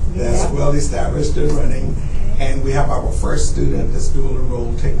that's well established and running, and we have our first student that's dual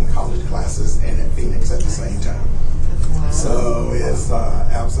enrolled taking college classes and at Phoenix at the same time. Wow. So it's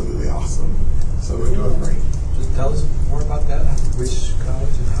absolutely awesome. So we're doing great. Just tell us more about that. Which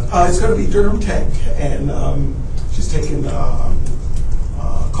college and how? It's going to be Durham Tech, and she's taking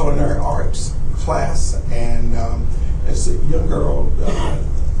culinary arts class, and it's a young girl.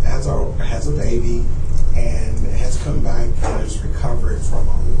 Has a baby and has come back and is recovered from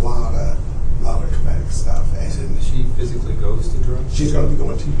a lot of traumatic stuff. And she physically goes to Durham? She's going to be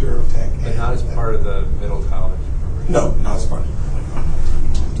going to Durham Tech. But not as part of the middle college program? No, not as part of the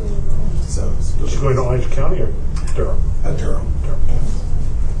middle college. So she's going to Orange County or Durham? Durham.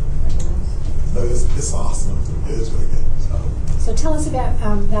 So it's awesome. It is really good. So So tell us about,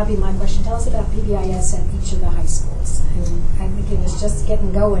 that'll be my question, tell us about PBIS at each of the high schools. And I think it was just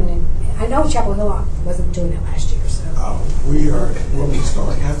getting going, and I know Chapel Hill wasn't doing it last year, so. We are, when we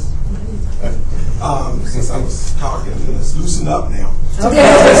start, yes? Since I was talking, let's loosen up now.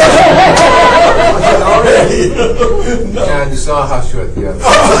 Already. No. And you saw how short the other.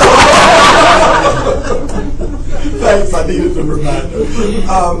 Thanks, I needed the reminder.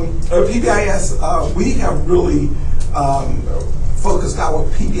 PBIS, we have really focused our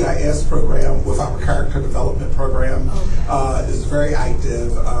PBIS program with our character development program. Is very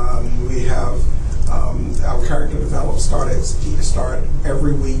active. We have our character development start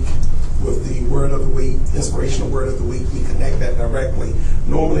every week with the word of the week, inspirational word of the week. We connect that directly.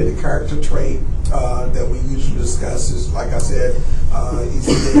 Normally the character trait that we usually discuss is, like I said,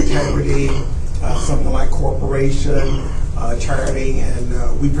 either integrity, something like cooperation, charity, and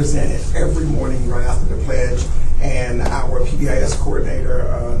we present it every morning right after the pledge. And our PBIS coordinator,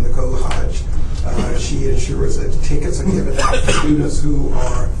 Nicole Hodge, she ensures that tickets are given out to students who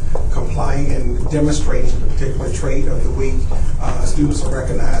are complying and demonstrating the particular trait of the week. Students are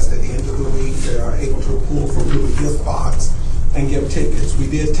recognized at the end of the week. They are able to pull from the gift box and give tickets. We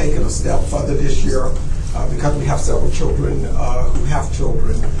did take it a step further this year because we have several children who have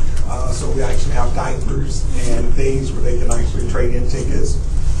children. So we actually have diapers and things where they can actually trade in tickets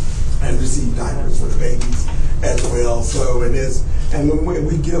and receive diapers for the babies as well. So it is, and when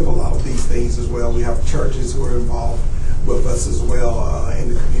we give a lot of these things as well. We have churches who are involved with us as well in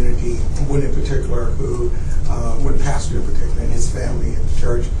the community. One in particular who, one pastor in particular and his family in the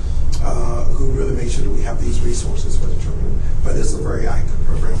church who really make sure that we have these resources for the children. But it's a very active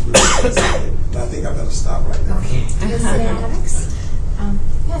program. We're really excited. And I think I better stop right there.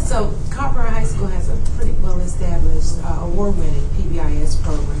 Yeah, so Carrboro High School has a pretty well-established, award-winning PBIS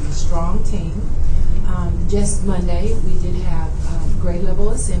program, a strong team. Just Monday, we did have grade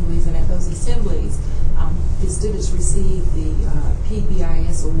level assemblies, and at those assemblies, the students received the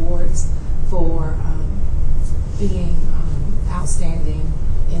PBIS awards for being outstanding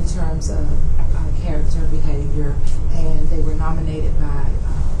in terms of character, behavior, and they were nominated by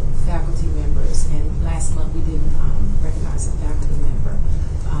faculty members. And last month, we didn't recognize a faculty member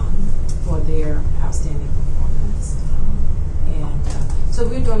for their outstanding performance. So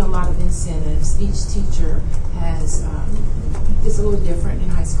we're doing a lot of incentives. Each teacher has, it's a little different in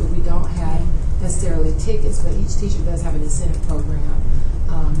high school. We don't have necessarily tickets, but each teacher does have an incentive program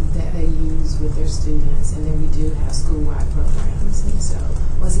that they use with their students. And then we do have school-wide programs. And so,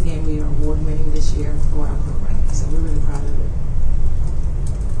 once again, we are award-winning this year for our program. So we're really proud of it.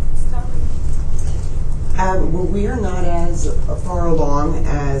 Well, we are not as far along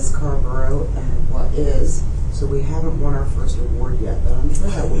as Carrboro is, so we haven't won our first award yet, but I'm sure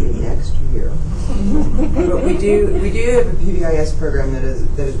that will be next year. But we do have a PBIS program that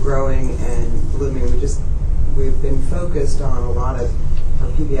is growing and blooming. We've been focused on a lot of our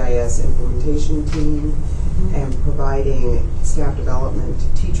PBIS implementation team and providing staff development to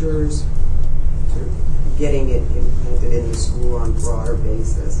teachers, sort of getting it implemented in the school on a broader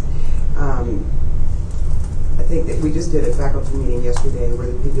basis. I think that we just did a faculty meeting yesterday where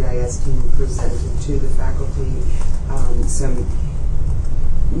the PBIS team presented to the faculty some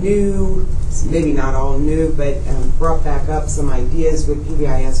new, maybe not all new, but brought back up some ideas with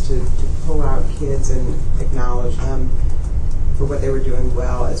PBIS to pull out kids and acknowledge them for what they were doing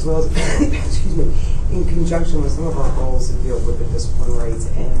well as excuse me, in conjunction with some of our goals to deal with the discipline rates.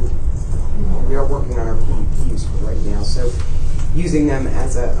 And we are working on our PDPs right now, so using them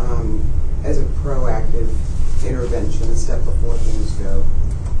as a proactive intervention, a step before things go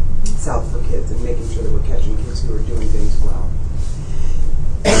south for kids, and making sure that we're catching kids who are doing things well.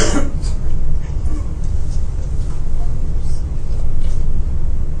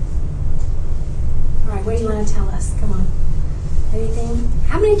 All right, what do you want to tell us? Come on. Anything?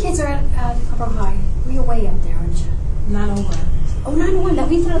 How many kids are at Carrboro High? You're way up there, aren't you? 901. Oh, 901. That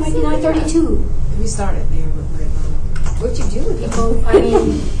we thought it might be 932. We started there, but we're at 901. What'd you do with people? I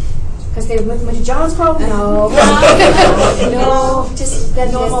mean, because they went to Jonesboro? No. No, just the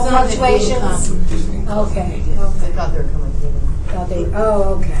normal fluctuations. Okay. I thought they were coming in. Okay.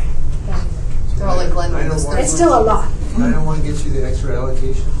 They're all like Glenwood. It's still a lot. I don't want to get you the extra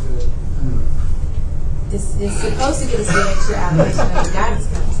allocation. It's supposed to get us the extra allocation of the guidance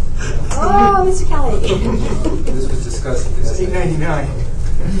counselor. Oh, Mr. Kelly. This was discussed. It's $8.99.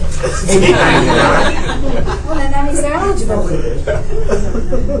 Well, then that means they're eligible. He was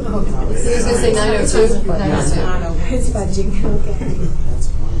going to say 902. 902. It's fudging. Okay.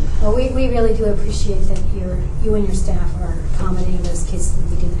 Well, we really do appreciate that you and your staff are accommodating those kids that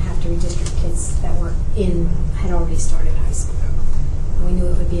we didn't have to redistrict kids that had already started high school. And we knew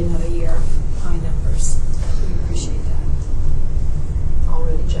it would be another year of high numbers. We appreciate that.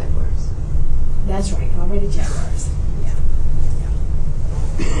 Already Jaguars. That's right, already Jaguars. Yeah.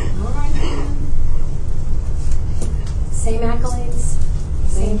 All right. Same accolades,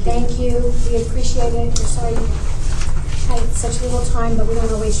 same thank you. We appreciate it. We're sorry you had such little time, but we don't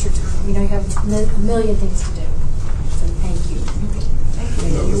want to waste your time. We know you have a million things to do. So thank you. Thank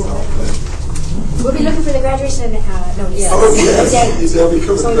you. We'll be looking for the graduation notice. Yes. Oh, yes. Date. Is that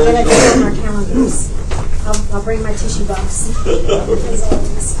because So of we're going to do it on our graduation? calendars. I'll bring my tissue box.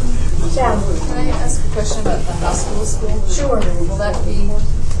 Shall Can I ask a question about the hospital school? Sure. Will that be,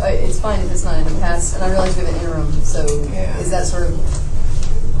 it's fine if it's not in the past, and I realize we have an interim, so is that sort of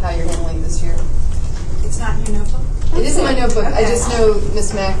how you're handling it this year? It's not in your notebook? It is in my notebook. I Okay. just know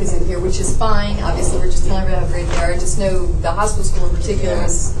Miss Mack isn't here, which is fine. Obviously, we're just telling everybody how great they are. I just know the hospital school in particular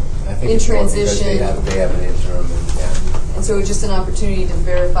is I think in it's more because transition. they have an interim, And so it's just an opportunity to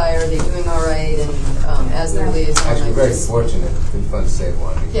verify, are they doing all right? And as their liaison, Actually, I very just- fortunate. It's been fun to save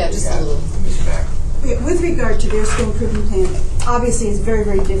one. Yeah, just a little. Ms. Mack. With regard to their school improvement plan, obviously it's very,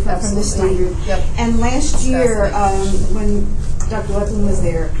 very different from the Absolutely. standard. Yep. And last year, when Dr. Lepland was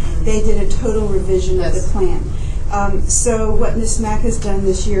there, they did a total revision of the plan. So what Ms. Mack has done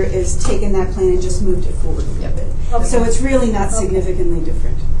this year is taken that plan and just moved it forward a little bit. So it's really not significantly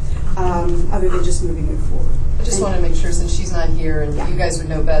different, other than just moving it forward. I just want to make sure, since she's not here, and you guys would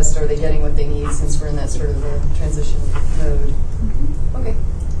know best, are they getting what they need since we're in that sort of a transition mode? Okay.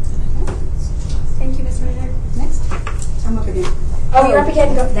 Thank you, Ms. Maynard. Next. I'm up again. Oh, you're up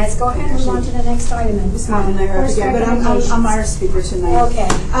again. Let's go ahead and move on to the next item. Ms. Martin and I are up again, but I'm our speaker tonight. Okay.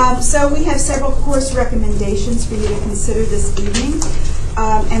 So we have several course recommendations for you to consider this evening.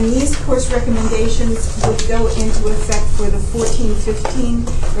 And these course recommendations would go into effect for the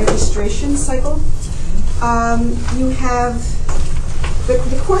 14-15 registration cycle. You have,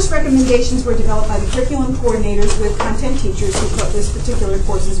 the course recommendations were developed by the curriculum coordinators with content teachers who taught those particular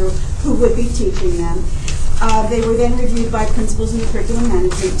courses or who would be teaching them. They were then reviewed by principals and the curriculum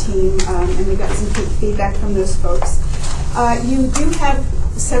management team, and we got some good feedback from those folks. You do have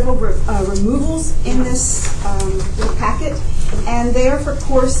several removals in this little packet, and they are for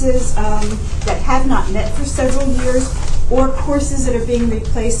courses that have not met for several years or courses that are being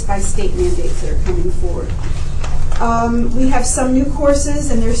replaced by state mandates that are coming forward. We have some new courses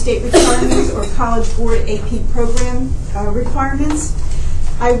and their state requirements or College Board AP program requirements.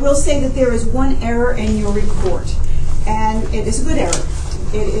 I will say that there is one error in your report, and it is a good error.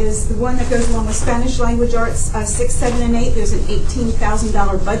 It is the one that goes along with Spanish language arts 6, 7, and 8. There's an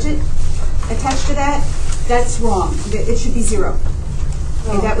 $18,000 budget attached to that. That's wrong. It should be zero.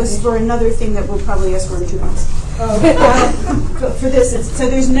 Okay, that was for another thing that we'll probably ask for in 2 months. For this, so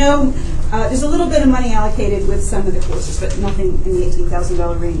there's no, there's a little bit of money allocated with some of the courses, but nothing in the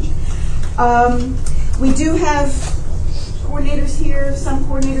 $18,000 range. We do have coordinators here. Some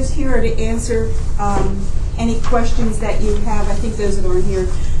coordinators here are to answer any questions that you have. I think those that are in here,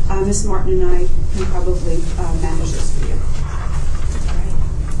 Ms. Martin and I can probably manage this for you.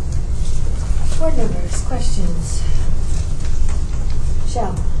 Board members, questions?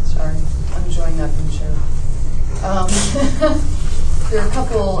 Michelle. Sorry, I'm enjoying that from the show. There are a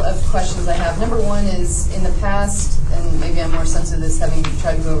couple of questions I have. Number one is, in the past, and maybe I'm more sensitive to this, having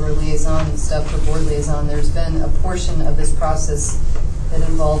tried to go over liaison and stuff for board liaison, there's been a portion of this process that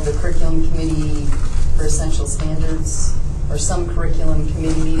involved the curriculum committee for essential standards, or some curriculum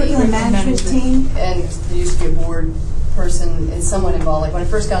committee meeting. Curriculum management team. And there used to be a board person and someone involved. Like when I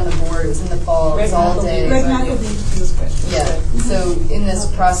first got on the board, it was in the fall, it was all day. Greg McElveen. Yeah, so in this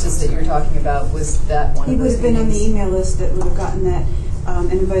process that you're talking about, was that one He of would those have been on the meetings? email list that would have gotten that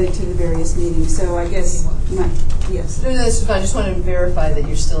and invited to the various meetings. So I guess, yes. No, that's fine. I just wanted to verify that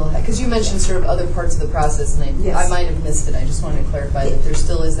you're still, because you mentioned sort of other parts of the process, and Yes. I might have missed it. I just wanted to clarify that there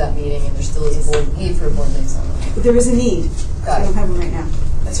still is that meeting, and there still is a board need for a board liaison. But there is a need. Got I it. don't have one right now.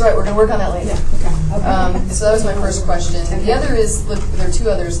 That's right. We're going to work on that later. Yeah, okay. So that was my first question. The other is, look, there are two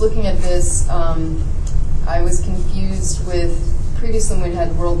others. Looking at this, I was confused with, previously when we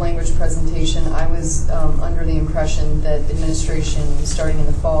had world language presentation, I was under the impression that administration, starting in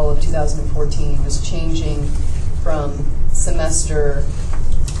the fall of 2014, was changing from a semester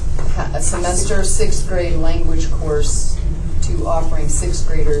 6th grade language course to offering 6th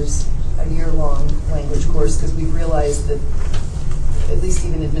graders a year-long language course, because we realized that at least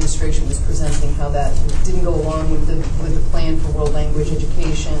even administration was presenting how that didn't go along with the plan for world language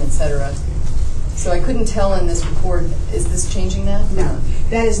education, et cetera. So I couldn't tell in this report, is this changing that? No,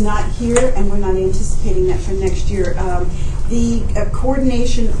 that is not here, and we're not anticipating that for next year. The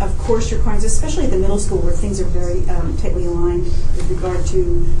coordination of course requirements, especially at the middle school where things are very tightly aligned with regard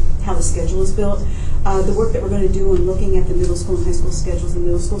to how the schedule is built. The work that we're going to do on looking at the middle school and high school schedules, the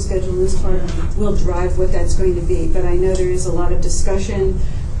middle school schedule in this part will drive what that's going to be. But I know there is a lot of discussion.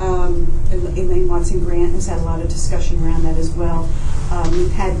 Elaine Watson Grant has had a lot of discussion around that as well.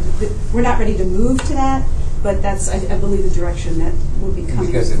 We're not ready to move to that, but that's, I believe, the direction that will be coming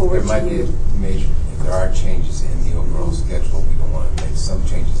forward. Because there might be a major, if there are changes in the overall schedule, we don't want to make some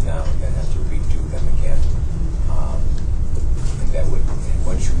changes now and then have to redo them again. And that would, and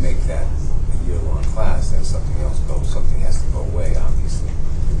once you make that a year-long class, then something else goes, something has to go away, obviously,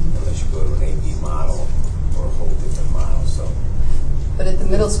 unless you go to an AB model or a whole different model. So. But at the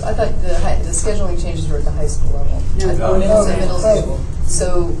middle school, I thought the scheduling changes were at the high school level. No. Middle school.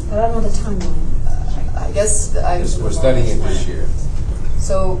 So I don't know the timeline. I guess we're studying it this year.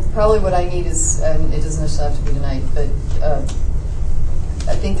 So probably what I need is, and it doesn't necessarily have to be tonight, but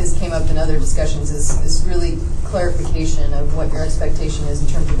I think this came up in other discussions, is really clarification of what your expectation is in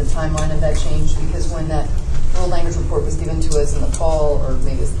terms of the timeline of that change, because when that world language report was given to us in the fall, or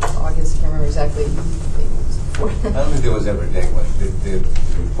maybe it was August, I can't remember exactly. I don't think there was ever a date. The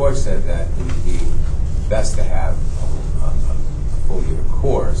report said that it would be best to have a full year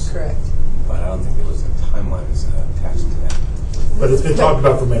course. Correct. But I don't think there was a timeline attached to that. But it's been talked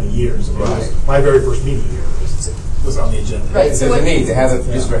about for many years. I mean, Right. My very first meeting here was on the agenda. Right. There's a need to have it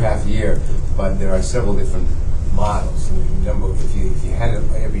just for half a year, but there are several different models. And remember, if you had it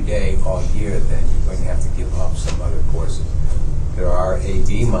every day all year, then you're going to have to give up some other courses. There are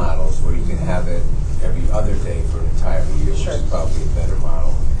AB models where you can have it every other day for an entire year, which is probably a better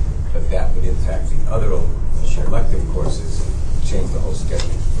model. But that would impact the other elective courses and change the whole schedule.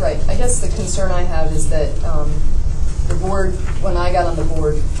 Right. I guess the concern I have is that the board, when I got on the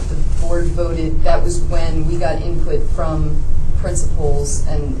board voted, that was when we got input from principals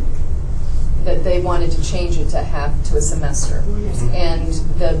and that they wanted to change it to a semester. Mm-hmm. And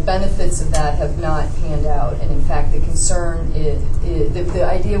the benefits of that have not panned out. And in fact, the concern the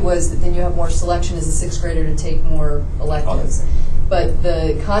idea was that then you have more selection as a sixth grader to take more electives. But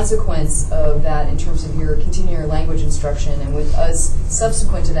the consequence of that in terms of your continuing your language instruction, and with us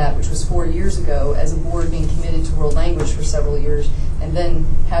subsequent to that, which was 4 years ago, as a board being committed to world language for several years, and then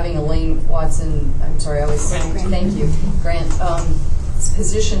having Elaine Watson, thank you, Grant,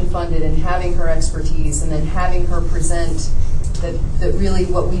 position funded and having her expertise and then having her present that really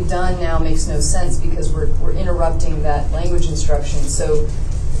what we've done now makes no sense because we're interrupting that language instruction. So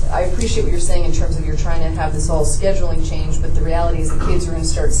I appreciate what you're saying in terms of you're trying to have this all scheduling change, but the reality is the kids are going to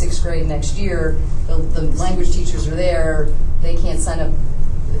start sixth grade next year. The language teachers are there. They can't sign up.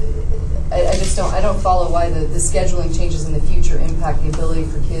 I don't follow why the scheduling changes in the future impact the ability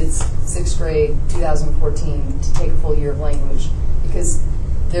for kids sixth grade 2014 to take a full year of language, because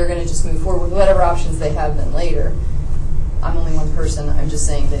they're going to just move forward with whatever options they have then later. I'm only one person. I'm just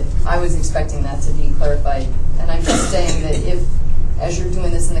saying that I was expecting that to be clarified, and I'm just saying that if, as you're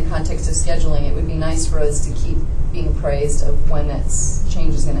doing this in the context of scheduling, it would be nice for us to keep being appraised of when that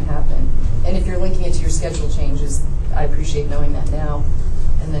change is going to happen. And if you're linking it to your schedule changes, I appreciate knowing that now,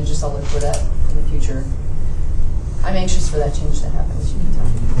 and then just I'll look for that in the future. I'm anxious for that change to happen, as you can tell.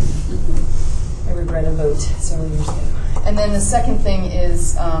 I regret a vote several years ago. And then the second thing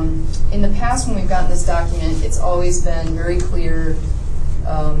is, in the past when we've gotten this document, it's always been very clear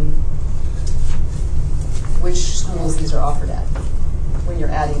which schools these are offered at when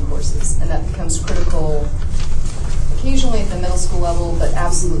you're adding courses. And that becomes critical occasionally at the middle school level, but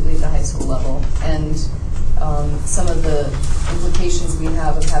absolutely at the high school level. And some of the implications we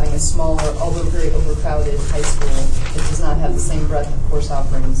have of having a smaller, although very overcrowded high school that does not have the same breadth of course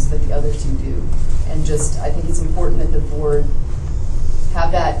offerings that the other two do. And just, I think it's important that the board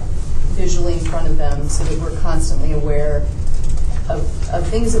have that visually in front of them so that we're constantly aware of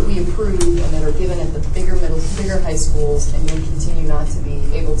things that we approve and that are given at the bigger high schools and will continue not to be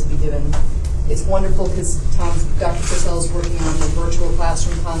able to be given. It's wonderful because Dr. Purcell is working on the virtual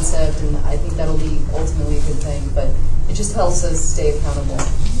classroom concept, and I think that'll be ultimately a good thing, but it just helps us stay accountable.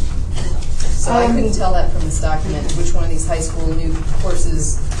 So I couldn't tell that from this document, which one of these high school new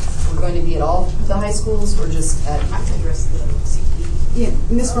courses were going to be at all the high schools or just at CTE? Yeah,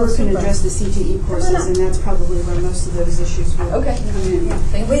 Ms. Burr can address the CTE courses, and that's probably where most of those issues will come in.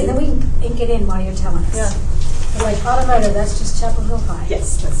 Then we can get in while you're telling us. Yeah. Like automotive, that's just Chapel Hill High.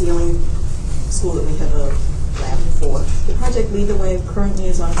 Yes, that's the only school that we have a lab for. The project Lead the Way currently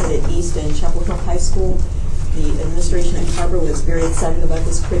is offered at East and Chapel Hill High School. The administration at Carver was very excited about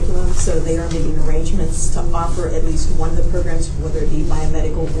this curriculum, so they are making arrangements to offer at least one of the programs, whether it be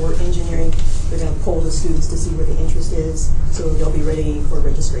biomedical or engineering. They're going to poll the students to see where the interest is, so they'll be ready for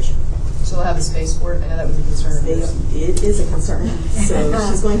registration. So we'll have a space for it. I know that was a concern of yours. It is a concern, so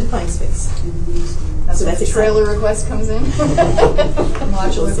she's going to find space. That's So when that's the exciting. trailer request comes in.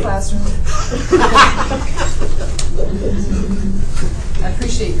 Modular classroom. I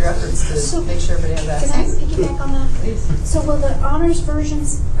appreciate your efforts to make sure everybody has Can I access. piggyback on that? Please. So will the honors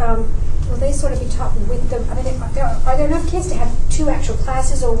versions, will they sort of be taught with the, I mean, are there enough kids to have two actual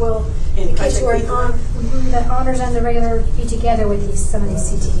classes, or will the kids who are the honors and the regular be together with some of these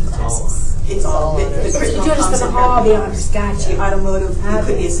CTE classes? It's all. The So curriculum you're just comes going in to all be every- honors, gotcha. The automotive, it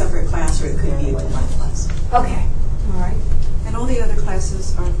could be a separate class, or it could be a one class. Okay, all right. And all the other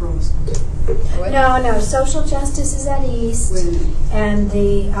classes are for almost. No, social justice is at East, and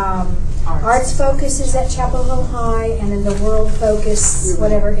the arts focus is at Chapel Hill High, and then the world focus,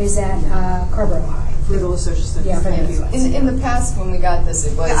 whatever, is at Carrboro High. For the social studies. Yeah, for the Yeah. In the past, when we got this,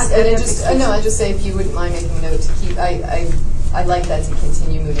 it was, Yeah, and it just, no, I just say if you wouldn't mind making a note to keep, I'd like that to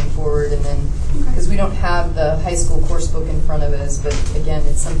continue moving forward, and then, because we don't have the high school course book in front of us, but again,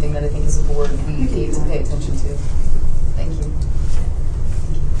 it's something that I think as a board we need to pay attention to. Thank you.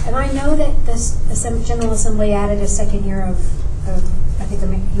 And I know that this General Assembly added a second year of I think,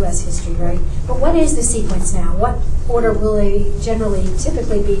 the U.S. history, right? But what is the sequence now? What order will they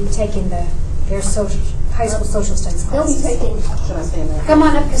typically be taking their high school social studies They'll be classes? taking, should I stand there? Come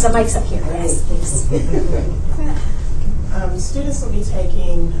on up, because the mic's up here. Yes, please. Students will be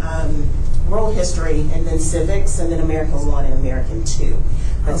taking world history, and then civics, and then American 1 and American 2.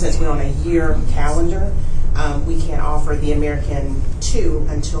 But since we're on a year calendar, we can't offer the American 2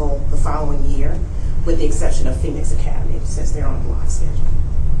 until the following year, with the exception of Phoenix Academy, since they're on a block schedule.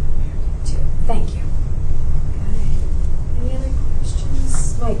 Thank you. Okay. Any other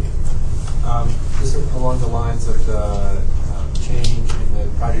questions? Mike? Just along the lines of the change in the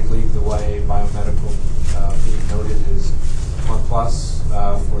Project Lead the Way biomedical being noted as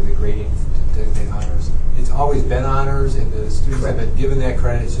 1+ for the grading to designate honors. It's always been honors, and the students have been given that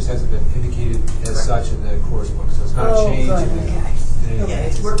credit. It just hasn't been indicated as such in the course book. So it's not a change. Good.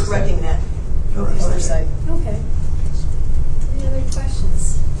 Okay, we're correcting that oversight. Okay. Any other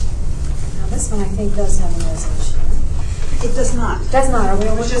questions? Now, this one I think does have a resolution. It does not. Does not. Are we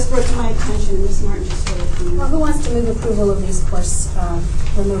It was just brought to my attention. Ms. Martin just sort of. Well, who wants to move approval of these course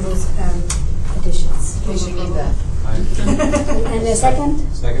removals and additions? In case you need that. And a second?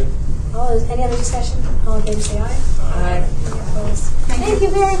 Second. Any other discussion? All in favor, say aye. Aye. Any opposed? Thank you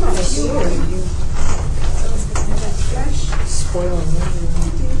very much. Spoiling me.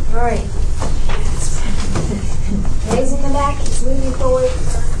 All right. Raising the back, it's moving forward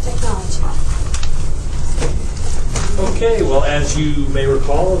for technology. Okay, well, as you may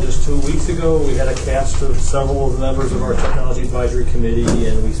recall, just 2 weeks ago, we had a cast of several of the members of our Technology Advisory Committee,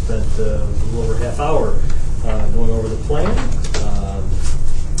 and we spent a little over a half hour going over the plan.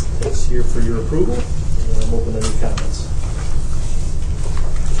 It's here for your approval, and I'm open to any comments.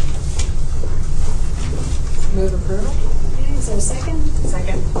 Move approval. Okay, is there a second?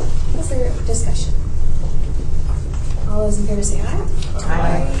 Second. Is there discussion? All those in favor say aye.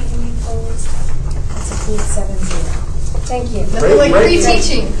 Aye. Any opposed? That's approved 7-0. Thank you. Nothing like free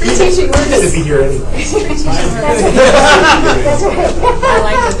teaching. Free teaching works. Good to be here anyway. Free teaching works. That's right. I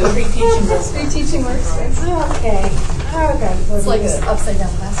like that the free teaching works. Free teaching works. Okay. Okay. It's like an upside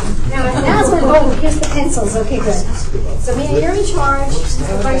down classroom. Now it's when, here's the pencils. Okay, good. So Mia, you're in charge, as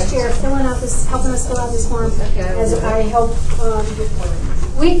the vice chair, filling out this, helping us fill out this form. As I help,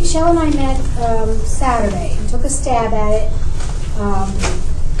 Shell and I met Saturday and took a stab at it.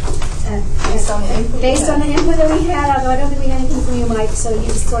 Based on the input that we had, although I don't think we had anything from you, Mike, so you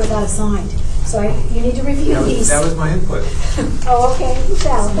just sort of got assigned. So you need to review these. That was my input. Oh, okay.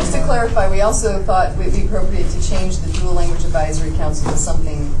 Shell. Just to clarify, we also thought it would be appropriate to change the Dual Language Advisory Council to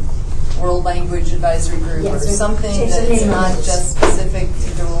something World Language Advisory Group, Yes, or we something changed the that's name. not just specific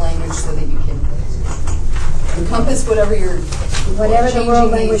to dual language, so that you can encompass whatever you're Whatever the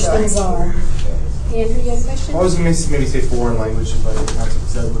world changing language needs things are. Andrew, you have a question? I was maybe say foreign language, but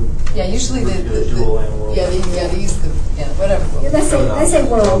that would. Yeah, usually the dual and world. Yeah, they use the whatever. Yeah, let's say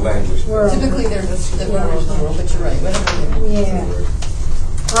world. World. Typically, they're the world, but you're right. Whatever. Yeah.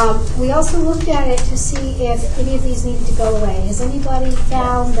 We also looked at it to see if any of these needed to go away. Has anybody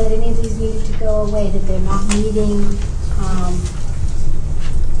found that any of these needed to go away, that they're not meeting?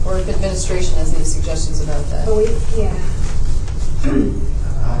 Or if administration has any suggestions about that. Yeah.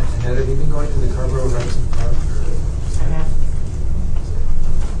 Annette, have you been going to the Carrboro Rights Park?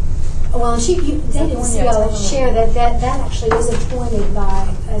 Well, they didn't see a share that actually was appointed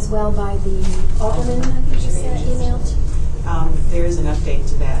as well by the alderman, I think you said, emailed. There is an update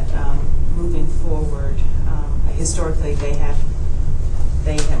to that. Moving forward, historically they have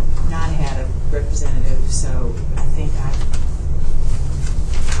not had a representative, so I think I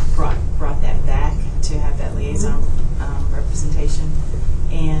brought that back to have that liaison representation,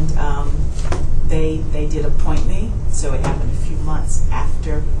 and they did appoint me, so it happened a few months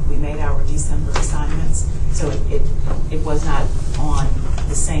after we made our December assignments, so it was not on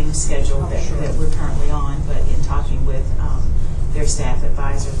the same schedule that we're currently on, but in talking with their staff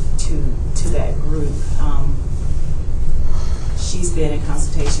advisor to that group, she's been in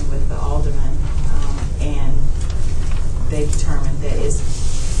consultation with the alderman, and they determined that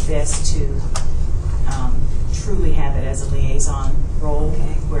it's best to truly have it as a liaison role,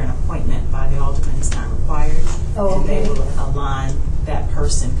 where an appointment by the alderman is not required, and they will align that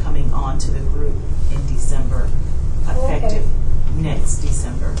person coming on to the group in December, effective next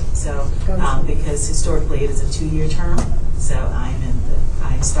December. So, because historically it is a 2-year term, so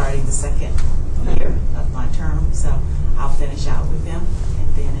I'm starting the second year of my term, so I'll finish out with them,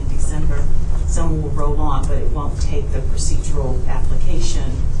 and then in December someone will roll on, but it won't take the procedural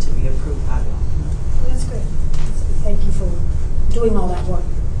application to be approved by the alderman. That's great. Thank you for doing all that work.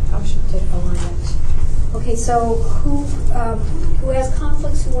 To align it. Okay, so who has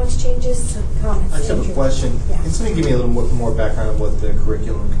conflicts? Who wants changes? Comments? I just have a question. Yeah. Can somebody give me a little more background on what the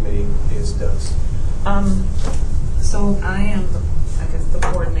curriculum committee does? So I am, the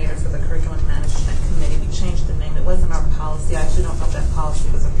coordinator for the curriculum management committee. We changed the name. It wasn't our policy. I actually don't know if that policy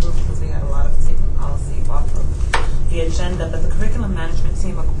was approved because we had a lot of taking policy off of the agenda. But the curriculum management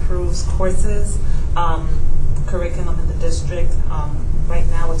team approves courses, curriculum in the district. Right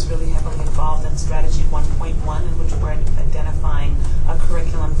now it's really heavily involved in strategy 1.1, in which we're identifying a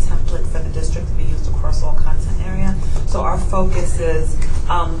curriculum template for the district to be used across all content area. So our focus is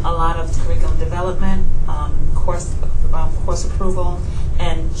a lot of curriculum development, course approval,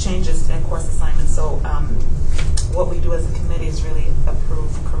 and changes in course assignments. So what we do as a committee is really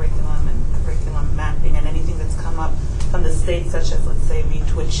approve curriculum and curriculum mapping, and anything that's come up from the state, such as, let's say, Read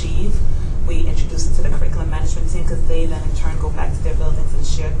to Achieve, we introduce it to the curriculum management team, because they then in turn go back to their buildings and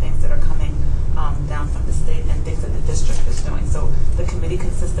share things that are coming down from the state and things that the district is doing. So the committee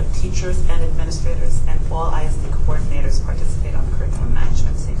consists of teachers and administrators, and all ISD coordinators participate on the curriculum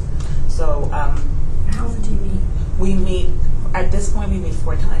management team. So how often do you meet? We meet, at this point we meet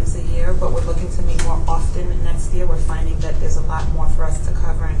 4 times a year, but we're looking to meet more often next year. We're finding that there's a lot more for us to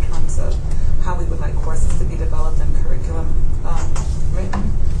cover in terms of how we would like courses to be developed and curriculum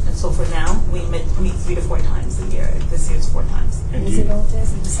written. And so for now, we meet 3 to 4 times a year. This year it's 4 times. And is it all day?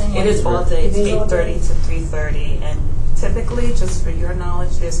 Is it the same? It is all day. It's 8:30 to 3:30. And typically, just for your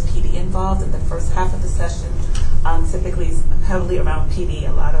knowledge, there's PD involved in the first half of the session. Typically, it's heavily around PD,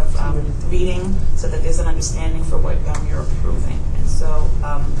 a lot of reading, so that there's an understanding for what you're approving. And so,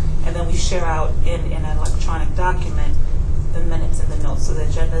 and then we share out in an electronic document the minutes and the notes. So the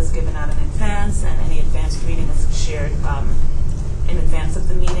agenda is given out in advance, and any advanced reading is shared in advance of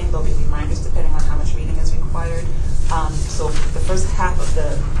the meeting. There'll be reminders depending on how much reading is required. So the first half of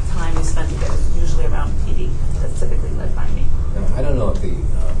the time we spend together is usually around PD. That's typically led by me. I don't know if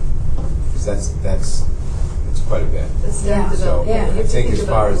because that's quite a bit. So I think as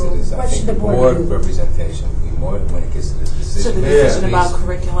far as it is, I think the board representation will be more when it gets to this decision. So the decision about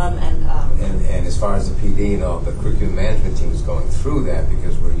curriculum and as far as the PD, the curriculum management team is going through that,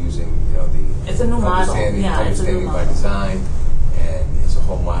 because we're using it's a new model. Understanding by design, and it's a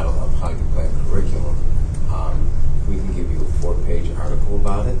whole model of how you plan curriculum. We can give you a 4-page article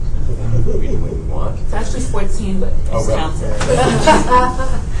about it. Read it when you want. It's actually 14, but it's counted.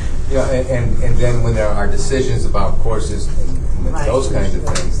 And then when there are decisions about courses and those kinds of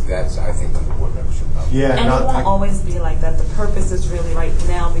things, that's, I think, when the board members should know. And it won't always be like that. The purpose is really right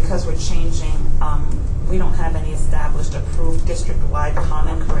now, because we're changing, we don't have any established approved district-wide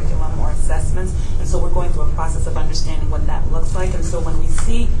common curriculum or assessments, and so we're going through a process of understanding what that looks like. And so when we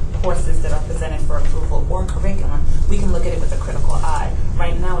see courses that are presented for approval or curriculum, we can look at it with a critical eye.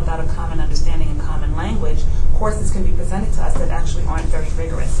 Right now, without a common understanding and common language, courses can be presented to us that actually aren't very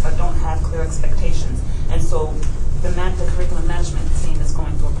rigorous or don't have clear expectations. And so the curriculum management team is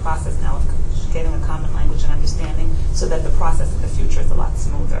going through a process now of getting a common language and understanding, so that the process in the future is a lot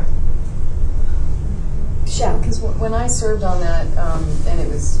smoother. Because when I served on that, and it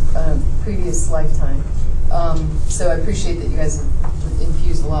was a previous lifetime, so I appreciate that you guys have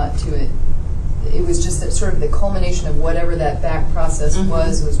infused a lot to it. It was just that sort of the culmination of whatever that back process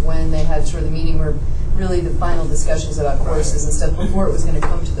was when they had sort of the meeting where really the final discussions about courses and stuff before it was going to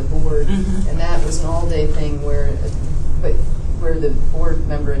come to the board, and that was an all-day thing where the board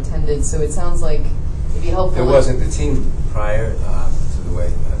member attended. So it sounds like it'd be helpful. It wasn't the team prior to the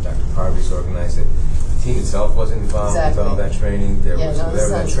way Dr. Parvis organized it. The team itself wasn't involved with all that training. There was whatever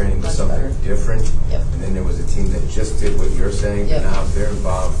that training was something different. Yep. And then there was a team that just did what you're saying, Yep. and now they're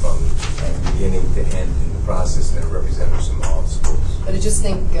involved from beginning to end in the process, and they're representatives from all the schools. But I just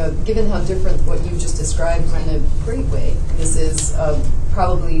think, given how different what you've just described in a great way, this is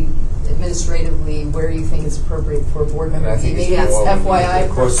probably administratively where you think it's appropriate for a board member to be. Maybe it's FYI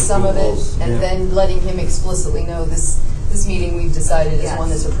for some of it, and then letting him explicitly know this meeting we've decided is one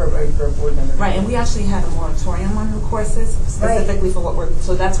that's appropriate for a board member. Right, and we actually had a moratorium on new courses specifically for what we're,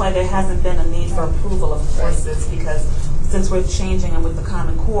 so that's why there hasn't been a need for approval of courses, because since we're changing and with the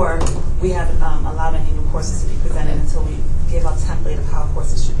Common Core, we haven't allowed any new courses to be presented until we give a template of how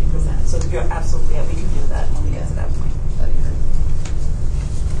courses should be presented. So you're absolutely right, we can do that when we get to that point.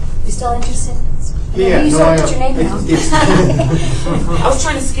 You still interested? Yeah, You no, saw I what your name now. I was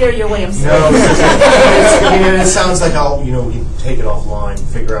trying to scare you away, I'm sorry. No, I mean, it sounds like we can take it offline,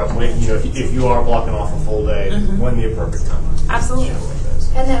 figure out when, if you are blocking off a full day, when the appropriate time. Absolutely.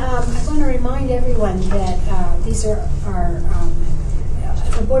 And I want to remind everyone that these are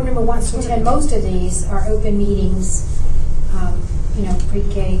if a board member wants to attend, most of these are open meetings,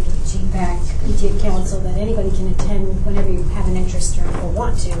 pre-K, GPAC, PTA Council, that anybody can attend whenever you have an interest or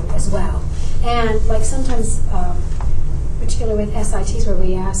want to as well. And like sometimes, particularly with SITs where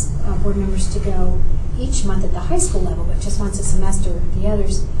we ask board members to go each month at the high school level, but just once a semester, the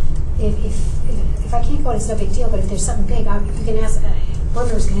others, if I can't go, it's no big deal, but if there's something big, if you can ask board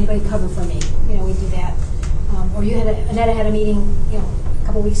members, can anybody cover for me? We do that. Or Annetta had a meeting, a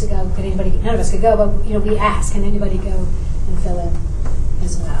couple weeks ago, could anybody, none of us could go, but, we ask, can anybody go and fill in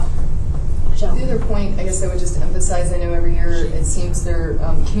as well? The other point, I guess I would just emphasize, I know every year it seems their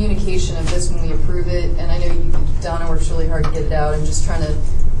communication of this when we approve it, and I know Donna works really hard to get it out, and just trying to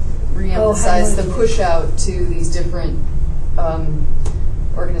re-emphasize the push out to these different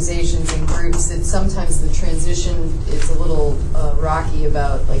organizations and groups, that sometimes the transition is a little rocky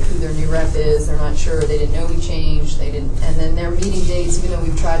about who their new rep is. They're not sure. They didn't know we changed. They didn't, and then their meeting dates, even though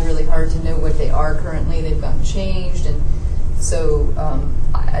we've tried really hard to know what they are currently, they've gotten changed. And so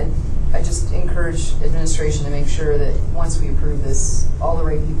I just encourage administration to make sure that once we approve this, all the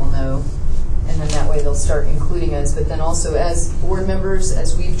right people know, and then that way they'll start including us. But then also as board members,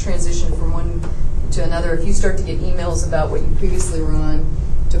 as we've transitioned from one to another, if you start to get emails about what you previously were on,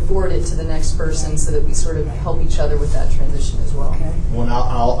 to forward it to the next person so that we sort of help each other with that transition as well. Okay. Well,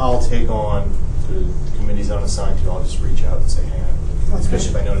 I'll take on the committees I'm assigned to. I'll just reach out and say, hey,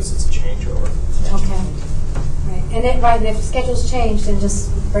 especially if I notice it's a changeover. Okay. Right. And if the schedule's changed, then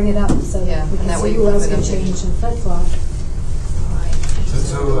just bring it up so that we can see who else can change and flip-flop.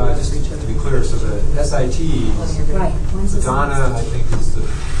 So just to be clear, so the SIT, right. Donna, I think,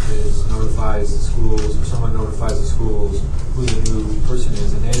 notifies the schools, or someone notifies the schools who the new person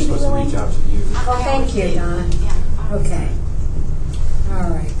is, and they're supposed to reach out to you. Oh, thank you, Donna. Okay.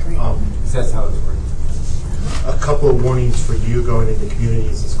 All right, great. That's how it's working. A couple of warnings for you going into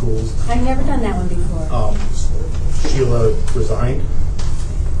communities and schools. I've never done that one before. Sheila resigned.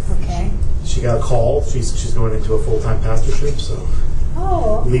 Okay. She got a call. She's going into a full-time pastorship, so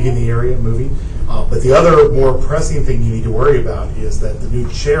leaving the area, moving. But the other more pressing thing you need to worry about is that the new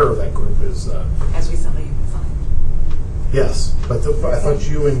chair of that group is... As recently resigned. Yes, but I thought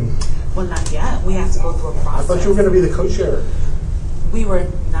you and... Well, not yet. We have to go through a process. I thought you were going to be the co-chair. We were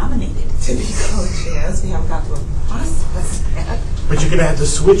nominated to be co-chairs. We haven't got through a process yet. But you're going to have to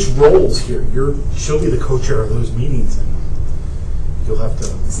switch roles here. She'll be the co-chair of those meetings, and you'll have to,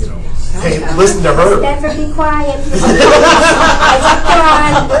 hey, listen to her. Never be quiet.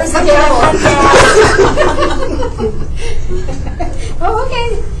 Where's the Oh,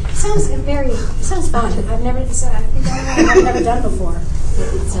 okay. Sounds fun. I've never done before.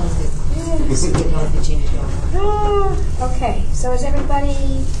 It sounds good. Okay, so is everybody,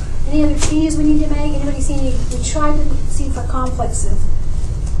 any other changes we need to make? Anybody see any, we tried to see for conflicts of,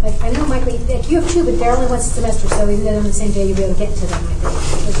 I know, Mike, you have two, but they're only once a semester, so even though they're on the same day, you'll be able to get to them, I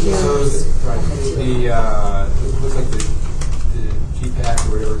think. So, looks like the GPAC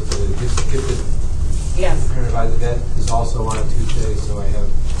or whatever, the gifted parent advisor, that is also on a Tuesday, so I have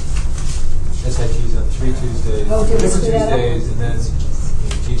SITs on 3 Tuesdays, different Tuesdays, and then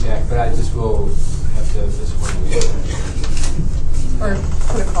GPAC, but I just will have to have this one. Or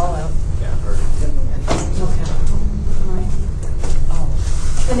put a call out. Yeah. Okay. All right.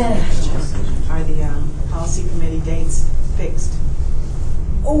 Are the policy committee dates fixed?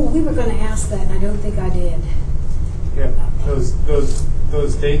 Oh, we were going to ask that, and I don't think I did. Yeah,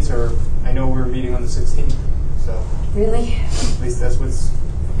 those dates are, I know we're meeting on the 16th, so Really? at least that's what's,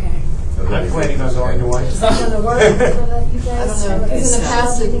 Okay. I'm planning on going to one. Is that going to work for you guys? I don't know, Or is in the it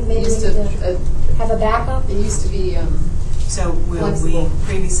past, something it maybe used we to, need have a backup? it used to be, So will we, Flexible.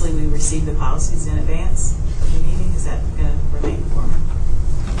 previously we received the policies in advance of the meeting, is that going to remain formal?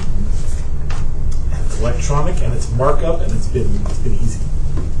 And it's electronic and it's markup and it's been easy.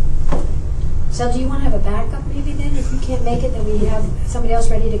 So do you want to have a backup maybe then? If you can't make it, then we have somebody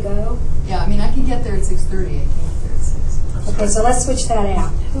else ready to go? yeah, I mean, I can get there at 6:30, I can't get there at 6. Okay, so let's switch that out.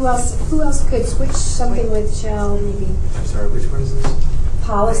 Who else could switch something with Shell, maybe I'm sorry, which one is this?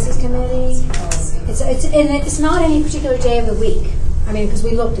 policy committee? And it's not any particular day of the week. I mean, because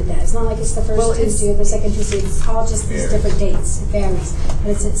we looked at that. It's not like it's the first Well, it's- Tuesday or the second Tuesday. It's all just these Varies. different dates. It varies.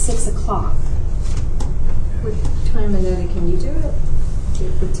 But it's at 6 o'clock. What time and day can you do it?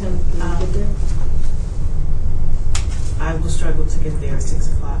 What time can you get there? I will struggle to get there at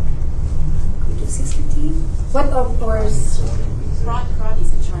 6 o'clock. Could we do 6:15? What, or is,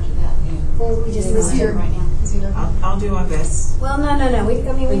 Rodney's in charge of that. well, we just He's here right now. I'll do my best. Well, no. We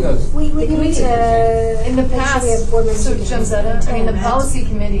Who knows? we The need committee- to In the make sure past, we have board members so who can Josetta, I mean, the attend. policy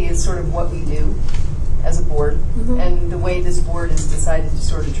committee is sort of what we do as a board. Mhm. And the way this board has decided to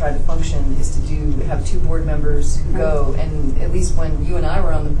sort of try to function is to have 2 board members who go. And at least when you and I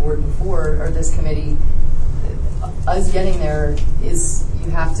were on the board before, or this committee, us getting there is,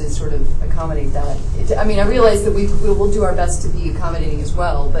 you have to sort of accommodate that. I mean, I realize that we will do our best to be accommodating as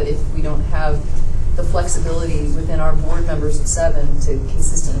well, but if we don't have the flexibility within our board members of 7 to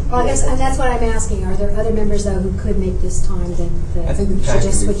consistently. Well, I guess, and that's what I'm asking. Are there other members, though, who could make this time that I think the should time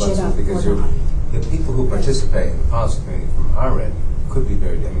just can be switch it flexible up because or not? the people who participate in the policy committee from our end could be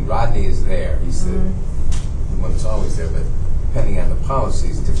very, I mean, Rodney is there, he's the one that's always there, but depending on the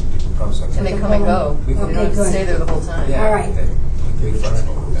policies, different people come sometimes. And they come and go. We They can- don't have to good. stay there the whole time. Yeah, All right. We can be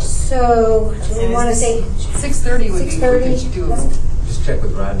flexible with that. So, do we want to say 6:30 would be 6:30? doable. Just check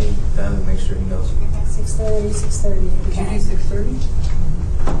with Rodney, Don, and make sure he knows. 6:30, 6:30. Could you Okay. do 6:30?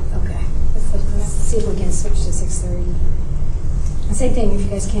 Okay. Let's see if we can switch to 6:30. And same thing, if you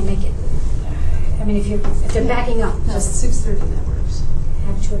guys can't make it. I mean, if they're backing up, No, just 6:30, that works.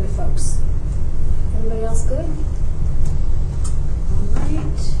 have 2 other folks. Everybody else good?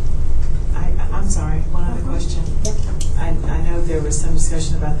 All right. I'm sorry, one other question. Yep. I know there was some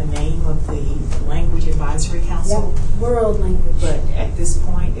discussion about the name of the Language Advisory Council. Yep. World language. But at this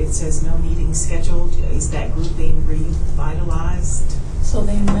point, it says no meeting scheduled. Is that group being revitalized? So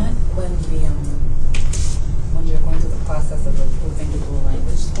they met when we were going through the process of approving the dual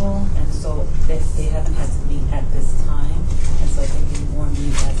language school, and so they haven't had to meet at this time, and so they can more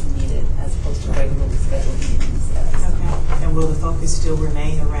meet as needed as opposed to regularly scheduled meetings. Okay. And will the focus still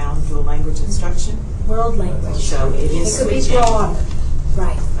remain around dual language instruction? World language. So it is It could be switching. broader.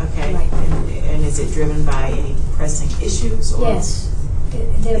 Right. Okay. Right. And is it driven by any pressing issues? Or Yes.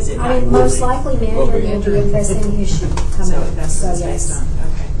 Is it I mean, not most really? likely Mandarin will be a pressing issue coming So up. that's So what it's based yes. on.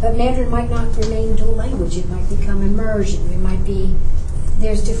 Okay. But Mandarin might not remain dual language. It might become immersion. It might be,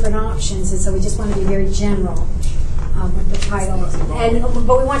 there's different options, and so we just want to be very general with the title.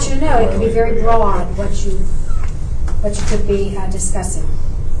 But we want you to know it can be very broad what you could be discussing,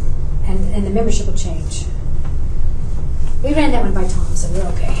 and the membership will change. We ran that one by Tom, so we're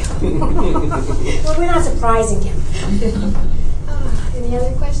okay. Well, we're not surprising him. Any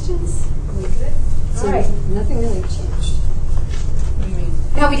other questions? We good? All right. Nothing really changed. What do you mean?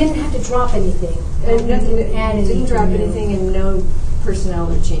 No, we didn't have to drop anything. And nothing, We didn't add anything. didn't drop new. anything and no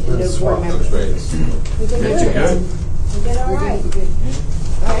personnel or change, no board members. We did Did you good. good? We did all right. We're good.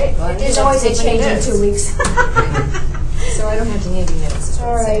 All right. Well, There's I always a didn't change in have to 2 weeks. So I don't have to hand you notes.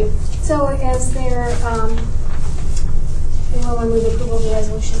 All right. So is there, anyone want to move approval of the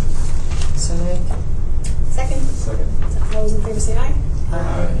resolution? So moved. Second? Second. All those in favor say aye.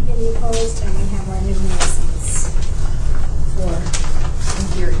 Aye. Any opposed? And we have our new license for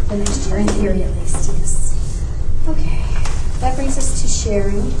the next year, in theory at least, yes. Okay. That brings us to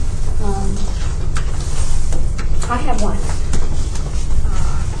sharing. I have one.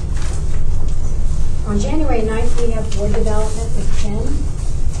 On January 9th, we have board development with Ken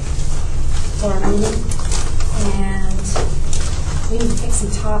for our meeting, and we need to pick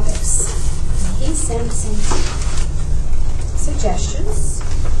some topics. He sent some suggestions.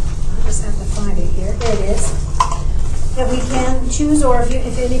 I'll just have to find it here. Here it is. That we can choose, or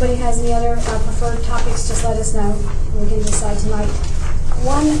if anybody has any other preferred topics, just let us know. We can decide tonight.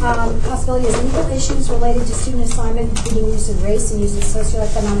 One possibility is legal issues related to student assignment, including use of race and use of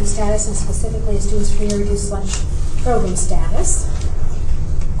socioeconomic status, and specifically a student's free or reduced lunch program status.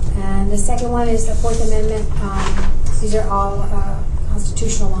 And the second one is the Fourth Amendment. These are all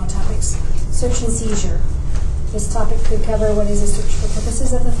constitutional law topics. Search and seizure. This topic could cover what is a search for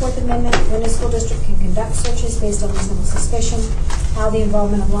purposes of the Fourth Amendment, when a school district can conduct searches based on reasonable suspicion, how the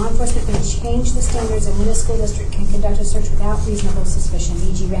involvement of law enforcement may change the standards, and when a school district can conduct a search without reasonable suspicion,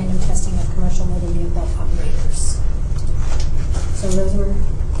 e.g. random testing of commercial motor vehicle operators. So those were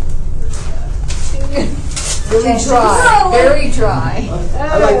Really dry, very dry.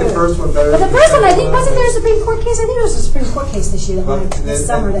 I like the first one better. But the first one, I think, wasn't there a Supreme Court case? I think it was a Supreme Court case this year that went this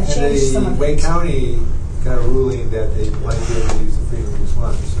summer that changed some of it. Wayne County got a ruling that they might be able to use the freedom of use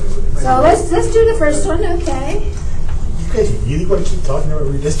one. So let's do the first one, okay? You guys really want to keep talking about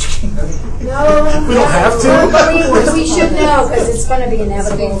redistricting? No, we don't have to. But we should know because it's going to be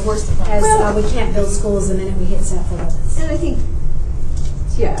inevitable. As we can't build schools the minute we hit South Limits. And I think,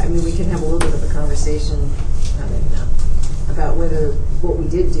 yeah, I mean, we can have a little bit of a conversation about whether what we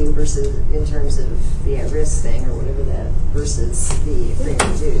did do versus in terms of the at-risk thing or whatever that versus the free and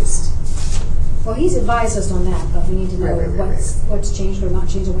reduced. Well, he's advised us on that, but we need to know what's changed or not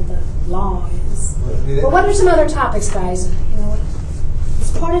changed or what the law is. But what are some other topics, guys? You know,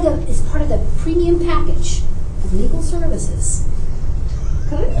 it's part of the premium package of legal services.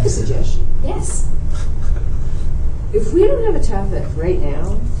 Can I make a suggestion? Yes. If we don't have a topic right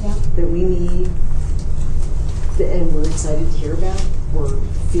now that we need and we're excited to hear about or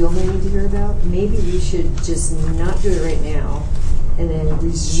feel they need to hear about, maybe we should just not do it right now and then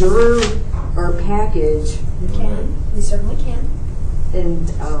reserve our package. We can. We certainly can. And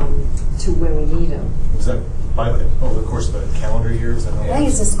to when we need them. Is that over the course of a calendar year? Is that I think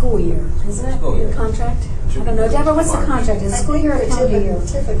it's a school year, isn't it? Your contract? I don't know. Deborah, what's the contract? Is it a school year or a calendar year?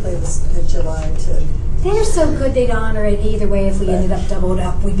 Typically, it's July to. They're so good they'd honor it either way. If we ended up doubled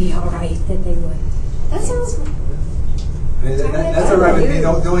up, we'd be all right. That they would. That sounds. I mean, that's all right. I mean, the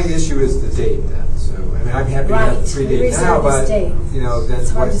only issue is the date then. So, I mean, I'm happy to have the 3 days now, but, you know, then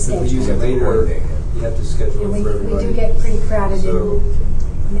if we use it later, you have to schedule it for everybody. We do get pretty crowded in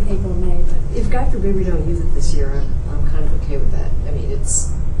April, May. But if God forbid we don't use it this year, I'm kind of okay with that. I mean,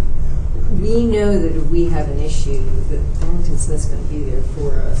 we know that if we have an issue, that Arlington Smith's going to be there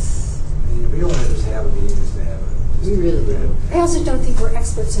for us. I mean, we don't want to just have a meeting just to have it. We really do. I also don't think we're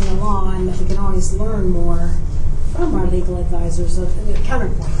experts in the law and that we can always learn more from our legal advisors,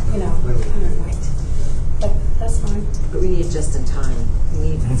 counterpoint, counterpoint. But that's fine. But we need just in time.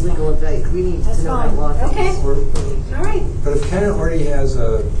 We need legal advice. We need to know about law things. Okay. All right. But if Ken already has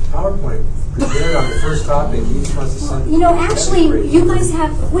a PowerPoint prepared on the first topic, he just wants to send it. You know, actually, you guys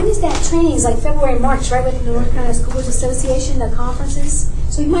have, when is that training? It's like February, March, right, with the North Carolina Schools Association, the conferences?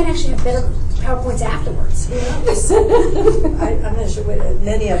 So you might actually have better PowerPoints afterwards. I'm not sure.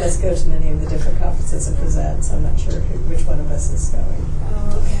 Many of us go to many of the different conferences and present, so I'm not sure which one of us is going.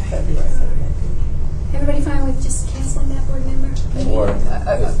 February. Everybody fine with just canceling that board member? Or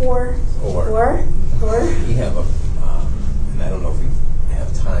we have and I don't know if we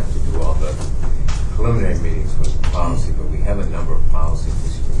have time to do all the preliminary meetings with policy, but we have a number of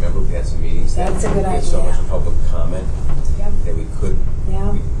policies. Remember, we had some meetings that we had so much public comment that we could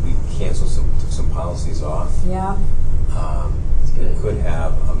we cancel some policies off. Yeah. We could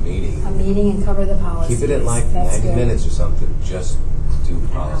have a meeting. A meeting and cover the policies. Keep it at like 90 minutes or something. Just do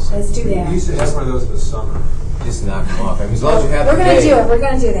policy. Let's do that. We used to have one of those in the summer. Just knock them off. I mean, as long as you have We're the going to date. do it. We're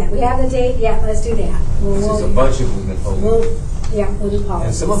going to do that. We have the date. Yeah, let's do that. There's a bunch of them that hold. We'll do policies.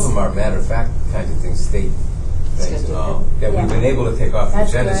 And some of them are matter of fact kinds of things, state things and all, that we've been able to take off the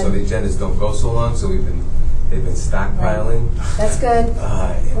agenda so the agendas don't go so long. So they've been stockpiling. Right. That's good.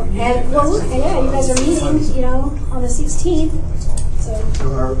 You guys are meeting, on the 16th. So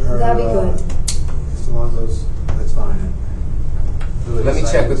that'll be good. As long as those, that's fine. Really Let me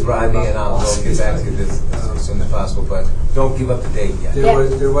check with Rodney and I'll get back to you this as soon as possible, but don't give up the date yet.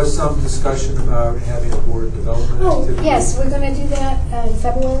 There was some discussion about having a board development activity. Yes, we're going to do that in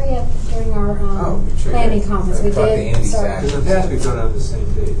February during our planning conference. We did. Because in the past we've done it on the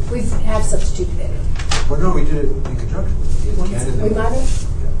same date. We have substituted it. Well, no, we did it in conjunction with it. We might have.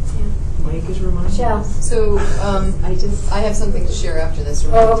 Mike is reminding Michelle. So I have something to share after this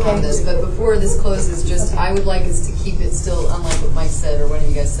on this, but before this closes, I would like us to keep it still, unlike what Mike said or one of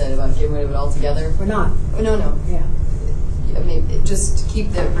you guys said about getting rid of it altogether. We're not. Oh, no. Yeah. I mean, just keep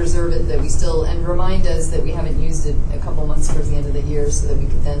that, preserve it, that we still, and remind us that we haven't used it a couple months towards the end of the year so that we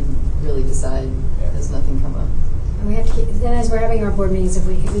could then really decide as nothing come up. And we have to keep, then as we're having our board meetings, if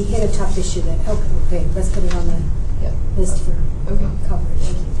we hit a tough issue, okay, let's put it on the list for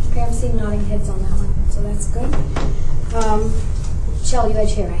coverage. Okay, I'm seeing nodding heads on that one, so that's good. Michelle, you had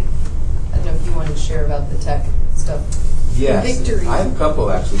sharing. I don't know if you wanted to share about the tech stuff. Yes, victory. I have a couple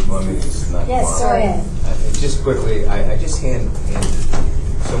actually. Well, maybe this is not Yes, long. go ahead. Just quickly, I just handed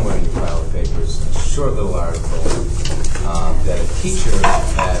somewhere in your pile of papers a short little article that a teacher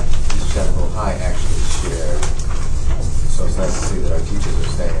at East Chapel High actually shared. So it's nice to see that our teachers are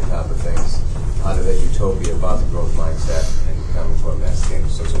staying on top of things out of that utopia about the growth mindset and becoming core mass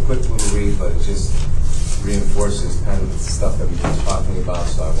standards. So it's a quick little read, but it just reinforces kind of the stuff that we've been talking about,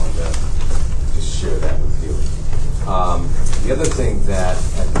 so I wanted to just share that with you. The other thing that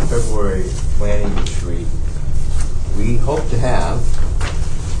at the February planning retreat, we hope to have,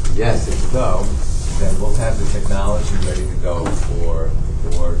 yes, if you go, then we'll have the technology ready to go for the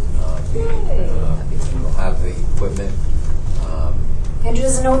board meeting. And we'll have the equipment. Andrew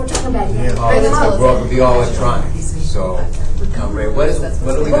doesn't know what we're talking about yet. Well, it'll be all electronic, so Ray, what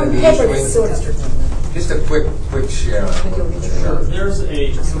are we going to be issuing? Just a quick share on it. Sure. There's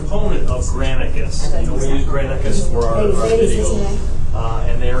a component of Granicus. We use Granicus for our video.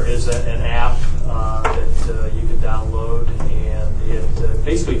 And there is an app that you can download, and it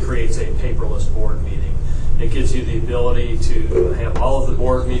basically creates a paperless board meeting. It gives you the ability to have all of the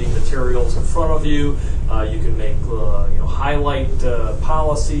board meeting materials in front of you. You can make, highlight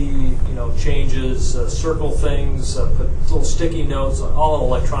policy, changes, circle things, put little sticky notes, all in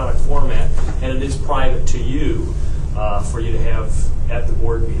electronic format, and it is private to you for you to have at the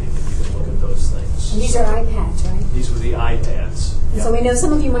board meeting. You can look at those things. And these are iPads, right? These were the iPads. And so we know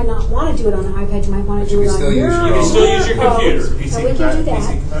some of you might not want to do it on an iPad. You might want to do it on your. You can still use your computer. So we can do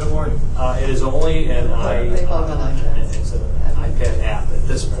that. It is only an iPad app at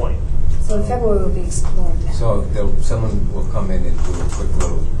this point. So in February we'll be exploring that. So someone will come in and do a quick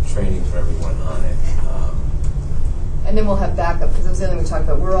little training for everyone on it. And then we'll have backup, because that was the other thing we talked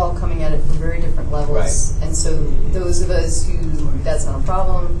about. We're all coming at it from very different levels. Right. And so those of us who, that's not a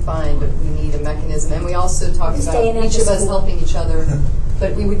problem, fine, but we need a mechanism. And we also talked about each of us helping each other.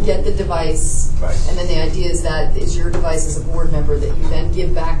 But we would get the device, and then the idea is that is your device as a board member that you then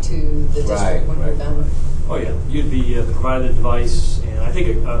give back to the district when we're done. Oh yeah, you'd be provided a device, and I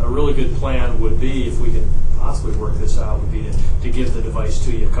think a really good plan would be, if we could possibly work this out, would be to give the device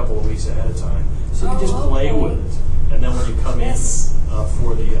to you a couple of weeks ahead of time, so you can just play with it. And then when you come in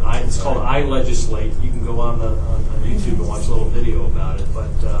for it's called iLegislate. You can go on YouTube and watch a little video about it, but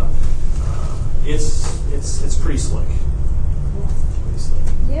it's pretty slick.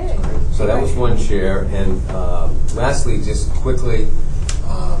 Yay. So that was one share, and lastly, just quickly,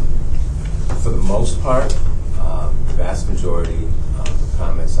 for the most part, the vast majority of the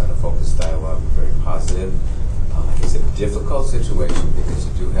comments on the focus dialogue were very positive. It's a difficult situation because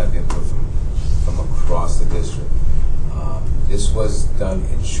you do have input from across the district. This was done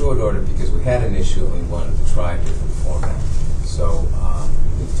in short order because we had an issue and we wanted to try a different format. So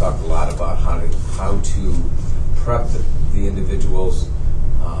we've talked a lot about how to prep the individuals,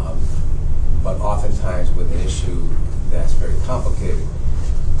 but oftentimes with an issue that's very complicated,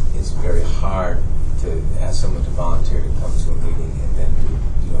 it's very hard to ask someone to volunteer to come to a meeting and then do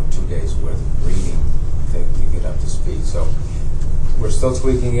 2 days worth of reading to get up to speed. So we're still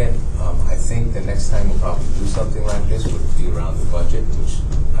tweaking it. I think the next time we'll probably do something like this would be around the budget, which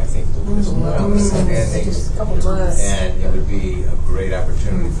I think will be around the standings. And it would be a great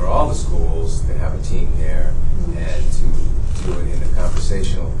opportunity for all the schools to have a team there and to do it in a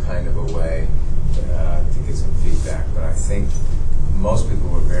conversational kind of a way to get some feedback. But I think most people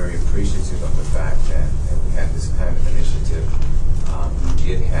were very appreciative of the fact that we had this kind of initiative. We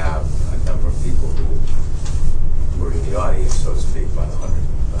did have a number of people who were in the audience, so to speak, about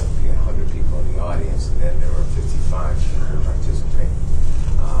 100 people in the audience, and then there were 55 who participated.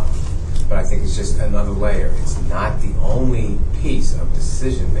 But I think it's just another layer. It's not the only piece of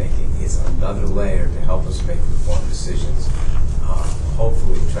decision making. It's another layer to help us make informed decisions.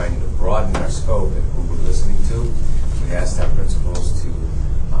 Hopefully, trying to broaden our scope and who we're listening to. We asked our principals to,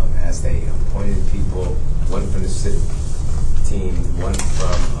 as they appointed people, one from the CIT team, one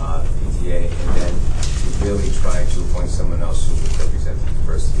from the PTA, and then to really try to appoint someone else who would represent the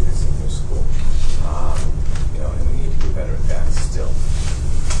diversity that's in their school. And we need to be better at that still.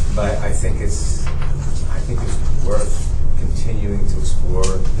 But I think it's worth continuing to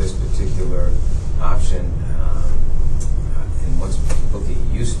explore this particular option. And once people get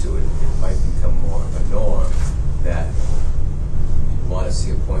used to it, it might become more of a norm that you want to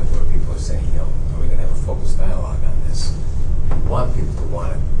see a point where people are saying, are we going to have a focused dialogue on this? We want people to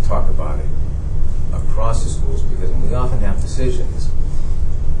want to talk about it across the schools, because we often have decisions,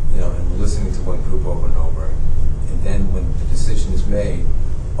 and we're listening to one group over and over, and then when the decision is made,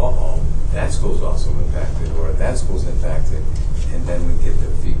 that school's also impacted, or that school's impacted, and then we get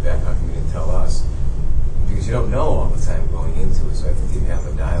the feedback, how come you didn't tell us? Because you don't know all the time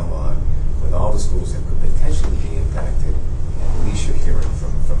schools that could potentially be impacted, and at least you're hearing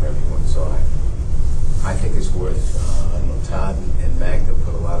from everyone. So I think it's worth, I know Todd and Magda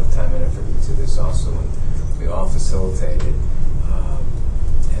put a lot of time and effort into this also, and we all facilitated,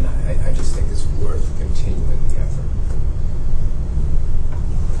 and I just think it's worth continuing the effort.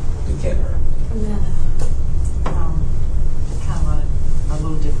 It can't hurt. Kind of a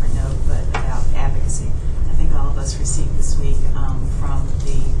little different note, but about advocacy. I think all of us received this week from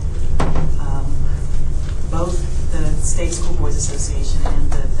both the State School Boards Association and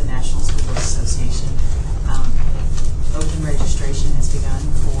the National School Boards Association. Open registration has begun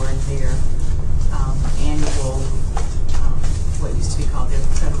for their annual, what used to be called their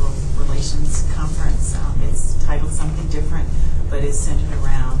Federal Relations Conference. It's titled something different, but it's centered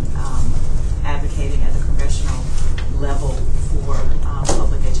around advocating at the congressional level for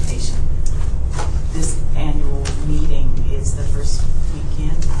public education. This annual meeting is the first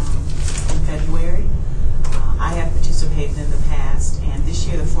weekend in February. I have participated in the past, and this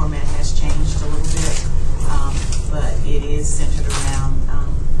year the format has changed a little bit, but it is centered around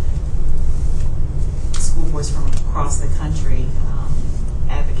school boards from across the country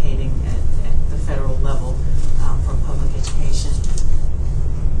advocating at the federal level for public education.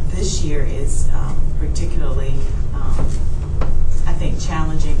 This year is particularly, I think,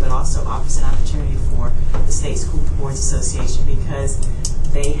 challenging, but also offers an opportunity for the State School Boards Association because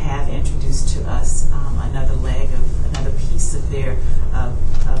they have introduced to us another leg of another piece of their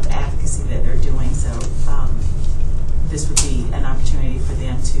of advocacy that they're doing. So this would be an opportunity for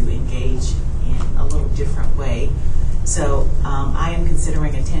them to engage in a little different way. So I am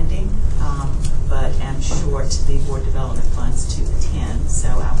considering attending, but am short the board development funds to attend. So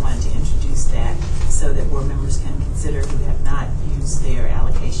I wanted to introduce that so that board members can consider who have not used their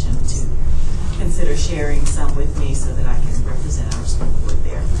allocation to consider sharing some with me so that I can represent our school board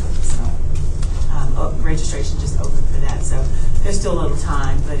there. So registration just opened for that. So there's still a little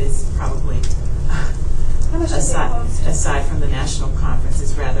time, but it's probably aside from the national conference,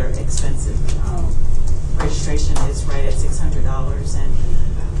 it's rather expensive. Registration is right at $600, and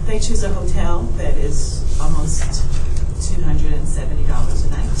they choose a hotel that is almost $270 a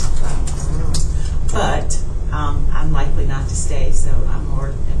night. But I'm likely not to stay, so I'm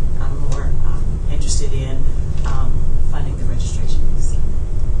more interested in funding the registration fees,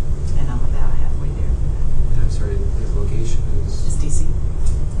 and I'm about halfway there. I'm sorry, the location is? It's DC.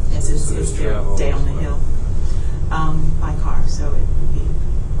 Yes, it's travel down the hill by car, so it would be.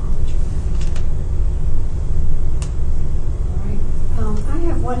 I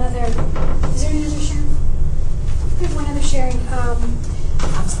have one other, is there any other sharing? I have one other sharing.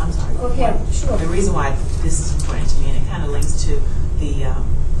 I'm sorry. Oh, yeah, sure. The reason why this is important to me, and it kind of links to the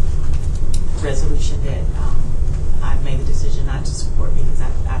resolution that I've made the decision not to support, because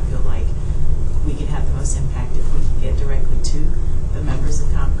I feel like we can have the most impact if we can get directly to the members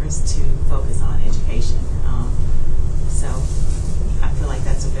of Congress to focus on education. So I feel like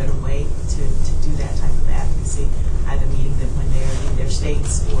that's a better way to do that type of advocacy, either meeting them when they're in their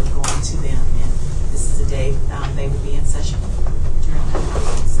states or going to them. And this is a day they will be in session during that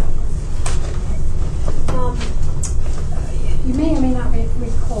time. So. You may or may not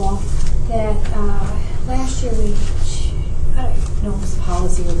recall that last year I don't know if it's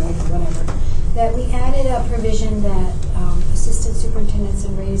policy or reg or whatever, that we added a provision that assistant superintendents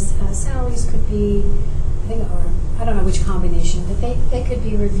and raised salaries could be, I think, or I don't know which combination, but they could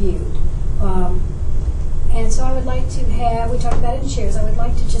be reviewed. And so I would like to have, we talked about it in shares, I would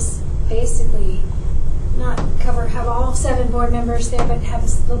like to just basically not have all 7 board members there, but have a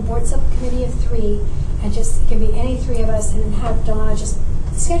little board subcommittee of 3, and just, it can be any 3 of us, and have Donna just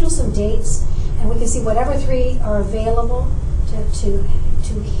schedule some dates, and we can see whatever 3 are available to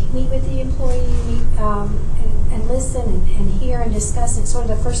meet with the employee, and listen and hear and discuss. It's sort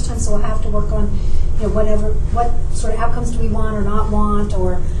of the first time, so we'll have to work on, what sort of outcomes do we want or not want,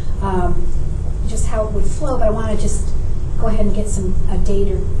 or just how it would flow. But I want to just go ahead and get a date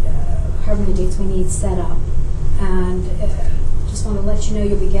or however many dates we need set up, and just want to let you know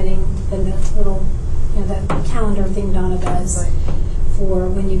you'll be getting the little, that calendar thing Donna does for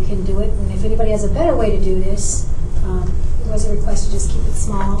when you can do it. And if anybody has a better way to do this, there was a request to just keep it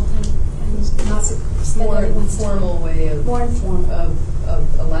small and not spend more everyone's time. informal way of More informal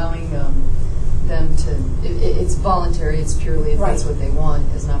of allowing them to. It's voluntary. It's purely if that's what they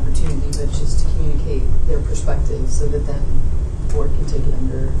want as an opportunity, but just to communicate their perspective so that then the board can take it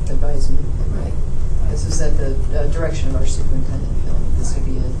under advisement. Right. This is at the direction of our superintendent. Feeling this would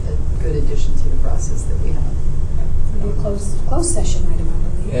be a good addition to the process that we have. It'll be a closed session item, I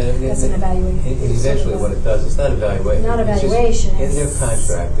believe. That's an evaluation. Eventually what it does, it's not evaluation. Not It's just evaluation. in their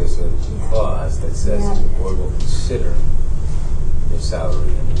contract, there's a clause that says that the board will consider their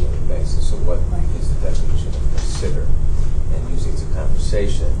salary on a yearly basis. So what is the definition of consider? And usually it's a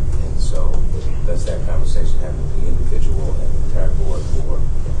conversation. And so does that conversation have with the individual and the entire board, or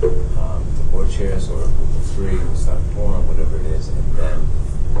the board chairs, or a group of three, it's not a forum, whatever it is, and then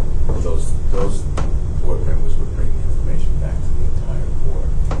those board members would bring the information back to the entire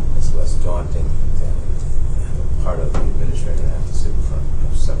board. It's less daunting than part of the administrator have to sit in front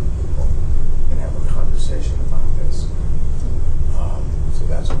of 7 people and have a conversation about this. So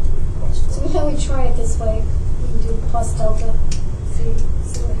that's what the request was. So why don't we try it this way? We can do plus delta, see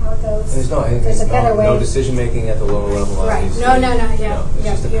how it goes. And there's a better way. no decision making at the lower level. Right. obviously. Yeah. No, it's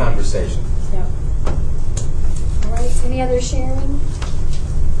just a yeah. conversation. Yep. All right. Any other sharing?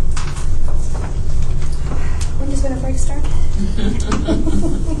 When does winter break start?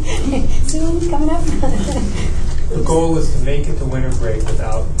 Soon, coming up. The goal is to make it to winter break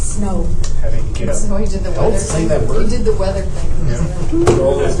without snow having to get up. So he did the weather say thing. that word. He did the weather thing. Yeah. The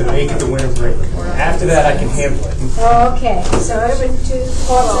goal is to make it to winter break. After that, I can handle it. Okay, so everyone to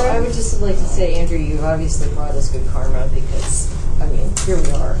Well, I would just like to say, Andrew, you've obviously brought us good karma because, I mean, here we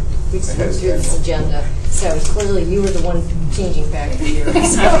are. We just moved through this agenda. So clearly you were the one changing factor here.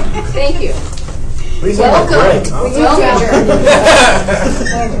 So, thank you. Please Welcome. have a break.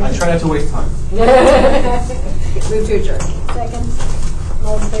 Welcome. I try not to waste time. Move to adjourn. Second.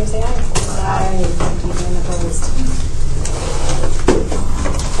 All in favor, say aye. Aye. Thank you, and opposed.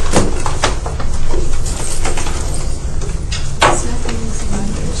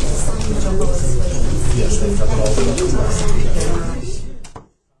 Yes, they've done it all.